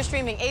 You're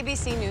streaming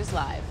ABC News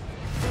Live.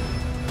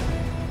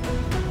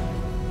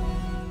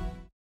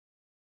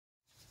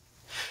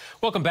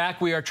 Welcome back.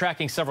 We are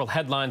tracking several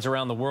headlines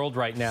around the world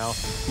right now.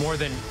 More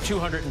than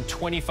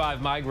 225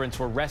 migrants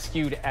were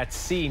rescued at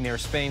sea near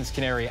Spain's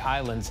Canary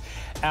Islands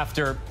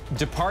after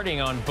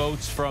departing on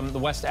boats from the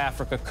West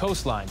Africa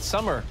coastline.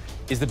 Summer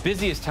is the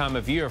busiest time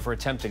of year for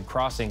attempted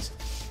crossings.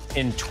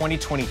 In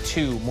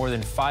 2022, more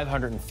than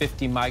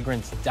 550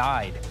 migrants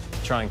died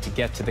trying to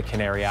get to the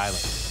Canary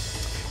Islands.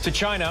 To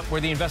China,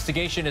 where the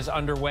investigation is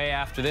underway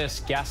after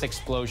this gas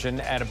explosion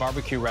at a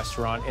barbecue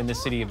restaurant in the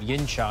city of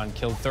Yinchan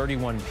killed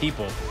 31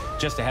 people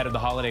just ahead of the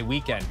holiday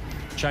weekend.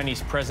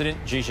 Chinese President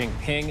Xi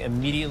Jinping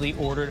immediately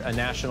ordered a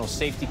national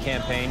safety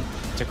campaign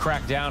to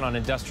crack down on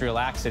industrial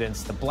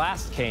accidents. The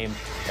blast came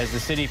as the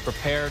city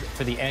prepared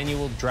for the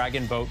annual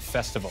Dragon Boat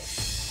Festival.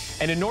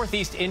 And in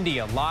northeast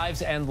India,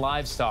 lives and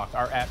livestock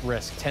are at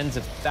risk. Tens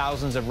of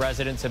thousands of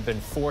residents have been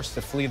forced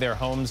to flee their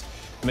homes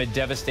amid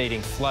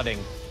devastating flooding,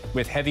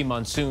 with heavy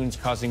monsoons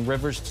causing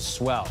rivers to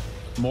swell.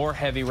 More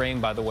heavy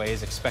rain, by the way,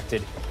 is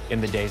expected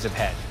in the days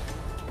ahead.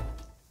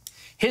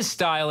 His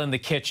style in the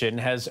kitchen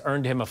has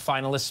earned him a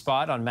finalist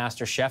spot on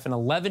MasterChef and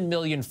 11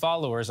 million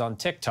followers on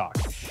TikTok.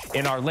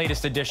 In our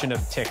latest edition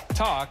of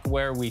TikTok,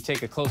 where we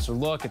take a closer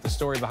look at the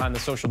story behind the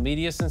social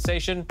media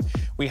sensation,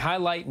 we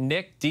highlight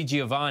Nick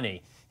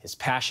DiGiovanni, his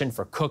passion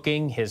for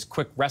cooking, his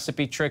quick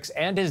recipe tricks,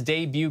 and his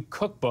debut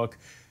cookbook,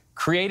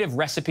 Creative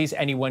Recipes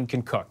Anyone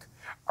Can Cook.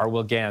 Our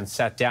Will Gann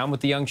sat down with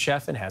the young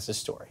chef and has his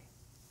story.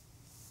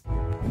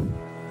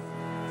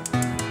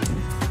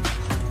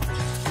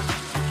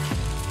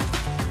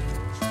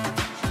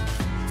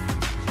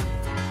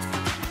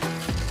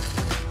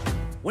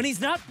 When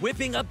he's not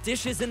whipping up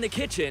dishes in the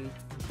kitchen,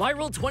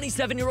 viral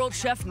 27-year-old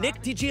chef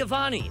Nick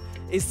DiGiovanni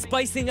is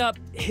spicing up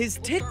his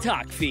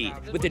TikTok feed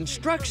with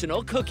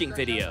instructional cooking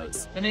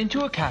videos. Then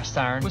into a cast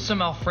iron with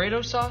some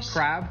Alfredo sauce,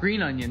 crab,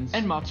 green onions,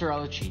 and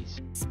mozzarella cheese.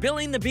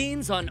 Spilling the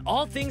beans on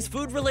all things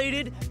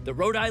food-related, the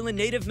Rhode Island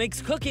native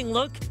makes cooking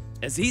look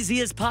as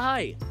easy as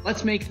pie.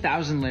 Let's make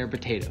 1,000-layer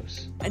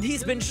potatoes. And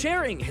he's been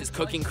sharing his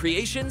cooking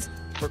creations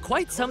for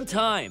quite some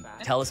time.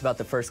 Tell us about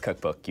the first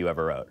cookbook you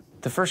ever wrote.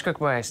 The first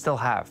cookbook I still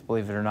have,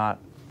 believe it or not,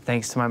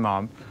 thanks to my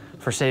mom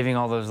for saving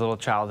all those little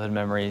childhood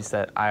memories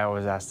that I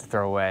always asked to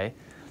throw away.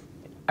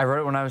 I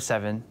wrote it when I was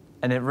 7,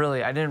 and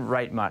I didn't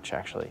write much,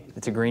 actually.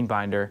 It's a green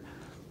binder,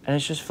 and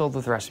it's just filled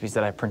with recipes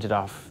that I printed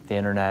off the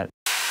internet.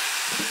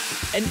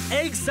 An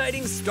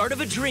exciting start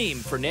of a dream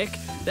for Nick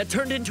that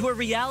turned into a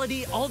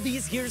reality all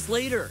these years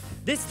later.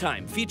 This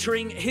time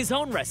featuring his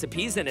own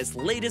recipes in his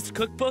latest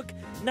cookbook,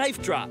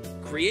 Knife Drop,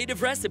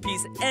 Creative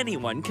Recipes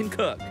Anyone Can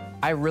Cook.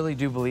 I really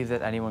do believe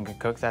that anyone can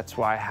cook. That's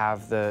why I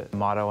have the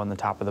motto on the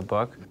top of the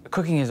book.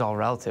 Cooking is all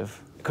relative.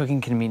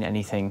 Cooking can mean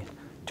anything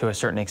to a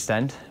certain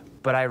extent,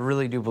 but I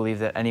really do believe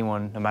that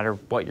anyone, no matter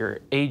what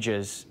your age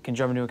is, can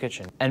jump into a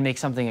kitchen and make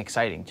something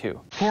exciting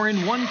too. Pour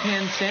in 1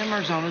 can San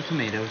Marzano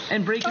tomatoes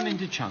and break them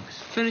into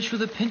chunks. Finish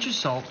with a pinch of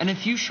salt and a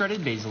few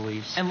shredded basil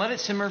leaves and let it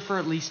simmer for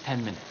at least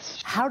 10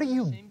 minutes. How do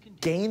you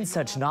gain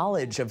such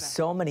knowledge of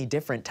so many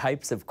different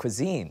types of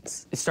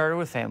cuisines? It started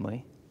with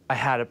family. I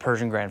had a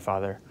Persian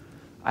grandfather.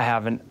 I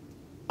have an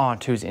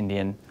aunt who's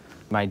Indian.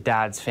 My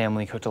dad's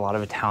family cooked a lot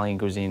of Italian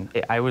cuisine.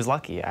 I was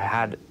lucky. I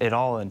had it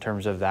all in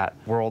terms of that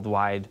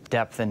worldwide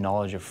depth and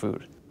knowledge of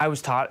food. I was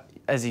taught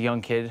as a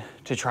young kid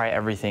to try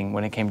everything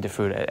when it came to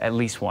food, at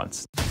least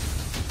once.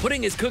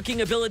 Putting his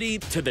cooking ability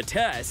to the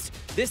test,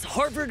 this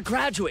Harvard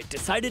graduate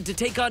decided to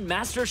take on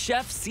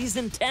MasterChef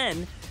Season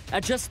 10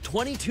 at just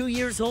 22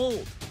 years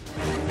old.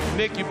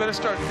 Nick, you better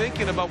start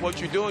thinking about what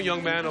you're doing,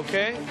 young man,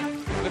 okay?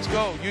 Let's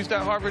go. Use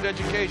that Harvard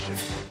education.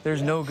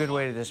 There's no good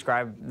way to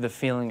describe the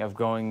feeling of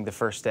going the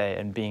first day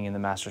and being in the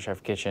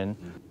MasterChef kitchen.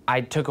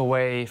 I took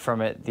away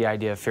from it the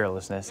idea of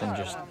fearlessness, and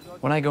just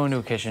when I go into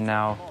a kitchen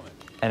now,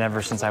 and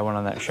ever since I went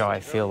on that show, I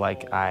feel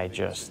like I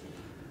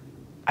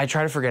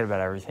try to forget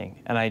about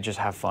everything, and I just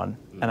have fun,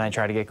 and I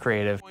try to get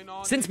creative.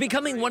 Since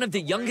becoming one of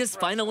the youngest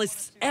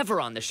finalists ever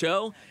on the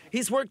show,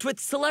 he's worked with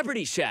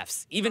celebrity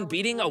chefs, even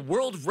beating a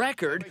world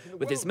record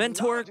with his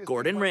mentor,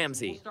 Gordon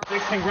Ramsay.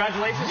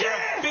 Congratulations, you're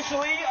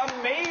officially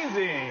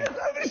amazing!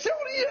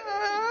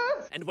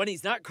 And when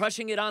he's not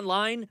crushing it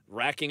online,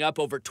 racking up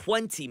over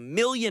 20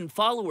 million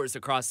followers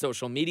across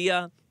social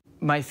media.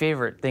 My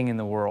favorite thing in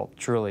the world,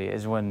 truly,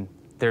 is when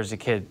there's a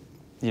kid,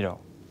 you know,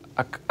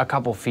 a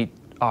couple feet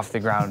off the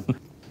ground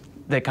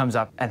that comes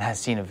up and has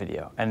seen a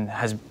video and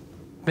has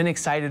been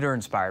excited or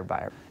inspired by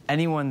it.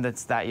 anyone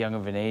that's that young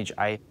of an age,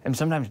 I am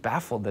sometimes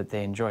baffled that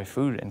they enjoy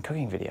food and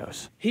cooking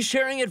videos. He's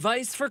sharing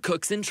advice for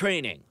cooks in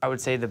training. I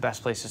would say the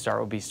best place to start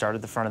would be start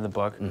at the front of the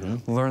book,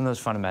 learn those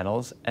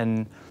fundamentals,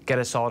 and get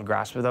a solid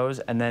grasp of those,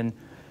 and then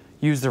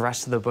use the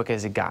rest of the book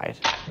as a guide.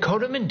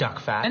 Coat them in duck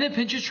fat, and a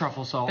pinch of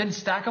truffle salt, then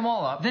stack them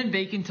all up, then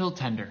bake until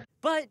tender.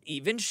 But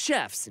even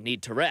chefs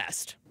need to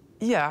rest.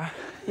 Yeah,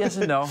 yes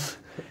and no.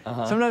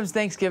 Sometimes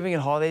Thanksgiving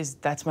and holidays,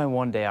 that's my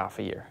one day off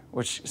a year,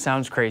 which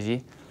sounds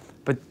crazy,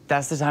 but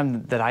that's the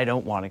time that I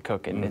don't want to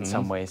cook in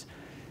some ways.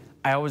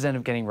 I always end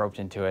up getting roped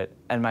into it,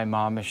 and my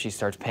mom, if she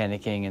starts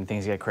panicking and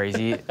things get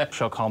crazy,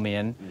 she'll call me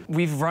in.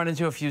 We've run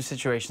into a few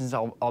situations,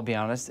 I'll be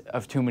honest,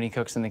 of too many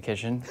cooks in the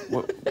kitchen.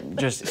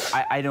 Just,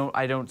 I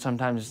don't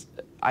sometimes,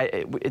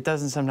 it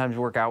doesn't sometimes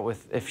work out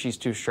with if she's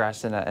too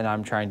stressed and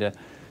I'm trying to.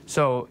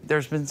 So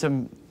there's been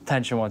some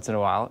tension once in a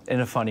while,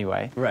 in a funny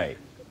way. Right.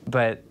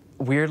 But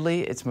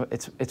weirdly, it's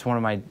one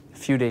of my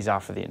few days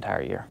off for the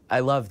entire year.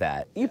 I love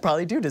that. You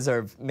probably do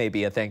deserve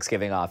maybe a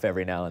Thanksgiving off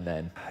every now and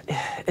then.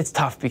 It's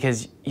tough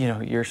because, you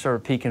know, you're sort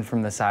of peeking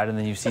from the side and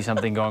then you see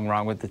something going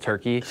wrong with the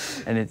turkey,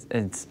 and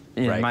it's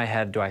in my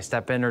head, do I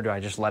step in or do I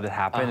just let it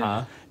happen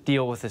and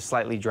deal with a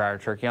slightly drier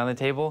turkey on the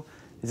table?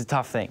 It's a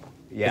tough thing.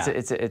 Yeah.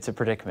 It's a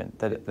predicament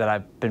that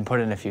I've been put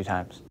in a few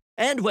times.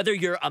 And whether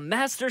you're a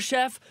master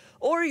chef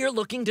or you're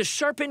looking to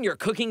sharpen your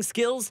cooking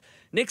skills,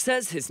 Nick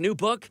says his new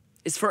book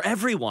is for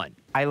everyone.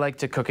 I like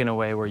to cook in a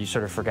way where you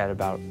sort of forget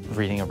about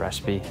reading a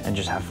recipe and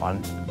just have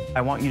fun.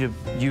 I want you to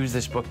use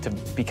this book to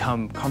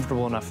become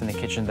comfortable enough in the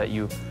kitchen that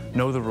you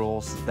know the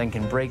rules, then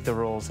can break the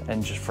rules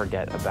and just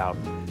forget about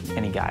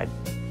any guide.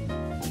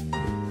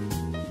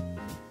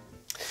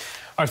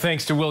 Our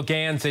thanks to Will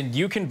Gans, and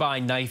you can buy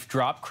Knife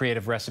Drop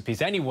creative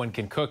recipes anyone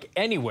can cook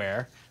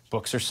anywhere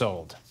books are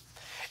sold.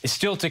 Is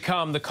still to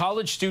come, the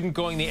college student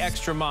going the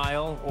extra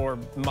mile, or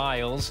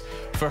miles,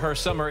 for her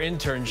summer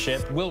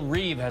internship. Will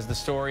Reeve has the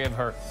story of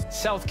her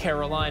South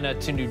Carolina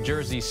to New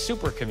Jersey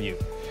super commute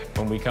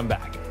when we come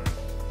back.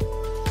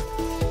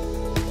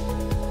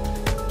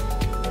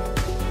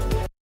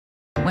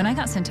 When I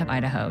got sent to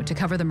Idaho to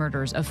cover the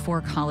murders of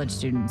 4 college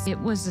students, it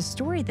was a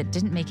story that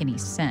didn't make any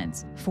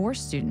sense. 4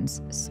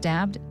 students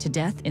stabbed to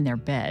death in their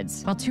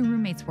beds while 2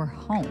 roommates were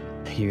home.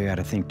 You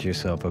gotta think to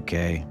yourself,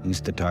 okay,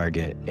 who's the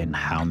target and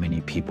how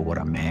many people would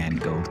a man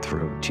go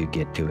through to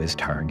get to his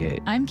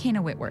target? I'm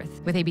Kana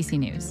Whitworth with ABC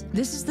News.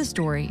 This is the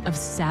story of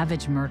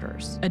savage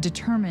murders, a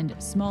determined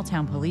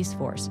small-town police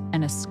force,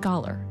 and a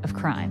scholar of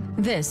crime.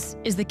 This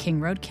is The King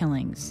Road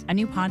Killings, a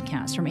new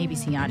podcast from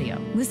ABC Audio.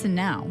 Listen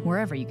now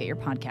wherever you get your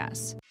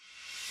podcasts.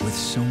 With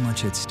so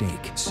much at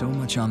stake, so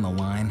much on the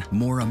line,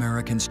 more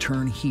Americans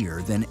turn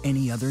here than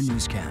any other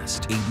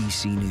newscast.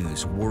 ABC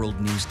News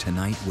World News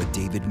Tonight with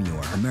David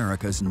Muir,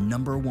 America's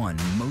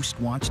 #1 most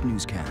watched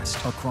newscast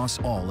across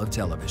all of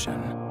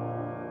television.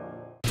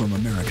 From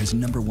America's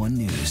 #1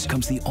 news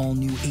comes the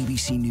all-new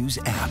ABC News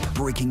app.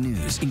 Breaking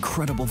news,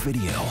 incredible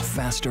video,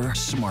 faster,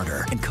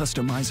 smarter, and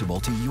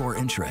customizable to your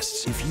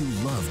interests. If you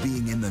love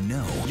being in the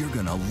know, you're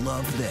gonna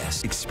love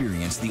this.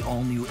 Experience the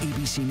all-new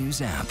ABC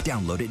News app.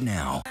 Download it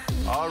now.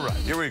 All right,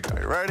 here we go.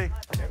 You ready?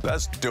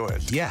 Let's do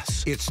it.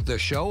 Yes, it's the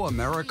show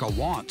America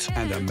wants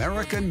and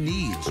America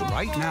needs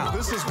right now.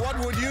 This is What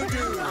Would You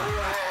Do?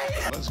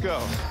 Let's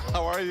go.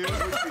 How are you?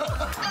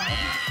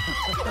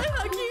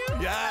 How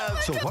cute.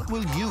 Yes. So what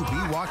will you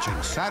be watching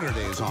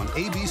Saturdays on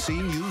ABC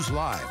News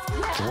Live?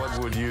 What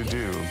would you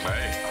do?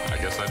 Hey, I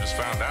guess I just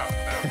found out.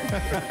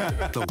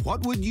 The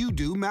What Would You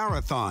Do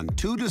Marathon,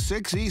 2 to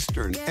 6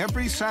 Eastern,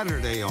 every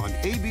Saturday on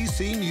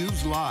ABC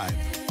News Live.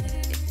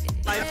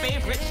 My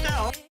favorite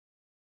show.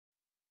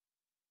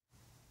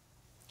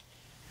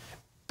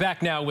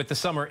 Back now with the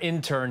summer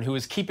intern who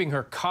is keeping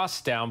her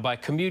costs down by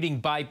commuting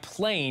by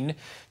plane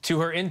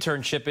to her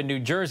internship in New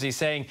Jersey,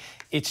 saying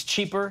it's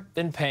cheaper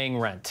than paying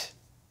rent.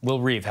 Will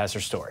Reeve has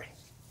her story.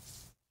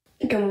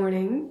 Good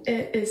morning.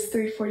 It is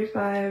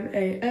 3:45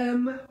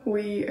 a.m.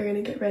 We are going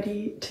to get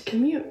ready to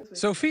commute.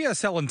 Sophia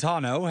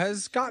Celentano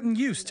has gotten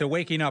used to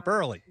waking up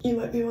early. You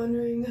might be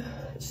wondering,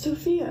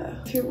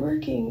 Sophia, if you're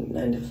working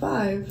 9 to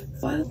 5,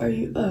 why are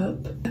you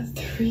up at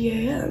 3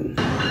 a.m.?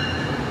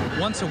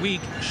 Once a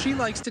week, she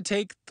likes to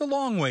take the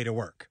long way to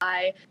work.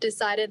 I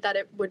decided that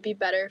it would be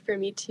better for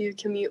me to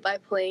commute by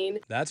plane.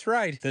 That's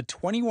right. The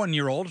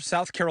 21-year-old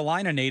South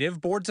Carolina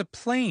native boards a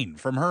plane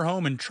from her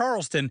home in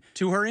Charleston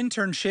to her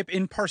internship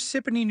in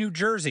Parsippany, New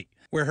Jersey,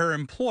 where her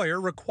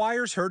employer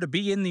requires her to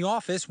be in the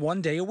office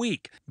 1 day a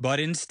week. But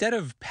instead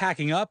of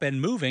packing up and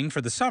moving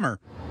for the summer,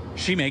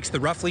 she makes the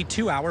roughly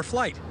 2-hour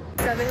flight.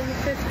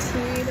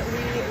 7:15, we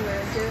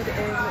landed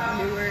in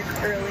Newark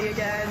early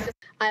again.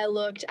 I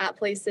looked at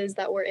places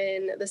that were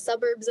in the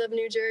suburbs of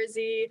New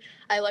Jersey.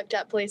 I looked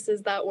at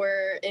places that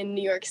were in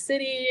New York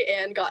City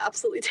and got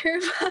absolutely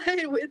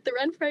terrified with the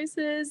rent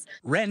prices.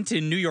 Rent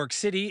in New York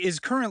City is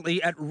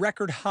currently at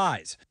record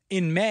highs.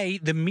 In May,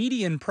 the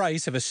median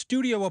price of a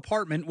studio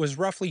apartment was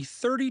roughly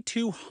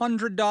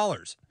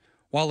 $3,200,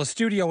 while a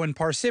studio in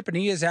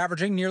Parsippany is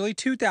averaging nearly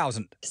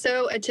 $2,000.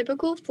 So a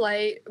typical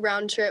flight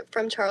round trip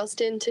from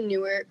Charleston to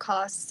Newark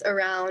costs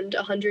around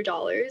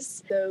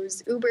 $100.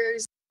 Those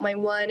Ubers, my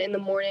one in the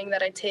morning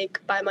that I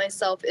take by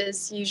myself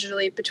is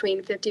usually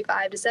between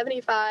 $55 to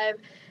 $75.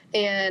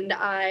 And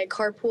I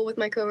carpool with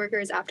my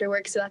coworkers after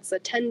work, so that's a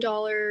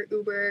 $10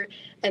 Uber,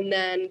 and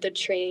then the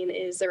train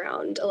is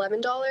around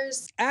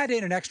 $11. Add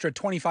in an extra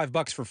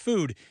 $25 for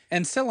food,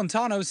 and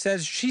Celentano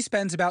says she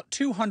spends about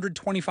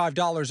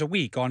 $225 a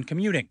week on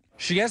commuting.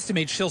 She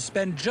estimates she'll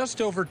spend just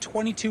over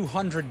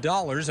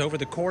 $2,200 over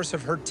the course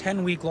of her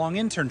 10-week-long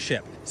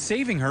internship,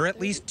 saving her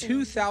at least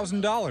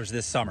 $2,000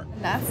 this summer.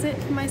 That's it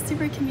for my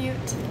super commute.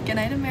 Good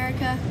night,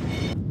 America.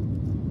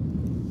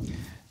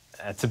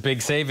 That's a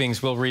big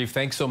savings, Will Reeve.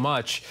 Thanks so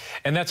much.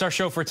 And that's our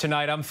show for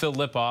tonight. I'm Phil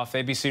Lipoff.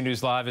 ABC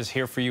News Live is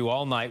here for you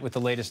all night with the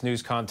latest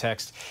news,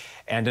 context,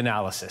 and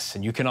analysis.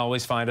 And you can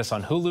always find us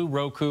on Hulu,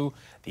 Roku,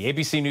 the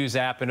ABC News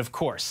app, and, of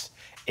course,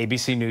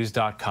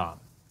 abcnews.com.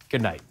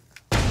 Good night.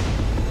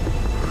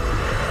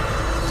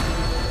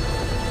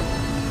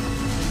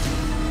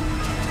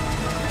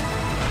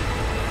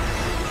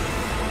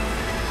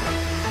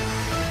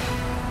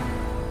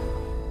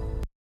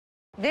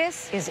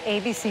 This is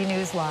ABC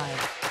News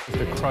Live.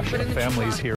 The crush of families here.